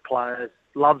 loves his players,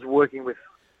 loves working with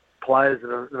players that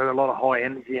have a lot of high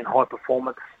energy and high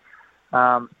performance,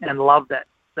 and love that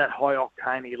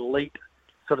high-octane, elite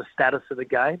sort of status of the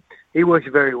game. He works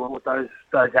very well with those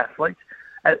athletes.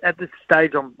 At this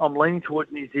stage, I'm leaning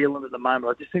towards New Zealand at the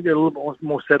moment. I just think they're a little bit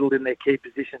more settled in their key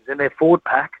positions. And their forward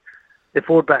pack's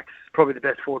probably the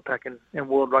best forward pack in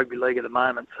World Rugby League at the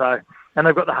moment. So, and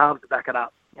they've got the halves to back it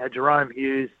up. Jerome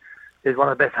Hughes is one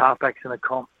of the best halfbacks in the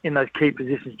comp in those key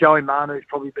positions. Joey Manu's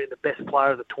probably been the best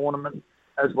player of the tournament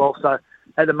as well. So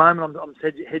at the moment, I'm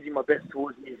hedging my bets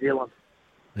towards New Zealand.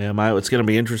 Yeah, mate, it's going to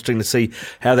be interesting to see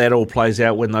how that all plays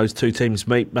out when those two teams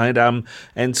meet, mate.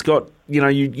 And Scott,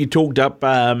 you talked up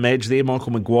Madge there,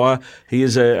 Michael Maguire. He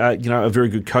is a very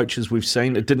good coach, as we've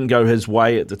seen. It didn't go his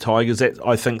way at the Tigers. That,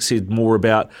 I think, said more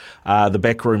about the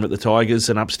back room at the Tigers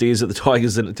and upstairs at the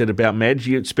Tigers than it did about Madge.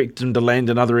 You expect him to land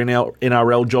another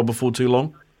NRL job before too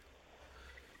long?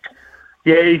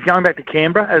 Yeah, he's going back to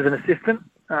Canberra as an assistant.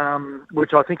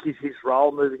 Which I think is his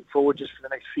role moving forward just for the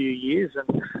next few years,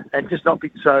 and just not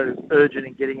be so urgent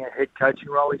in getting a head coaching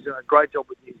role. He's doing a great job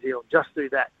with New Zealand. Just do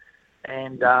that.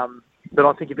 And but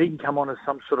I think if he can come on as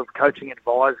some sort of coaching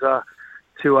advisor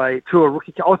to a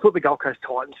rookie, I thought the Gold Coast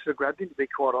Titans should have grabbed him, to be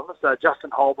quite honest.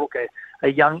 Justin Holbrook, a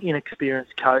young,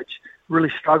 inexperienced coach,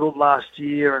 really struggled last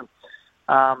year and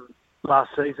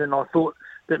last season. I thought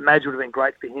that Madge would have been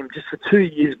great for him just for 2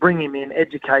 years. Bring him in,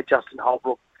 educate Justin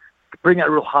Holbrook. bring that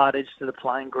real hard edge to the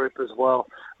playing group as well.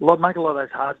 Make a lot of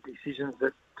those hard decisions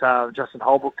that Justin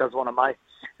Holbrook does want to make,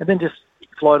 and then just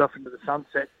float off into the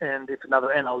sunset, and if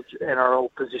another NRL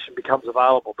position becomes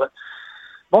available. But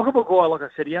Michael Maguire, like I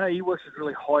said, he works with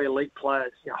really high elite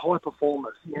players, high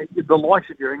performers, the likes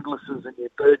of your Inglisses and your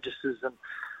Burgesses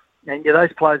and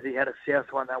those players that you had at South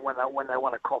when they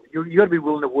won a comp. You got to be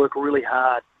willing to work really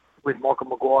hard with Michael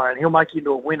Maguire, and he'll make you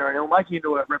into a winner, and he'll make you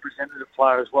into a representative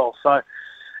player as well. So,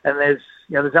 and there's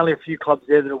only a few clubs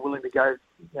there that are willing to go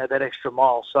that extra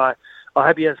mile. So I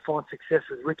hope he has fine success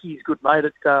with Ricky. He's a good mate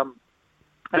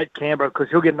at Canberra, because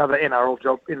he'll get another NRL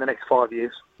job in the next 5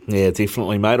 years. Yeah,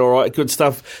 definitely, mate. All right, good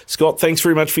stuff. Scott, thanks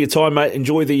very much for your time, mate.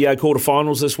 Enjoy the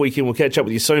quarterfinals this weekend. We'll catch up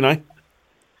with you soon, eh?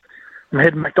 I'm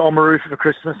heading back to Oamaru for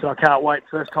Christmas, and I can't wait.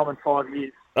 First time in 5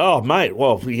 years. Oh, mate.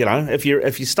 Well, if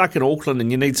you're stuck in Auckland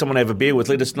and you need someone to have a beer with,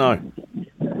 let us know.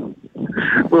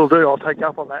 Will do. I'll take you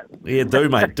up on that. Yeah, do,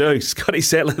 mate, do. Scotty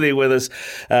Sattler there with us.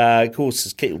 Of course,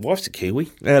 his wife's a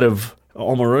Kiwi out of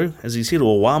Oamaru, as he said,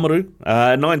 or Wamaru.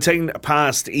 19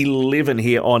 past 11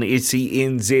 here on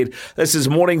SENZ. This is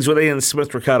Mornings with Ian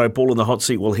Smith. Ricardo Ball in the hot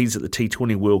seat while he's at the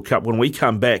T20 World Cup. When we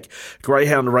come back,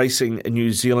 Greyhound Racing in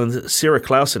New Zealand, Sarah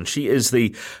Clausen. She is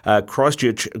the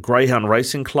Christchurch Greyhound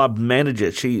Racing Club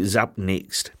manager. She is up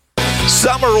next.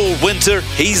 Summer or winter,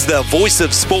 he's the voice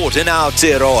of sport in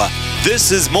Aotearoa.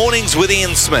 This is Mornings with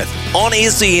Ian Smith on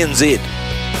SENZ.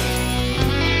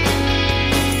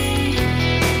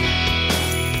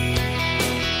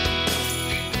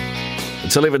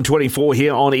 It's 11:24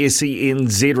 here on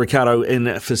SENZ. Ricardo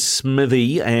in for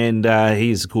Smithy, and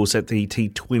he's, of course, at the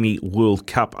T20 World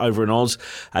Cup over in Oz.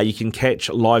 You can catch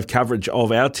live coverage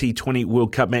of our T20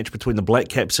 World Cup match between the Black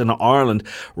Caps and Ireland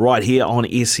right here on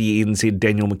SENZ.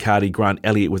 Daniel McCarty, Grant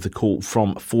Elliott with the call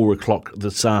from 4 o'clock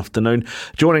this afternoon.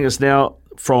 Joining us now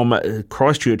from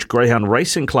Christchurch Greyhound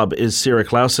Racing Club is Sarah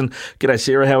Clausen. G'day,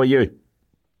 Sarah. How are you?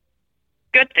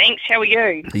 Good, thanks. How are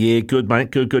you? Yeah, good,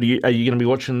 mate. Good. Are you going to be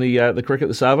watching the cricket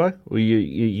this Arvo? Or are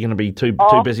you going to be too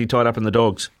busy tied up in the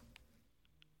dogs?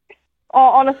 Oh,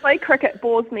 honestly, cricket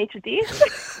bores me to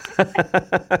death.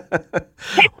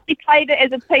 Actually played it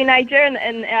as a teenager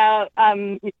in our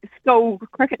school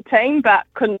cricket team, but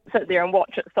couldn't sit there and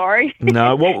watch it. Sorry.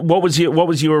 No. What was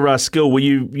your skill? Were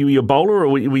you a bowler, or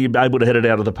were you able to hit it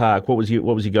out of the park? What was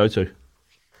your go-to?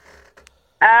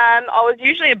 I was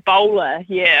usually a bowler,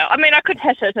 yeah. I mean, I could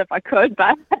hit it if I could,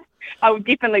 but I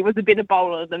definitely was a better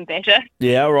bowler than batter.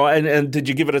 Yeah, all right. And did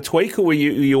you give it a tweak, or were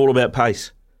you all about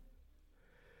pace?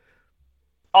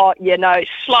 Oh, yeah, no,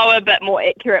 slower but more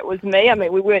accurate was me. I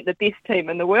mean, we weren't the best team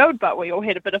in the world, but we all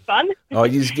had a bit of fun. Oh,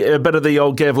 you just get a bit of the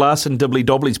old Gav Larson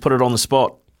dibbly-dobblies, put it on the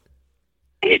spot.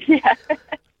 Yeah.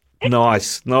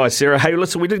 Nice, Sarah. Hey,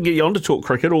 listen, we didn't get you on to talk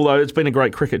cricket, although it's been a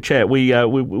great cricket chat. We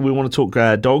want to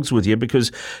talk dogs with you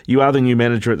because you are the new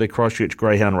manager at the Christchurch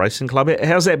Greyhound Racing Club.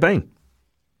 How's that been?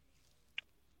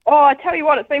 Oh, I tell you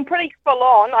what, it's been pretty full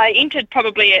on. I entered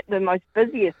probably at the most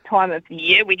busiest time of the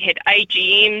year. We had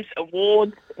AGMs,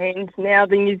 awards, and now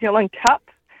the New Zealand Cup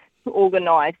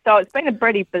organised. So it's been a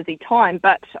pretty busy time,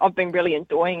 but I've been really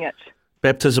enjoying it.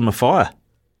 Baptism of fire.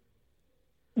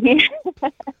 Yeah.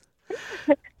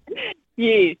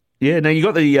 Yeah. Yeah. Now you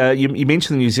got the you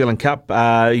mentioned the New Zealand Cup.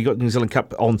 You got the New Zealand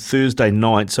Cup on Thursday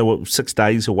night, so 6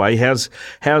 days away. How's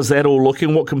that all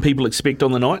looking? What can people expect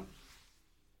on the night?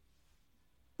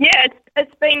 Yeah,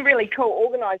 it's been really cool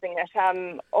organising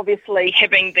it. Obviously,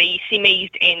 having the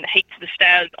semis and the heats of the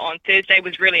stars on Thursday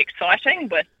was really exciting.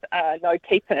 With No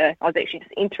Keeper, I was actually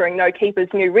just entering No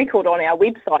Keeper's new record on our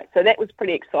website, so that was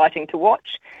pretty exciting to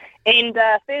watch. And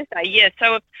Thursday, yeah,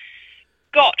 so I've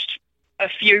got a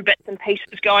few bits and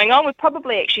pieces going on. We've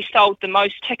probably actually sold the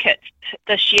most tickets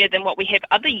this year than what we have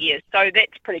other years, so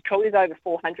that's pretty cool. There's over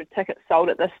 400 tickets sold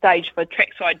at this stage for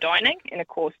trackside dining, and of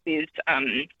course there's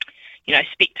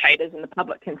spectators and the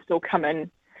public can still come in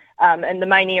the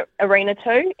main arena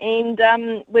too.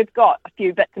 And we've got a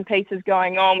few bits and pieces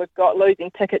going on. We've got losing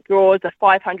ticket draws, a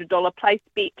 $500 place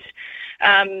bet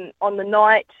on the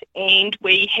night, and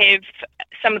we have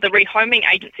some of the rehoming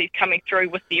agencies coming through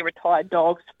with their retired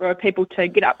dogs for people to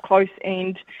get up close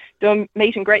and do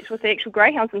meet and greets with the actual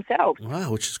greyhounds themselves.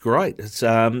 Wow, which is great. It's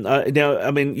now,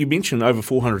 I mean, you mentioned over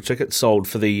 400 tickets sold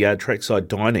for the trackside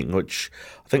dining, which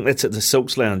I think that's at the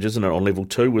Silks Lounge, isn't it, on level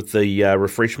 2 with the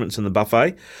refreshments and the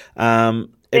buffet.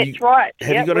 That's right.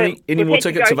 Have you got any more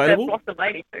tickets available?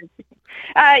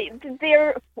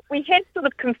 There we had sort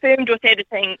of confirmed with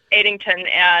Addington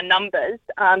our numbers,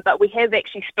 but we have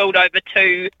actually spilled over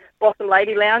to Blossom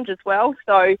Lady Lounge as well.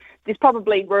 So there's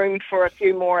probably room for a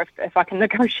few more if I can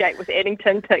negotiate with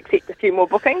Addington to accept a few more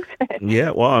bookings.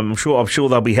 Yeah, well, I'm sure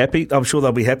they'll be happy.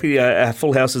 A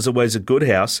full house is always a good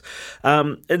house.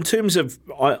 In terms of,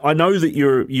 I know that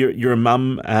you're a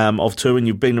mum of two, and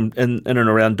you've been in and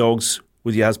around dogs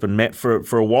with your husband Matt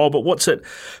for a while, but what's it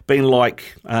been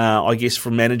like, I guess,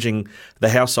 from managing the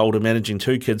household and managing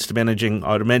two kids to managing,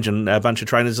 I'd imagine, a bunch of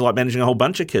trainers is like managing a whole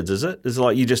bunch of kids, is it? Is it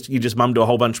like you just mum to a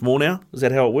whole bunch more now? Is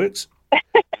that how it works?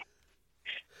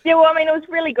 Yeah, well, I mean, it was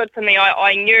really good for me.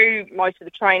 I knew most of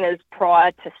the trainers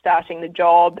prior to starting the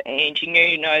job, and you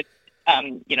knew,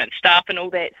 the staff and all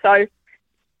that. So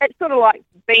it's sort of like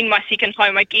been my second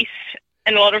home, I guess,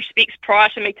 in a lot of respects prior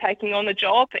to me taking on the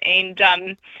job. And,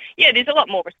 there's a lot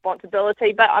more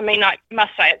responsibility. But, I mean, I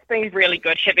must say it's been really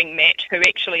good having Matt, who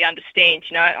actually understands,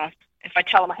 if I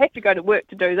tell him I have to go to work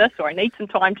to do this or I need some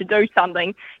time to do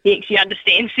something, he actually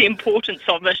understands the importance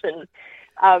of it. And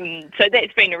so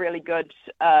that's been a really good,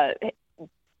 balancing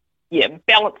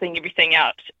everything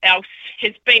else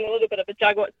has been a little bit of a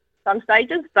juggle at some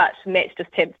stages, but Matt's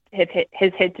just has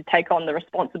had to take on the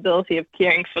responsibility of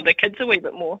caring for the kids a wee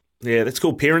bit more. Yeah, that's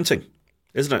called parenting,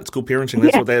 isn't it? It's called parenting.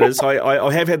 That's what that is.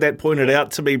 I have had that pointed out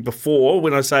to me before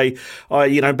when I say,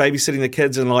 babysitting the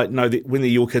kids, and when they're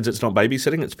your kids, it's not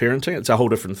babysitting, it's parenting. It's a whole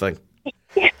different thing.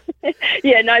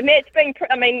 Yeah, no, Matt's been,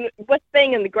 with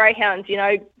being in the Greyhounds,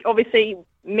 obviously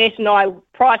Matt and I,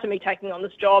 prior to me taking on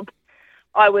this job,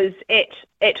 I was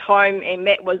at home and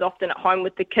Matt was often at home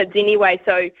with the kids anyway.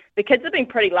 So the kids have been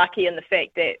pretty lucky in the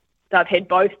fact that they've had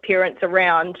both parents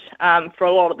around for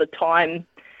a lot of the time,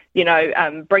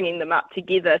 bringing them up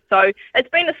together. So it's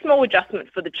been a small adjustment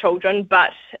for the children,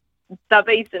 but they've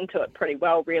eased into it pretty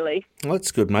well, really. Well,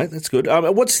 that's good, mate. That's good.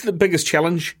 What's the biggest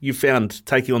challenge you found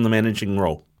taking on the managing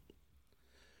role?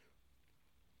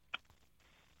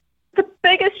 The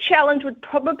biggest challenge would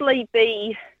probably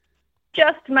be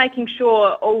just making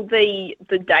sure all the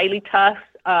daily tasks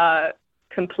are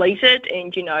completed,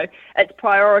 and it's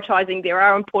prioritising. There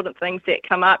are important things that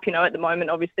come up, at the moment,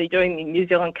 obviously doing the New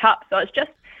Zealand Cup, so it's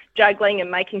just juggling and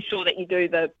making sure that you do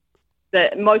the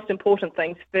most important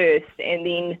things first, and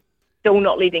then still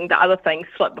not letting the other things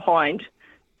slip behind.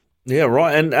 Yeah,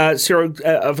 right. And Sarah,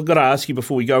 I've got to ask you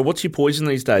before we go, what's your poison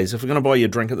these days? If we're going to buy you a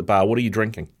drink at the bar, what are you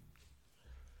drinking?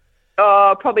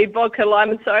 Oh, probably vodka, lime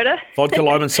and soda. Vodka,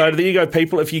 lime and soda. There you go,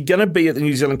 people. If you're going to be at the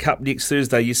New Zealand Cup next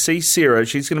Thursday, you see Sarah,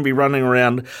 she's going to be running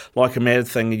around like a mad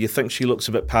thing, and you think she looks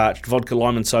a bit parched. Vodka,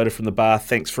 lime and soda from the bar.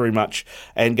 Thanks very much.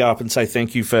 And go up and say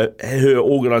thank you for her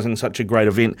organising such a great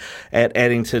event at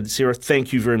Addington. Sarah,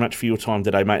 thank you very much for your time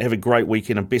today, mate. Have a great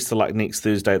weekend and best of luck next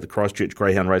Thursday at the Christchurch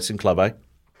Greyhound Racing Club, eh?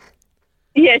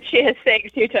 Yeah, cheers.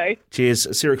 Thanks, you too.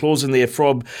 Cheers. Sarah Clausen there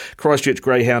from Christchurch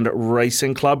Greyhound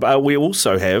Racing Club. We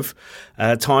also have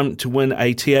time to win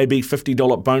a TAB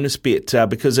 $50 bonus bet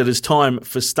because it is time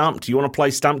for Stumped. You want to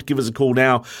play Stumped? Give us a call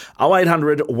now.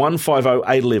 0800 150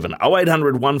 811.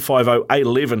 0800 150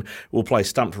 811. We'll play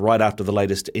Stumped right after the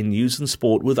latest in news and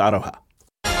sport with Aroha.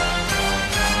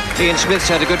 Ian Smith's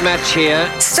had a good match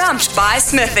here. Stumped by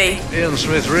Smithy. Ian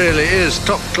Smith really is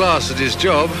top class at his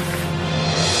job.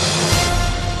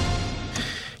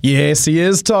 Yes, he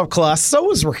is top class. So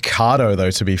is Ricardo,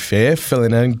 though, to be fair,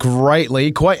 filling in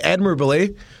greatly, quite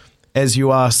admirably, as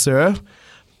you are, sir.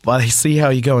 But I see how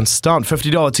you go and stunt.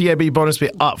 $50 TAB bonus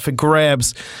bet up for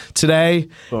grabs today.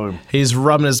 Boom. He's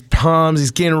rubbing his palms.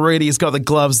 He's getting ready. He's got the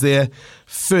gloves there.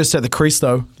 First at the crease,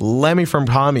 though, Lammy from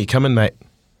Palmy. Come in, mate.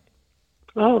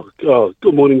 Oh,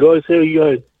 good morning, guys. How are you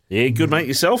going? Yeah, good, mate.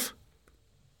 Yourself?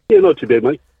 Yeah, not too bad,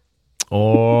 mate.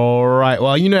 All right.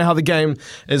 Well, you know how the game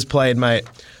is played, mate.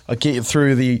 I'll get you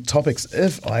through the topics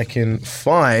if I can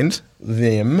find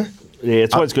them. Yeah,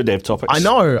 it's always good to have topics. I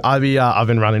know. I've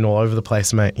been running all over the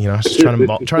place, mate. Just trying to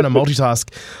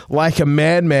multitask like a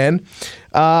madman.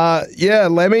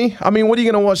 Lemmy. I mean, what are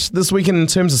you going to watch this weekend in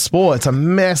terms of sport? It's a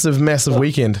massive, massive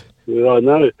weekend. Yeah, I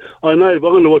know. But I'm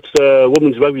going to watch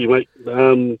women's rugby, mate.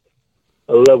 I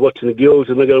love watching the girls,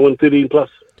 and they're going to win 13 plus.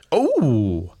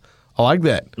 Oh. I like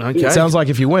that. Okay. It sounds like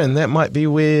if you win, that might be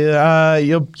where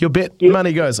your bet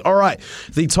money goes. All right.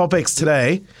 The topics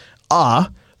today are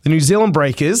the New Zealand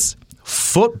Breakers,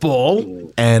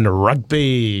 football, and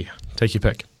rugby. Take your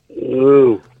pick.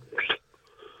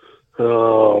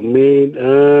 Oh man.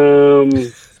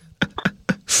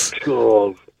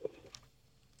 God.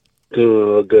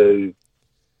 I'll go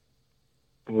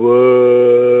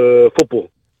football.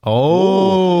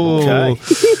 Oh, okay.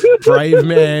 Brave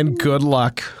man, good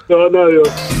luck. I know.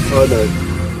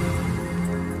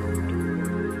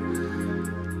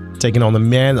 taking on the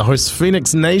man that hosts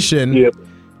Phoenix Nation. Yep.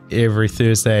 Every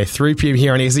Thursday, 3 p.m.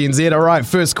 here on SENZ. All right,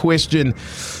 first question.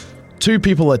 2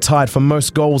 people are tied for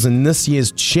most goals in this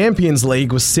year's Champions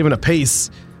League with 7 apiece.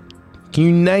 Can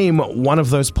you name one of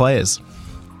those players?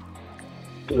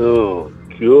 Oh,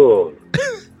 God.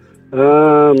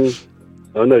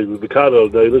 I know Ricardo will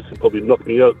know this and probably knock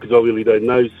me out because I really don't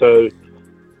know. So,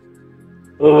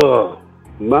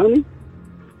 Mane?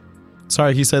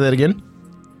 Sorry, can you say that again?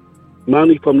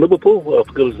 Mane from Liverpool? I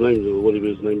forgot his name, or whatever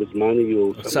his name is, Mane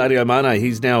or something. Sadio Mane,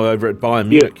 he's now over at Bayern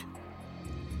Munich.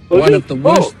 One of the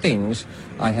worst things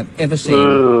I have ever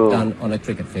seen done on a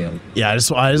cricket field. Yeah, I just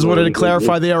wanted to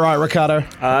clarify there. Right, Ricardo?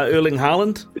 Erling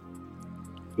Haaland?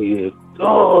 Yeah.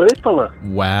 Oh, that fella.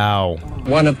 Wow.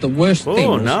 One of the worst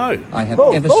things I have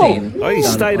ever seen. Oh, you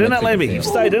stayed in it, Lemmy. You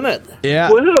stayed in it. Yeah.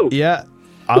 Yeah.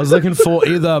 I was looking for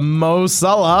either Mo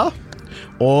Salah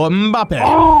or Mbappe.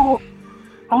 Oh,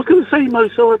 I was going to say Mo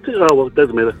Salah too. Oh, well, it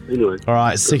doesn't matter. Anyway. All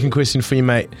right, second question for you,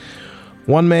 mate.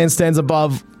 One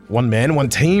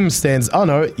team stands... Oh,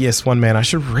 no. Yes, one man. I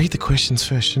should read the questions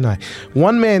first, shouldn't I?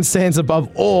 One man stands above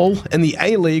all in the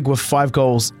A-League with 5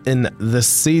 goals in this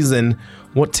season.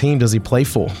 What team does he play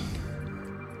for?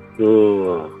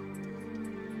 Oh,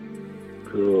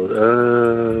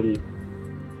 God.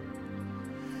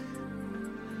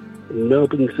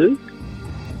 Melbourne City?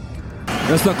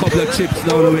 Just a couple of chips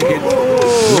down the wicket,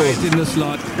 right in the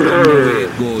slot, and away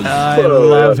it goes. I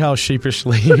love how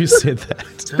sheepishly you said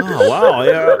that. Oh, wow.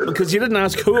 Yeah, because you didn't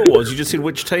ask who it was. You just said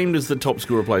which team does the top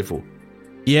scorer play for?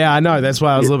 Yeah, I know. That's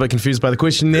why I was a little bit confused by the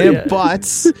question there. Yeah.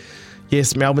 But,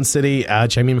 yes, Melbourne City,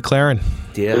 Jamie McLaren.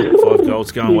 Yeah, 5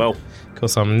 goals going well. Of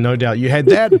course, no doubt you had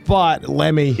that, but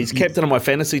Lemmy... He's captain of my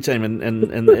fantasy team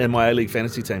and my A-League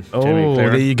fantasy team. Oh,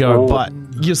 there you go. But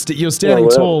you're standing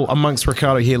tall amongst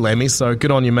Ricardo here, Lemmy, so good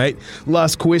on you, mate.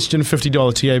 Last question,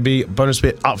 $50 TAB bonus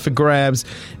bet up for grabs.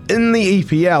 In the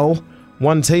EPL,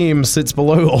 one team sits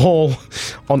below all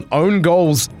on own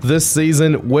goals this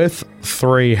season with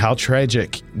 3. How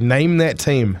tragic. Name that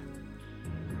team.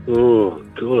 Oh,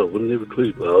 God, I wouldn't have a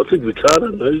clue. Well, I think Ricardo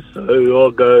knows, so I'll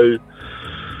go...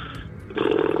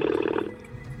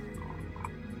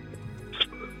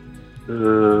 I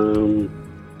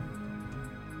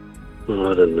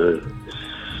don't know.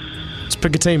 Just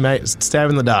pick a team, mate. Stab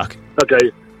in the dark.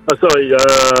 Okay. Sorry,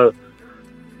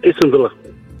 Aston Villa.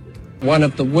 One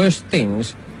of the worst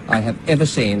things I have ever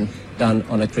seen done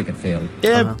on a cricket field.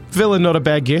 Yeah, Villa, not a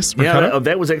bad guess. Yeah,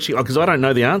 that was actually... Because I don't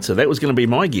know the answer. That was going to be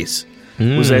my guess.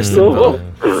 Was Aston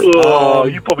Villa. Oh,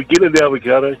 you probably get it now,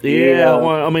 Ricardo. Yeah,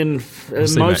 well, I mean,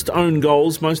 most own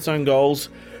goals,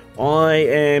 I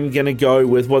am going to go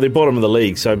with, well, they're bottom of the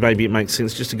league, so maybe it makes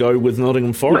sense just to go with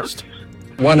Nottingham Forest.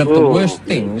 One of the worst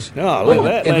things I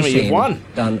have ever seen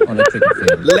done on a cricket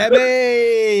field.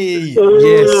 Lemmy!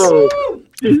 Yes.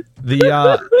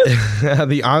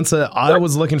 The answer I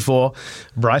was looking for,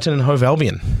 Brighton and Hove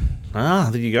Albion. Ah,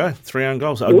 there you go. 3 own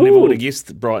goals. I never would have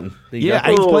guessed Brighton. Yeah,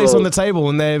 8th place on the table,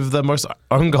 and they have the most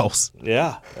own goals.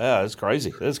 Yeah, that's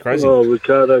crazy. That's crazy. Oh,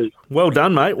 Ricardo. Well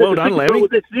done, mate. Well done, Lemmy.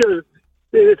 That's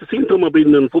the second time I've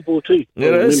been in football too.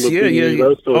 It is.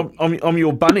 Yeah. I'm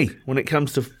your bunny when it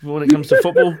comes to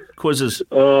football quizzes.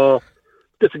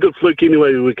 Just a good fluke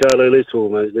anyway, Ricardo. That's all,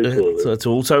 mate. That's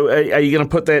all. So, are you going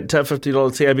to put that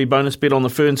 $50 TAB bonus bet on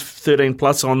the Ferns 13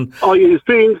 plus on? Oh yeah,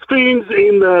 Ferns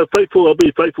and faithful. I'll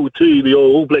be faithful to the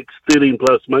All Blacks 13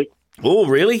 plus, mate. Oh,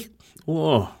 really?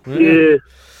 Oh, yeah.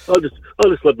 I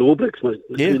just love the All Blacks, mate.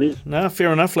 Yeah, no,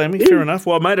 fair enough, Lemmy. Yeah. Fair enough.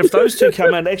 Well, mate, if those two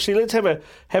come in, actually, let's have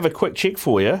a quick check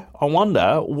for you. I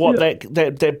wonder what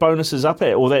that bonus is up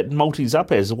at, or that multi's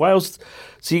up as. Wales.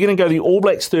 So you're going to go the All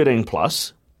Blacks 13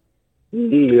 plus.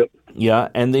 Yep. Yeah,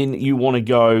 and then you want to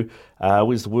go.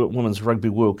 Where's the Women's Rugby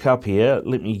World Cup here?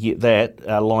 Let me get that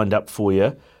lined up for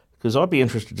you. Because I'd be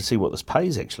interested to see what this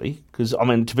pays, actually. Because, I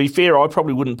mean, to be fair, I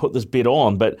probably wouldn't put this bet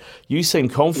on, but you seem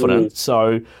confident.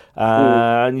 So,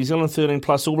 New Zealand 13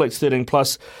 plus, All Blacks 13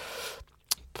 plus,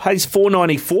 pays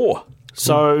 $4.94.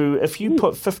 So, if you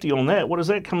put 50 on that, what does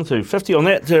that come to? 50 on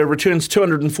that returns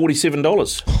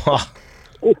 $247.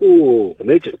 Oh,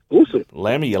 magic. Awesome.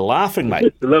 Lammy, you're laughing,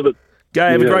 mate. Love it. Go,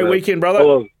 have a great weekend, brother.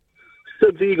 Oh,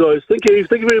 same to you guys. Thank you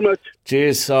very much.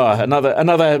 Cheers.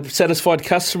 Another satisfied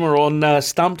customer on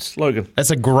Stumped, Logan. That's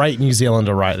a great New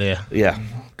Zealander right there. Yeah.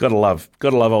 Gotta love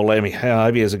old Lammy. I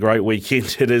hope he has a great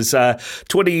weekend. It is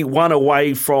 21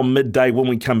 away from midday. When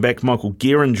we come back, Michael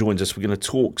Guerin joins us. We're going to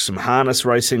talk some harness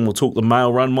racing. We'll talk the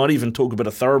mail run. Might even talk a bit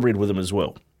of thoroughbred with him as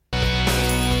well.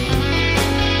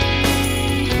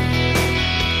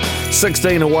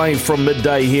 16 away from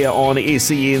midday here on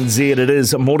SENZ. It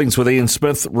is Mornings with Ian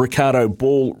Smith. Ricardo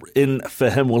Ball in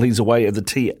for him while he's away at the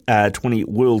T20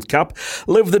 World Cup.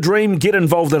 Live the dream. Get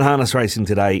involved in harness racing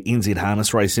today. NZ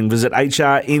Harness Racing. Visit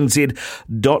hrnz.co.nz.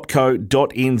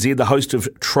 The host of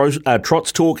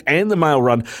Trots Talk and the Mail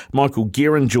Run, Michael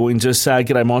Guerin, joins us.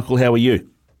 G'day, Michael. How are you?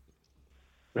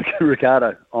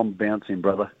 Ricardo, I'm bouncing,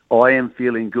 brother. I am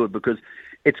feeling good because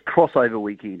it's crossover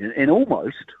weekend, and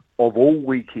almost of all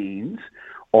weekends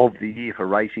of the year for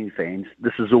racing fans,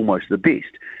 this is almost the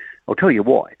best. I'll tell you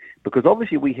why. Because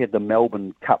obviously we have the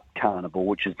Melbourne Cup Carnival,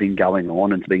 which has been going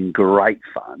on, and it's been great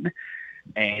fun,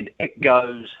 and it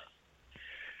goes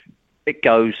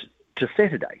to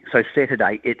Saturday. So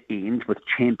Saturday it ends with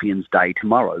Champions Day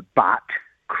tomorrow, but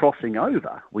crossing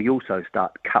over, we also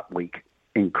start Cup Week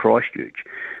in Christchurch.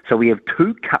 So we have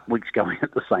 2 Cup Weeks going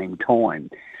at the same time.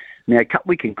 Now, Cup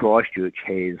Week in Christchurch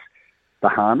has the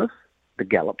harness, the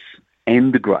gallops,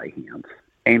 and the greyhounds.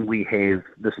 And we have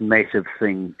this massive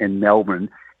thing in Melbourne,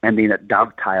 and then it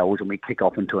dovetails and we kick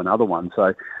off into another one.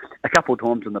 So a couple of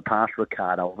times in the past,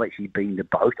 Ricardo, I've actually been to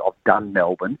both. I've done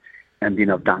Melbourne, and then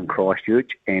I've done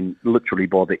Christchurch, and literally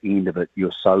by the end of it,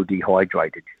 you're so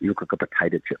dehydrated, you look like a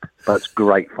potato chip. But it's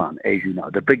great fun, as you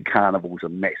know. The big carnivals are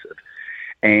massive.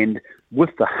 And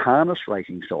with the harness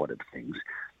racing side of things,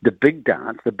 the big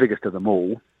dance, the biggest of them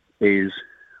all, is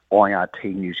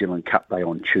IRT New Zealand Cup Day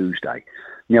on Tuesday.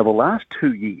 Now, the last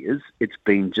 2 years, it's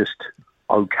been just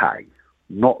okay,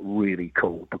 not really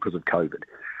cool because of COVID.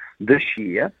 This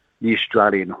year, the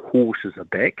Australian horses are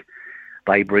back.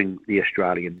 They bring the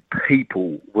Australian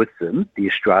people with them, the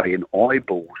Australian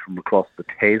eyeballs from across the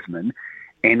Tasman,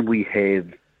 and we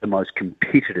have the most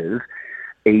competitive,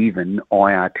 even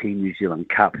IRT New Zealand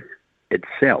Cup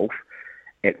itself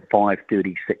at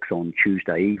 5:36 on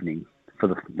Tuesday evening for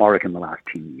the last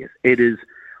 10 years. It is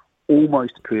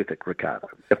almost perfect, Ricardo.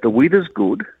 If the weather's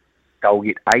good, they'll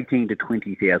get 18 to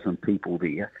 20,000 people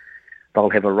there.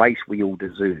 They'll have a race we all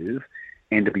deserve.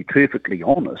 And to be perfectly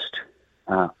honest,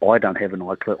 I don't have an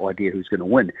idea who's going to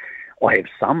win. I have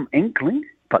some inkling,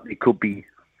 but there could be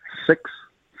 6,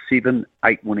 7,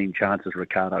 8 winning chances,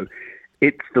 Ricardo.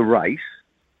 It's the race,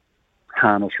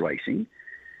 harness racing,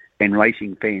 and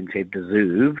racing fans have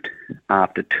deserved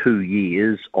after 2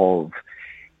 years of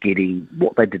getting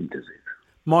what they didn't deserve.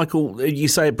 Michael, you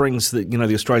say it brings the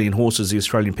Australian horses, the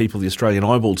Australian people, the Australian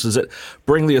eyeballs. Does it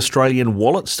bring the Australian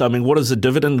wallets? I mean, what is the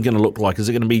dividend going to look like? Is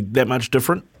it going to be that much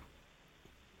different?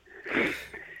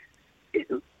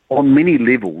 On many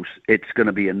levels, it's going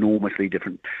to be enormously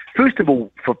different. First of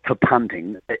all, for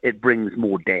punting, it brings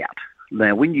more doubt.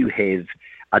 Now, when you have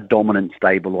a dominant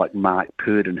stable like Mark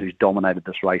Purdon, who's dominated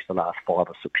this race the last 5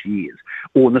 or 6 years,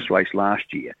 or in this race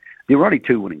last year, there were only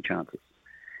 2 winning chances.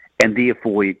 And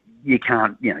therefore, you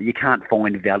can't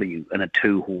find value in a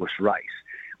 2-horse race.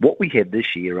 What we have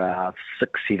this year are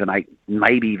 6, 7, 8,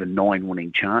 maybe even 9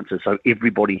 winning chances, so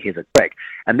everybody has a crack.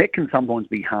 And that can sometimes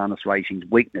be harness racing's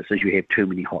weakness, as you have too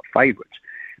many hot favourites.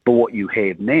 But what you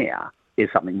have now is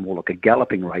something more like a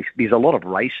galloping race. There's a lot of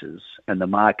races, and the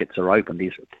markets are open.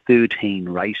 There's 13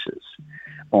 races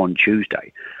on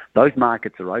Tuesday. Those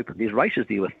markets are open. There's races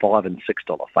there with $5 and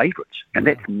 $6 favourites, and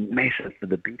that's massive for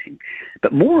the betting.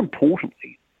 But more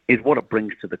importantly is what it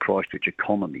brings to the Christchurch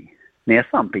economy. Now,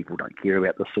 some people don't care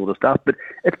about this sort of stuff, but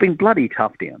it's been bloody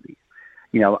tough down there.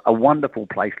 You know, a wonderful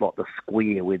place like the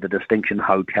Square where the Distinction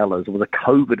Hotel is, was a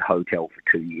COVID hotel for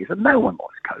 2 years, and no one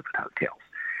likes COVID hotels.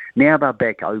 Now they're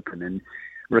back open, and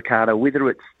Ricardo, whether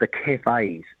it's the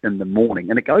cafes in the morning,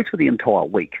 and it goes for the entire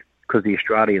week because the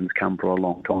Australians come for a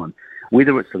long time,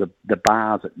 whether it's the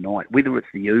bars at night, whether it's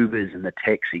the Ubers and the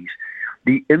taxis,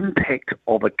 the impact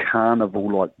of a carnival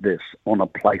like this on a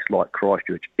place like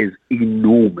Christchurch is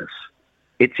enormous.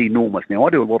 It's enormous. Now, I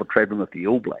do a lot of travelling with the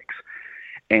All Blacks,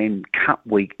 and Cup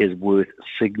Week is worth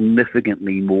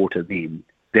significantly more to them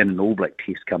than an All Black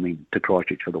test coming to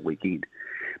Christchurch for the weekend.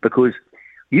 Because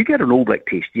you get an All Black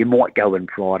test, you might go in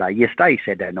Friday, you stay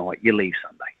Saturday night, you leave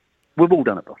Sunday. We've all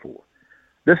done it before.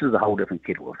 This is a whole different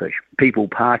kettle of fish. People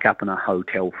park up in a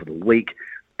hotel for the week.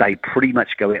 They pretty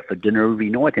much go out for dinner every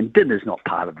night, and dinner's not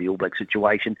part of the All Black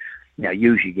situation. Now,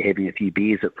 usually you're having a few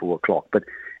beers at 4 o'clock, but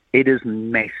it is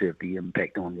massive, the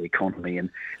impact on the economy. And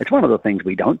it's one of the things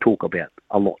we don't talk about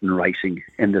a lot in racing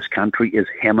in this country is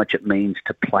how much it means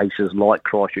to places like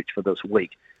Christchurch for this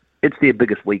week. It's their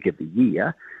biggest week of the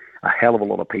year. A hell of a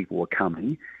lot of people are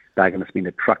coming. They're going to spend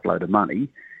a truckload of money.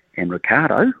 And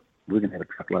Ricardo, we're going to have a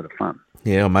truckload of fun.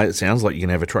 Yeah, mate, it sounds like you can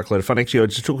have a truckload of fun. Actually, I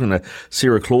was just talking to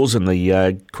Sarah Clausen,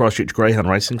 the Christchurch Greyhound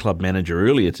Racing Club manager,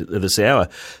 earlier this hour.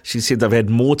 She said they've had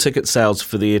more ticket sales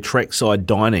for their trackside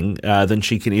dining than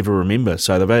she can ever remember.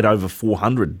 So they've had over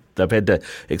 400. They've had to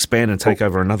expand and take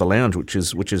over another lounge, which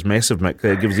is massive, Mick.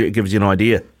 It gives you an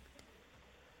idea.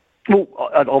 Well,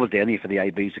 I was down there for the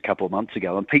ABs a couple of months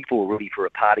ago, and people were ready for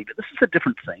a party. But this is a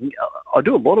different thing. I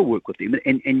do a lot of work with them,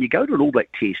 and you go to an All Black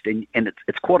test, and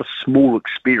it's quite a small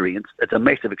experience. It's a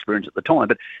massive experience at the time,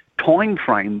 but time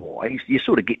frame wise, you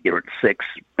sort of get there at 6,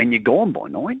 and you're gone by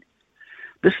 9.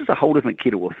 This is a whole different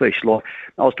kettle of fish. Like,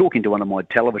 I was talking to one of my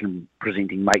television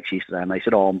presenting mates yesterday, and they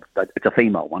said, it's a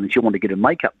female one, and she wanted to get her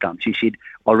makeup done. She said,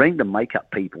 I rang the makeup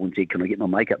people and said, can I get my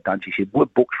makeup done? She said, we're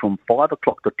booked from 5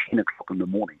 o'clock to 10 o'clock in the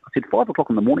morning. I said, 5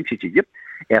 o'clock in the morning? She said, yep.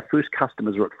 Our first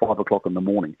customers are at 5 o'clock in the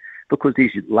morning, because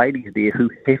there's ladies there who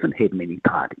haven't had many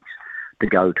parties to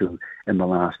go to in the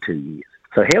last 2 years.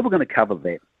 So how we're going to cover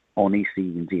that on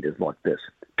SENZ is like this.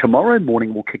 Tomorrow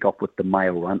morning we'll kick off with the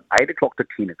male run, 8 o'clock to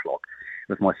 10 o'clock.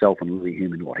 With myself and Louis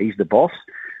Herman. He's the boss.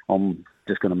 I'm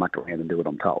just going to muck around and do what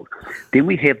I'm told. Then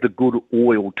we have the Good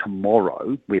Oil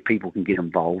tomorrow, where people can get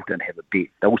involved and have a bet.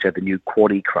 They also have the new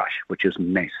Quaddy Crush, which is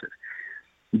massive.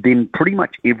 Then pretty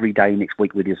much every day next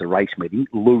week where there's a race meeting,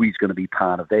 Louis is going to be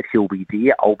part of that. He'll be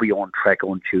there. I'll be on track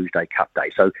on Tuesday Cup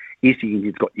Day. So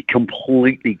SENZ's got you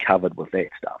completely covered with that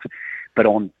stuff. But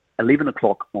on 11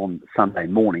 o'clock on Sunday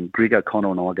morning, Greg O'Connor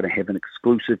and I are going to have an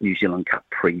exclusive New Zealand Cup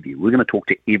preview. We're going to talk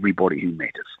to everybody who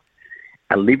matters.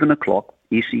 11 o'clock,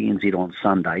 SENZ on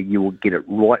Sunday, you will get it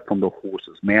right from the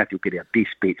horse's mouth. You'll get our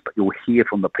best bets, but you'll hear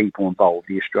from the people involved,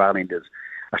 the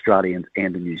Australians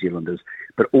and the New Zealanders.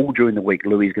 But all during the week,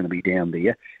 Louis is going to be down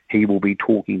there. He will be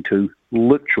talking to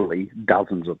literally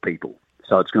dozens of people.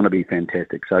 So it's going to be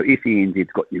fantastic. So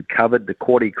SENZ's got you covered. The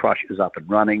Quaddy Crush is up and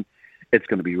running. It's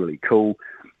going to be really cool.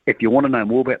 If you want to know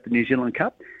more about the New Zealand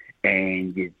Cup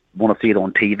and you want to see it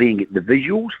on TV and get the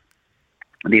visuals,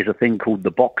 there's a thing called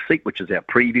The Box Seat, which is our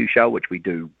preview show, which we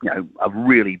do a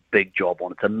really big job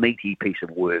on. It's a meaty piece of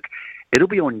work. It'll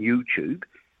be on YouTube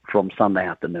from Sunday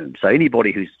afternoon. So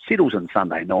anybody who settles in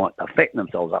Sunday night, they fatten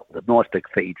themselves up with a nice big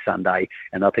feed Sunday,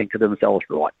 and they think to themselves,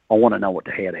 right, I want to know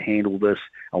how to handle this.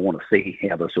 I want to see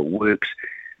how this all works.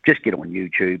 Just get on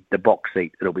YouTube, The Box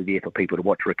Seat. It'll be there for people to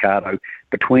watch Ricardo.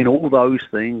 Between all those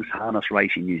things, Harness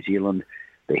Racing New Zealand,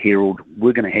 the Herald,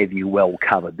 we're going to have you well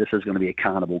covered. This is going to be a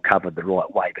carnival covered the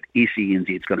right way, but SENZ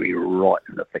is going to be right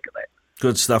in the thick of that.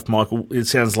 Good stuff, Michael. It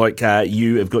sounds like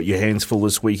you have got your hands full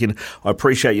this weekend. I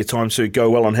appreciate your time, sir.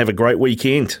 Go well and have a great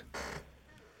weekend.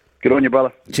 Good on you,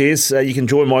 brother. Cheers. You can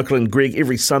join Michael and Greg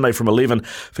every Sunday from 11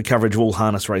 for coverage of all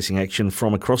harness racing action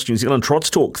from across New Zealand. Trots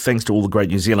Talk, thanks to all the great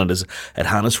New Zealanders at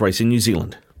Harness Racing New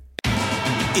Zealand.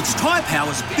 It's Tyre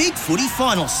Power's Big Footy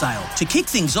Final Sale. To kick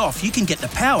things off, you can get the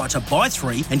power to buy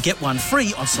 3 and get 1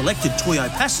 free on selected Toyo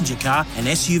passenger car and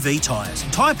SUV tyres.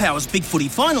 Tyre Power's Big Footy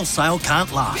Final Sale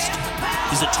can't last.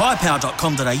 Visit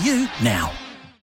tyrepower.com.au now.